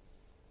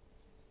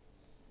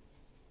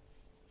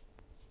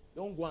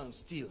 Don't go and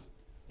steal.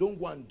 Don't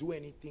go and do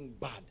anything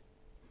bad.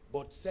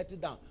 But settle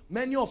down.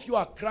 Many of you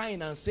are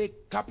crying and say,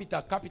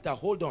 capital, capital,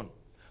 hold on.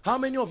 How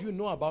many of you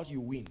know about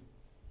you win?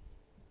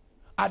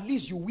 At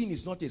least you win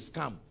is not a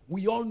scam.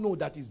 We all know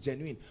that is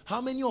genuine. How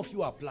many of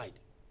you applied?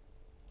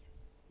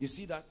 You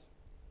see that?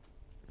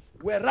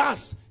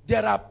 Whereas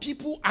there are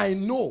people I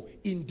know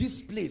in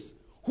this place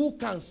who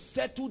can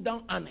settle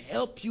down and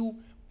help you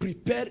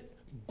prepare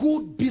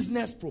good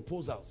business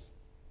proposals.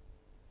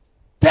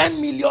 10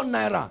 million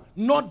naira,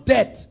 not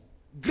debt,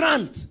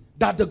 grant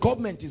that the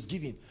government is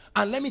giving.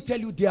 And let me tell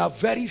you, they are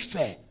very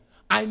fair.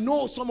 I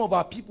know some of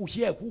our people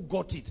here who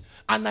got it,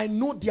 and I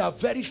know they are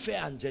very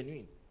fair and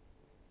genuine.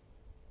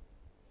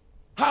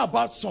 How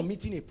about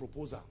submitting a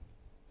proposal?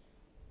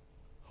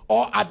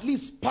 Or at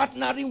least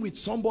partnering with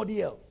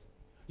somebody else.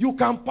 You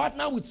can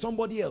partner with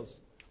somebody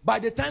else. By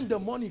the time the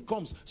money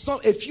comes,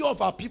 a few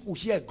of our people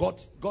here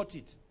got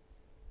it.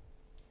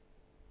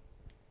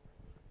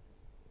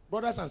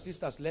 Brothers and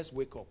sisters, let's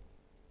wake up.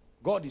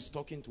 God is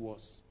talking to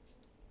us.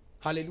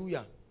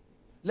 Hallelujah.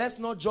 Let's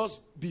not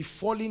just be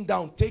falling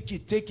down. Take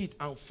it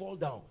and fall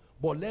down.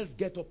 But let's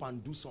get up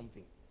and do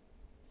something.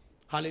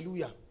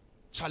 Hallelujah.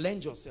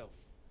 Challenge yourself.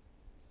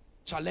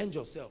 Challenge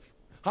yourself.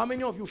 How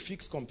many of you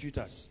fix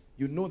computers?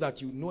 You know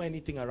that you know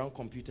anything around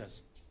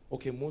computers.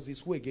 Okay, Moses,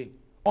 who again?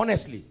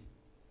 Honestly.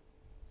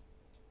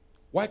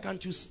 Why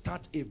can't you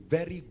start a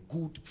very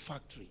good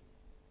factory?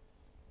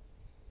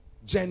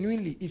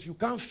 Genuinely, if you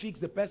can't fix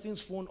the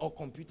person's phone or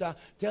computer,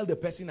 tell the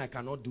person I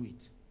cannot do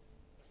it.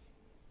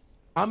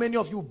 How many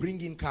of you bring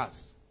in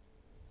cars?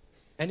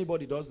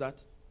 Anybody does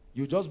that?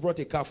 You just brought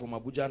a car from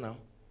Abuja now.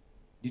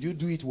 Did you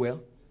do it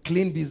well?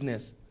 Clean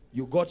business.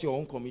 You got your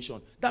own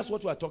commission. That's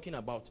what we're talking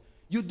about.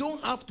 You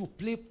don't have to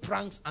play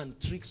pranks and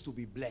tricks to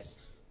be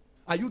blessed.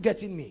 Are you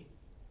getting me?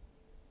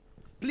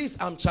 Please,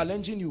 I'm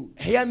challenging you.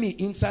 Hear me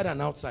inside and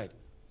outside.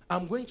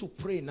 I'm going to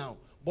pray now,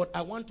 but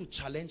I want to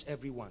challenge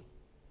everyone.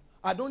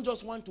 I don't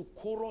just want to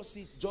chorus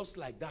it just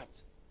like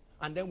that,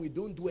 and then we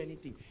don't do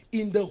anything.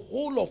 In the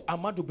whole of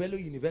Ahmadu Bello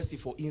University,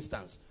 for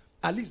instance,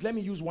 at least let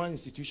me use one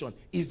institution.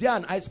 Is there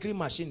an ice cream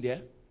machine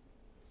there?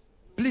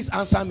 Please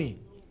answer me.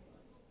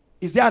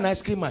 Is there an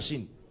ice cream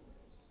machine?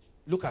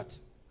 Look at.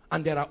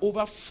 And there are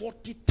over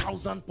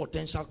 40,000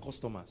 potential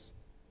customers.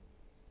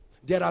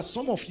 There are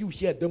some of you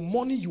here, the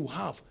money you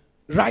have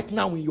right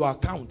now in your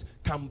account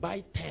can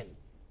buy 10.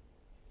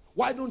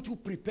 Why don't you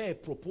prepare a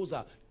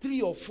proposal?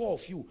 3 or 4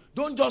 of you.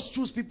 Don't just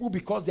choose people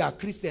because they are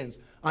Christians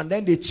and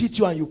then they cheat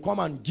you and you come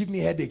and give me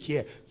headache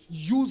here.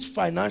 Use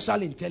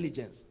financial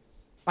intelligence.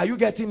 Are you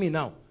getting me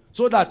now?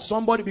 So that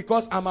somebody,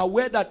 because I'm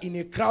aware that in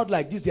a crowd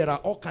like this, there are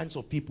all kinds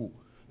of people.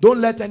 Don't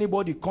let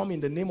anybody come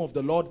in the name of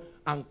the Lord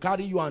and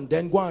carry you and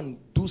then go and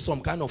do some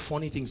kind of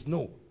funny things.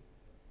 No.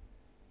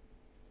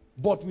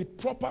 But with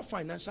proper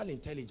financial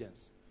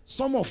intelligence,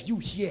 some of you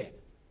here,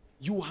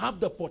 you have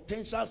the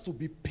potentials to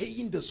be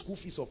paying the school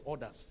fees of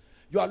others.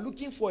 You are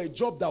looking for a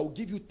job that will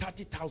give you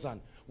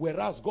 30,000,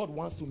 whereas God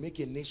wants to make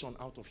a nation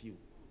out of you.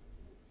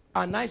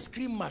 An ice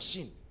cream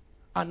machine.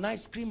 An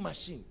ice cream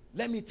machine.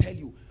 Let me tell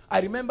you, I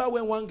remember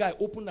when one guy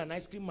opened an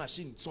ice cream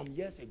machine some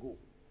years ago.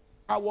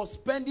 I was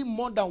spending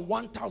more than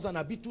 1,000,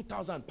 a bit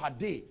 2,000 per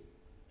day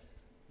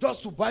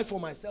just to buy for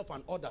myself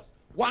and others.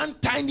 One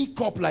tiny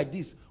cup like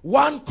this,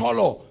 one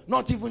color,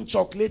 not even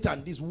chocolate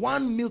and this,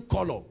 one milk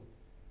color.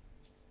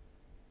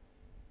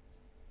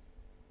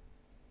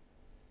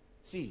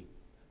 See,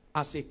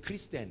 as a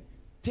Christian,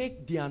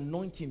 take the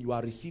anointing you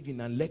are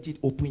receiving and let it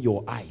open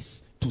your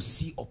eyes to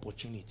see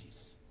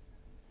opportunities.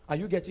 Are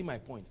you getting my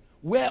point?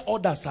 Where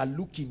others are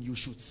looking, you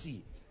should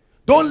see.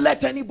 Don't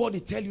let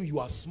anybody tell you you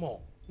are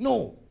small.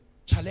 No,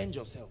 challenge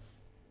yourself.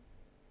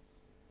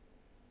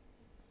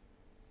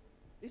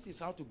 This is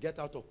how to get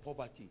out of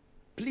poverty.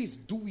 Please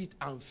do it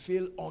and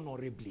fail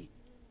honorably.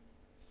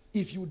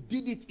 If you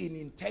did it in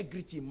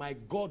integrity, my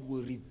God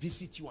will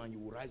revisit you and you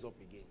will rise up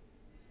again.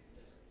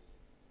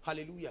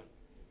 Hallelujah.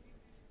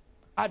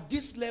 At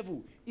this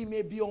level, it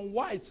may be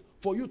unwise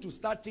for you to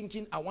start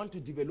thinking, I want to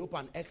develop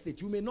an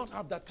estate. You may not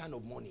have that kind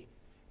of money.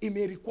 It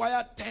may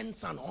require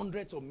tens and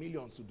hundreds of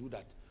millions to do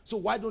that. So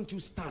why don't you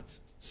start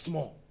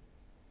small?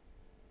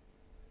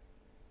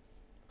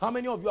 How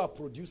many of you are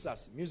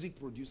producers, music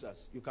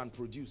producers? You can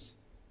produce.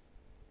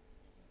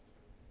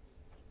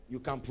 You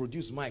can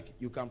produce, Mike.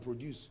 You can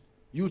produce.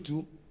 You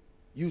too.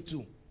 You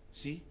too.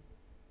 See?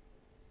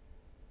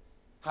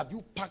 Have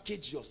you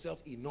packaged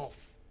yourself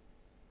enough?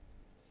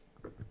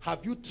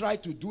 Have you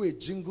tried to do a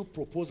jingle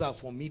proposal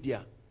for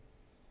media?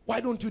 Why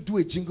don't you do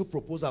a jingle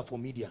proposal for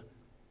media?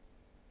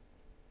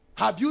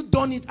 Have you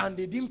done it and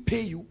they didn't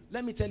pay you?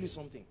 Let me tell you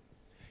something.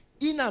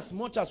 In as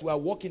much as we are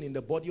walking in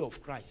the body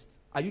of Christ,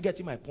 are you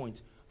getting my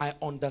point? I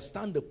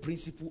understand the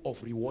principle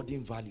of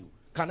rewarding value.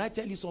 Can I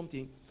tell you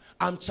something?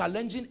 I'm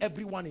challenging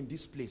everyone in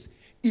this place.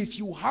 If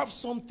you have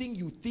something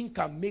you think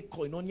can make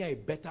Koinonia a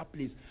better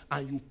place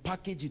and you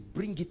package it,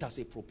 bring it as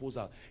a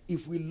proposal.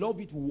 If we love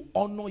it, we will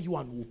honor you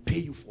and we will pay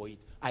you for it.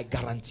 I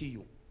guarantee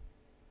you.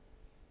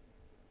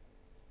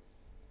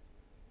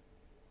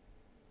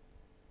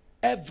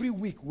 Every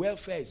week,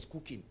 welfare is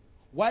cooking.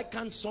 Why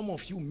can't some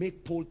of you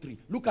make poultry?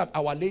 Look at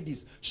our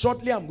ladies.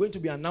 Shortly, I'm going to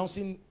be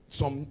announcing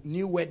some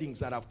new weddings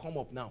that have come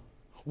up now.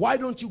 Why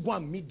don't you go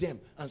and meet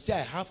them and say,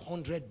 I have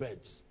 100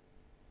 beds?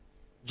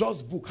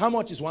 Just book. How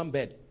much is one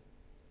bed?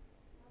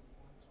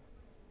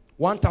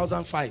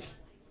 1,005.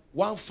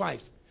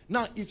 1,500.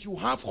 Now, if you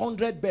have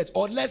 100 beds,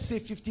 or let's say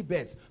 50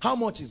 beds, how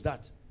much is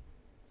that?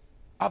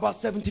 About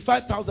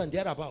 75,000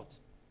 thereabout.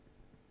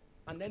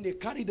 And then they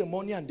carry the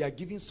money and they are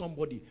giving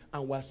somebody,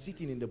 and we're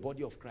sitting in the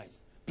body of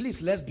Christ.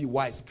 Please, let's be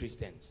wise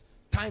Christians.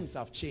 Times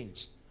have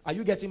changed. Are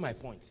you getting my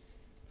point?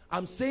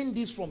 I'm saying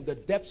this from the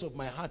depths of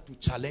my heart to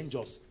challenge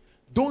us.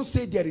 Don't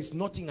say there is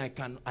nothing I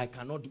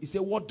cannot do. You say,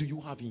 what do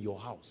you have in your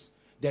house?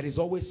 There is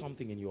always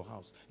something in your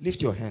house.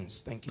 Lift your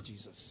hands. Thank you,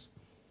 Jesus.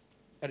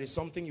 There is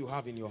something you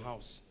have in your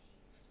house.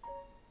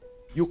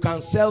 You can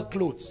sell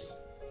clothes.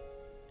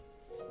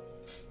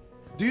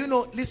 Do you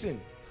know, listen,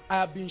 I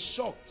have been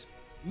shocked.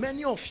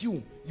 Many of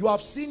you, you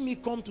have seen me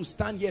come to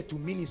stand here to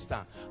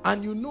minister.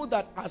 And you know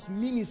that as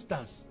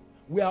ministers,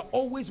 we are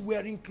always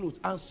wearing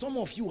clothes. And some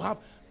of you have,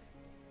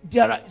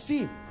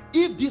 see,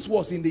 if this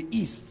was in the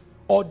east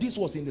or this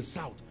was in the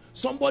south,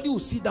 somebody will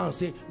sit down and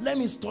say, let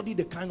me study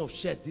the kind of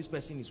shirt this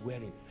person is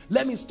wearing.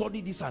 Let me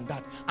study this and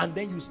that. And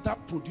then you start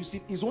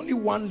producing. It's only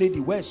one lady.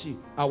 Where is she?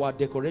 Our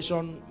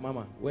decoration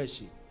mama. Where is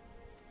she?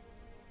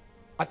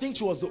 I think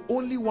she was the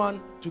only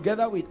one,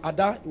 together with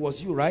Ada. It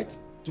was you, right?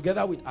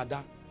 Together with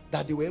Ada,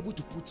 that they were able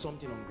to put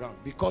something on ground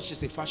because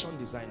she's a fashion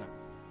designer.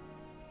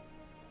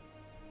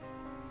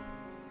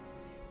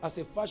 As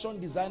a fashion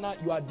designer,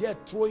 you are there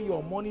throwing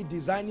your money,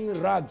 designing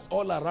rags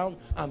all around,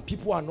 and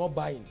people are not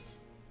buying.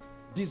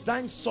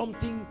 Design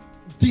something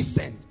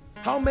decent.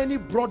 How many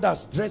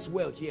brothers dress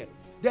well here?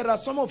 There are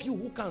some of you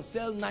who can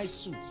sell nice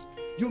suits.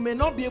 You may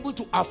not be able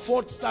to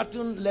afford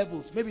certain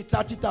levels, maybe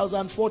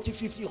 30,000, 40,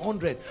 50,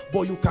 100,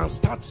 but you can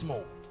start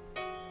small.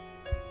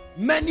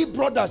 Many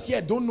brothers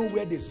here don't know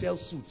where they sell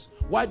suits.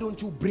 Why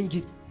don't you bring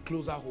it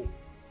closer home?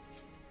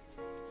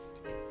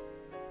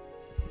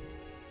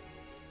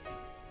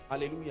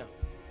 Hallelujah.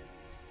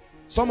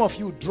 Some of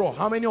you draw.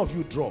 How many of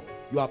you draw?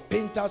 You are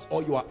painters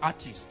or you are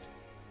artists.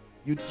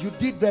 You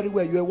did very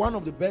well. You are one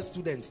of the best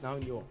students now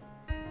in your.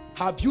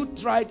 Have you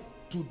tried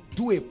to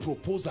do a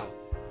proposal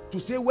to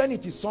say when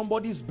it is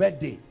somebody's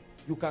birthday,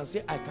 you can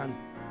say, I can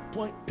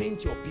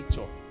paint your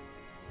picture.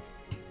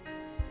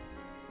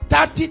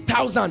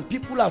 30,000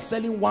 people are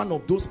selling one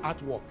of those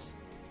artworks.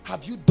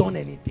 Have you done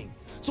anything?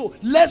 So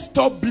let's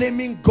stop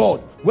blaming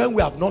God when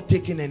we have not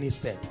taken any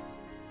step.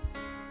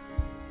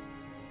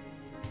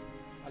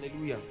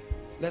 Hallelujah.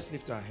 Let's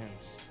lift our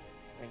hands.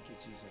 Thank you,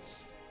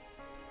 Jesus.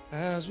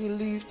 As we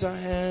lift our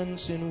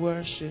hands in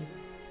worship,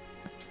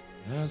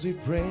 as we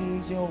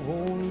praise your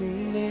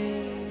holy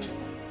name,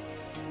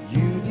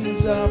 you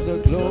deserve the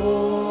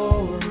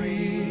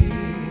glory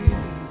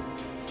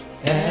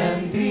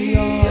and the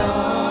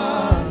honor.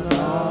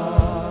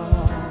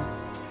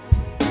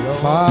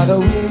 Father,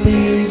 we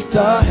lift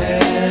our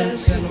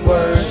hands in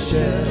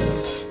worship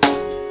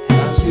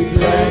as we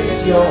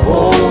bless your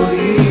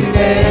holy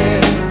name.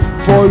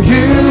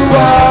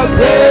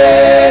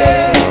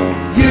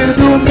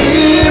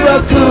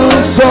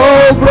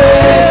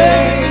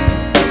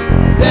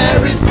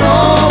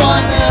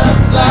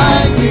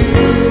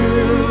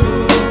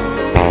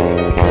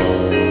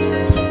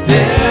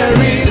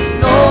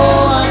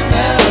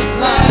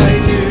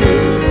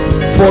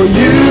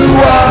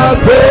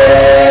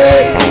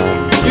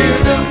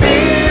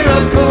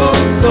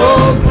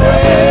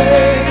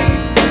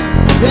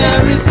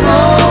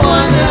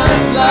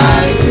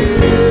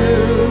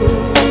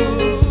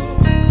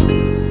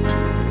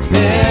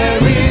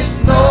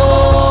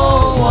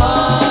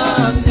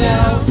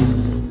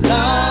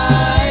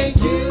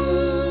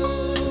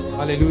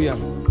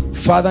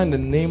 Father, in the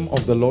name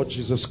of the Lord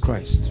Jesus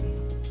Christ,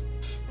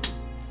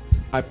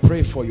 I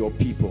pray for your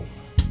people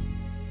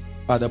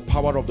by the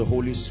power of the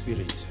Holy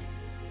Spirit.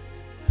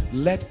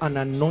 Let an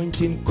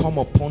anointing come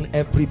upon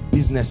every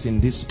business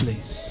in this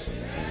place.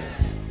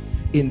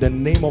 In the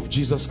name of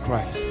Jesus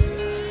Christ,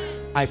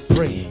 I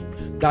pray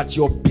that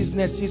your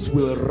businesses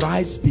will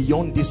rise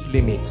beyond these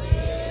limits.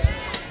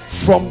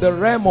 From the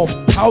realm of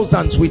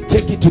thousands, we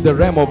take it to the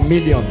realm of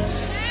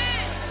millions.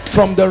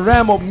 From the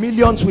realm of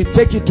millions, we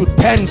take it to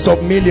tens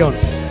of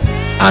millions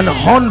and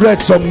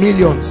hundreds of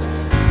millions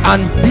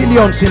and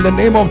billions in the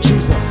name of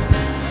Jesus.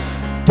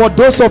 For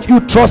those of you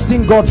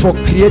trusting God for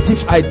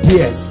creative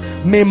ideas,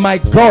 may my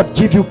God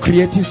give you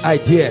creative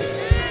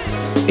ideas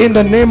in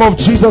the name of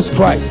Jesus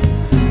Christ.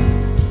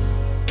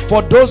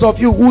 For those of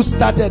you who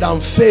started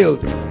and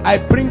failed, I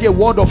bring a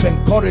word of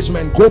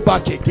encouragement. Go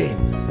back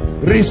again,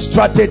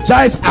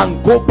 re-strategize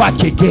and go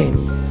back again,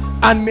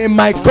 and may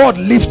my God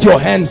lift your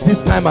hands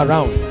this time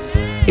around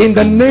in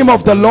the name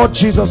of the Lord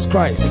Jesus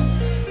Christ.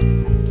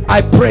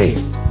 I pray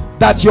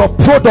that your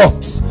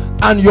products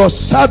and your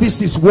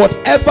services,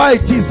 whatever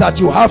it is that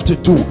you have to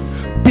do,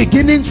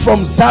 beginning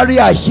from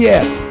Zaria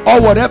here or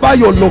whatever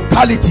your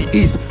locality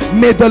is,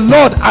 may the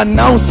Lord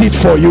announce it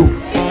for you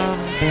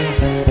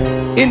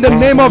in the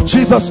name of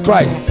Jesus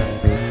Christ.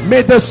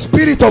 May the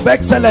spirit of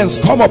excellence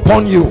come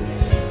upon you,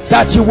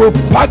 that you will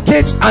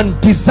package and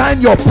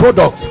design your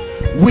products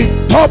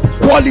with top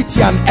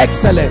quality and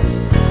excellence,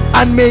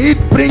 and may it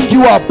bring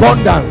you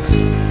abundance,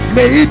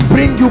 may it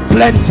bring you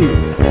plenty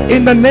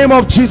in the name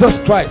of Jesus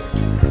Christ.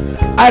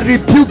 I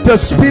rebuke the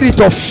spirit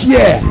of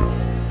fear,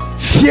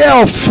 fear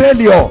of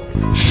failure,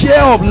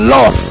 fear of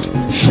loss,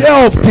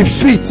 fear of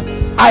defeat.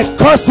 I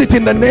curse it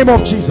in the name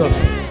of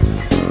Jesus.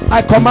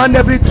 I command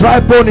every dry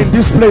bone in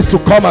this place to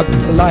come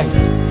alive,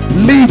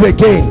 live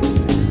again.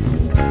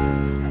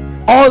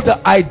 All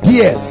the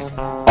ideas,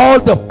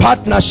 all the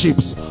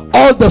partnerships,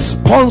 all the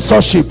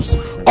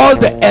sponsorships, all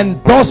the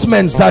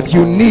endorsements that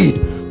you need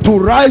to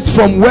rise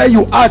from where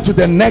you are to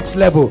the next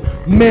level,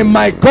 may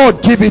my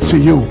God give it to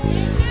you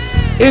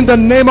in the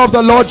name of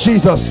the Lord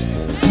Jesus.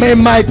 May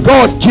my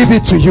God give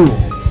it to you.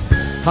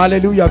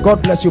 Hallelujah.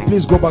 God bless you.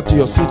 Please go back to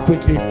your seat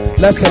quickly.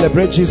 Let's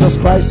celebrate Jesus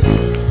Christ.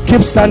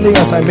 Keep standing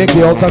as I make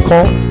the altar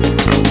call.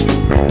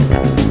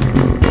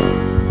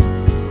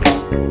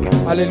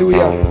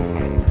 Hallelujah.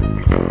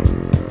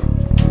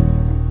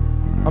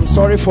 I'm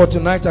sorry for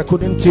tonight I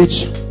couldn't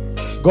teach.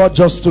 God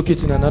just took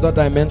it in another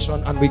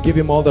dimension, and we give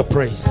him all the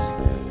praise.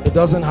 It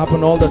doesn't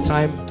happen all the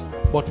time,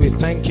 but we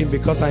thank him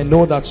because I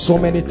know that so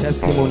many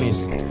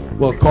testimonies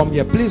will come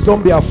here. Please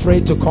don't be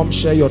afraid to come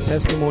share your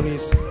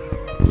testimonies.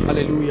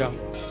 Hallelujah.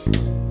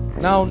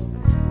 Now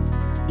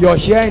you're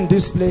here in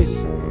this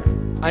place.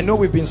 I know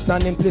we've been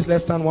standing. Please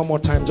let's stand one more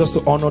time just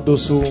to honor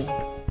those who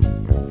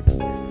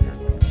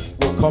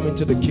will come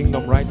into the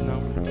kingdom right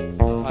now.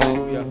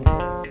 Hallelujah.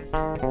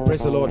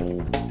 Praise the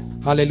Lord.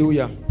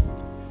 Hallelujah.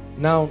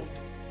 Now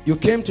you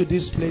came to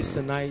this place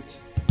tonight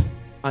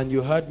and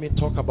you heard me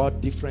talk about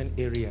different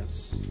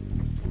areas,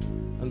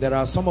 and there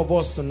are some of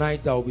us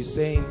tonight that will be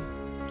saying,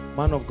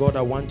 man of God,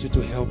 I want you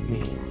to help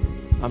me.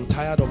 I'm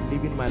tired of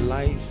living my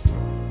life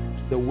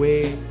the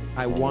way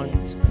I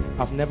want.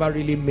 I've never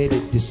really made a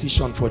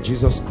decision for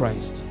Jesus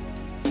Christ.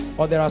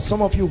 Or there are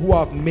some of you who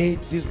have made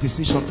this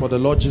decision for the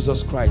Lord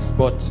Jesus Christ,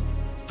 but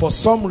for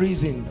some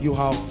reason you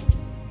have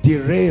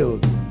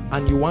derailed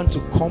and you want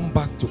to come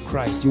back to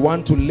Christ. You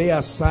want to lay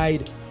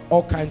aside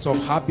all kinds of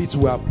habits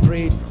we have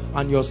prayed,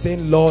 and you're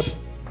saying, Lord,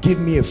 give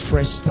me a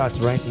fresh start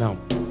right now.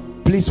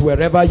 Please,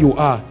 wherever you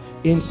are,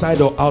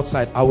 inside or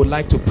outside, I would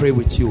like to pray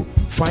with you.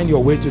 Find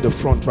your way to the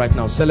front right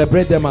now.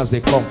 Celebrate them as they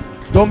come.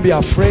 Don't be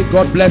afraid.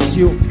 God bless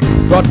you.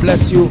 God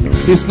bless you.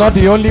 He's not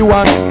the only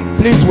one.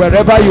 Please,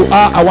 wherever you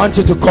are, I want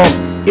you to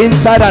come,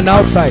 inside and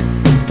outside.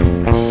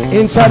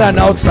 Inside and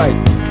outside.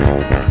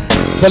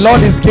 The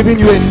Lord is giving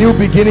you a new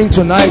beginning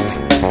tonight.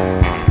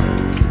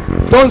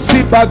 Don't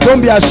sit back. Don't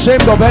be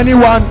ashamed of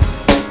anyone.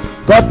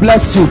 God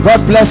bless you.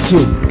 God bless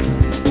you.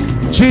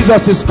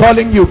 Jesus is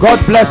calling you. God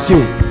bless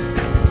you.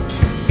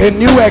 A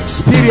new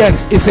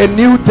experience is a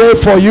new day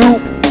for you.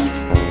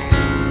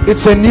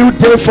 It's a new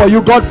day for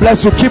you. God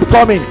bless you. Keep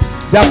coming.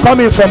 They are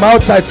coming from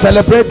outside.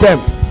 Celebrate them.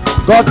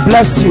 God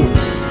bless you.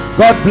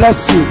 God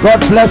bless you. God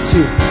bless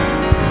you.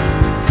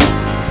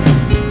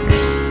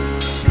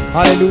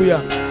 Hallelujah.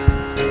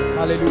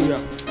 Hallelujah.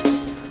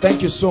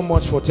 Thank you so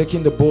much for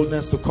taking the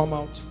boldness to come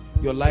out.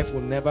 Your life will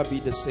never be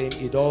the same.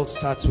 It all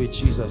starts with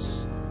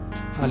Jesus.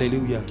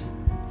 Hallelujah.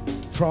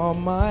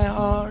 From my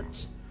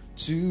heart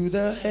to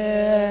the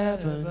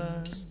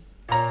heavens,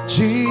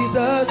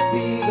 Jesus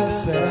be the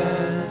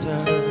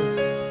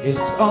center.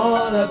 It's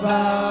all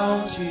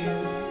about you.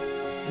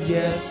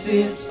 Yes,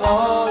 it's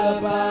all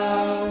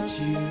about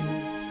you.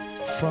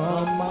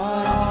 From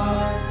my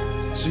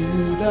heart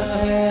to the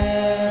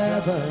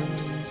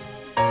heavens,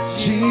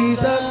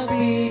 Jesus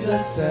be the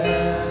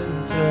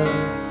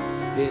center.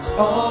 It's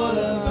all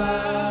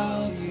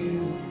about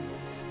you.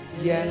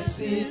 Yes,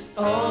 it's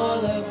all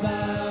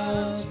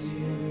about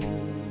you.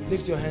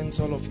 Lift your hands,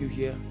 all of you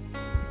here.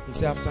 And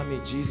say after me,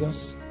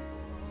 Jesus,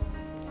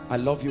 I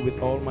love you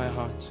with all my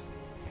heart.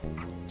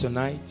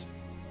 Tonight,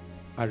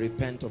 I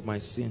repent of my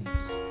sins.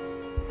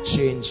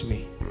 Change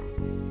me,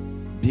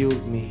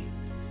 build me,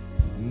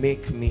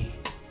 make me,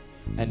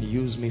 and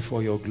use me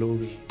for your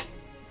glory.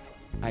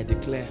 I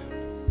declare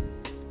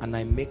and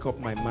I make up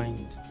my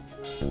mind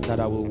that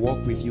I will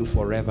walk with you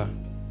forever.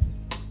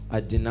 I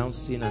denounce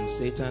sin and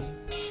Satan.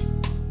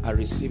 I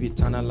receive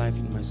eternal life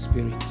in my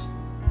spirit.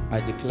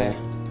 I declare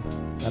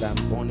that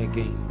I'm born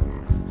again.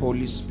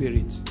 Holy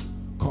Spirit,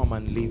 come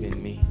and live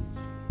in me.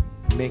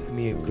 Make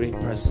me a great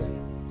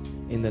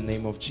person in the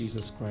name of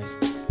Jesus Christ.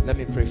 Let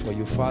me pray for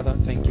you. Father,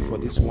 thank you for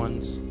these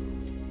ones.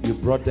 You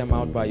brought them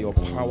out by your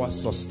power.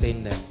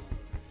 Sustain them.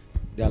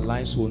 Their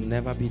lives will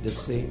never be the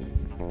same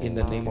in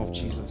the name of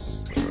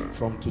Jesus.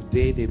 From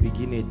today, they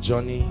begin a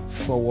journey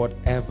forward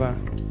ever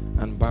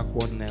and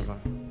backward never.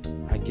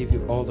 I give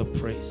you all the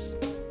praise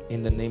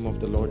in the name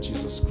of the Lord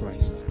Jesus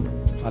Christ.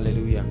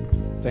 Hallelujah.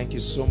 Thank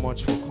you so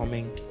much for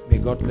coming. May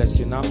God bless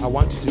you. Now, I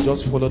want you to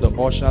just follow the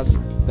ushers,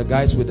 the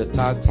guys with the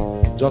tags.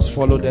 Just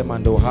follow them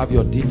and they'll have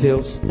your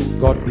details.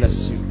 God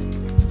bless you.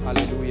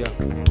 Hallelujah.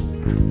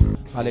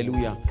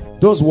 Hallelujah.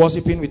 Those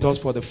worshiping with us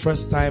for the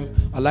first time,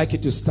 I'd like you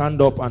to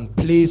stand up and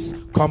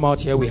please come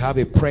out here. We have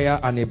a prayer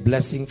and a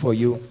blessing for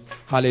you.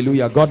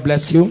 Hallelujah. God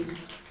bless you.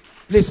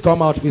 Please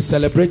come out. We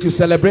celebrate you.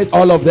 Celebrate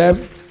all of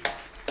them.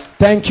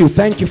 Thank you.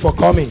 Thank you for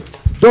coming.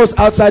 Those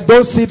outside,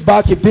 don't sit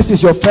back. If this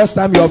is your first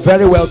time, you're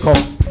very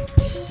welcome.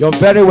 You're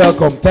very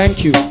welcome.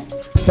 Thank you.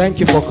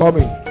 Thank you for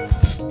coming.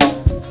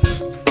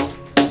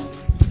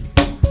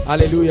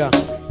 Hallelujah.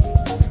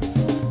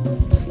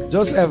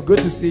 Joseph, good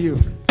to see you.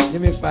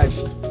 Give me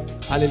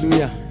 5.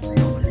 Hallelujah.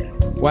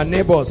 We're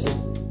neighbors.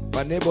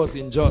 We're neighbors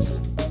in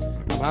Jos.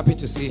 I'm happy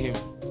to see him.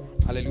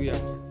 Hallelujah.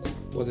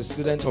 He was a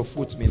student of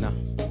Footmina.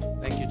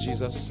 Thank you,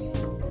 Jesus.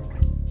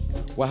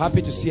 We're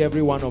happy to see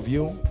every one of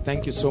you.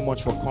 Thank you so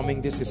much for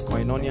coming. This is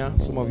Koinonia.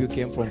 Some of you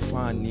came from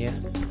far and near.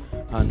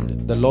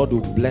 And the Lord will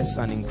bless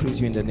and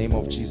increase you in the name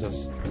of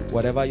Jesus.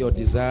 Whatever your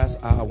desires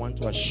are, I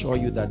want to assure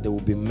you that they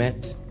will be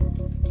met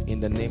in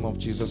the name of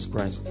Jesus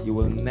Christ. You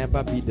will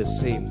never be the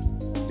same,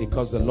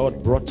 because the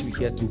Lord brought you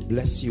here to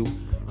bless you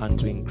and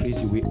to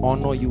increase you. We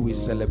honor you, we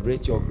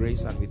celebrate your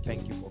grace, and we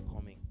thank you for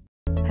coming.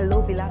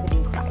 Hello, beloved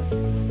in Christ.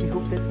 We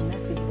hope this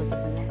message was a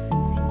blessing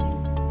to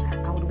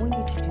you. I would want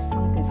you to do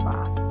something for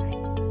us.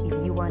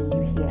 If you are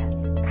new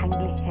here,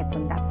 kindly hit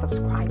on that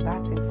subscribe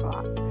button for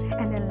us,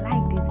 and then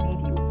like this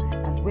video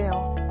as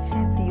well.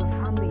 Share to your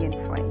family and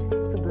friends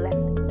to bless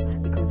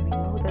them, because we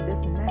know that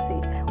this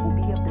message will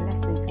be a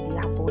blessing to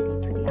their body,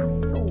 to their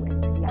soul,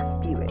 and to their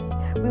spirit.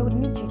 We would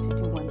need you to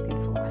do one thing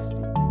for us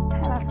too.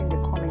 Tell us in the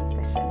comment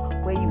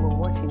section where you were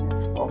watching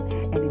us from,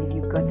 and then if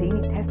you've got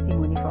any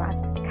testimony for us,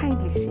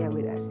 kindly share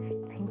with us.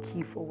 Thank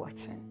you for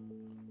watching.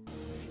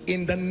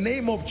 In the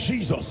name of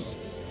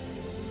Jesus,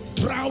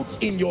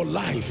 drought in your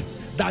life,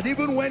 that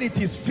even when it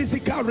is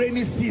physical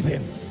rainy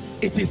season,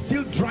 it is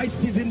still dry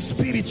season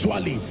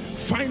spiritually,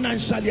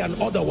 financially, and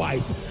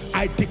otherwise.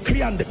 I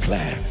decree and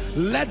declare,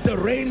 let the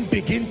rain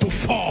begin to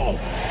fall.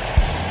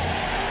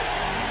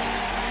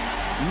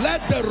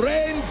 Let the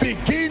rain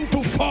begin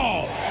to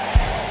fall.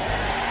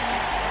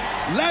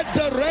 Let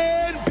the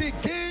rain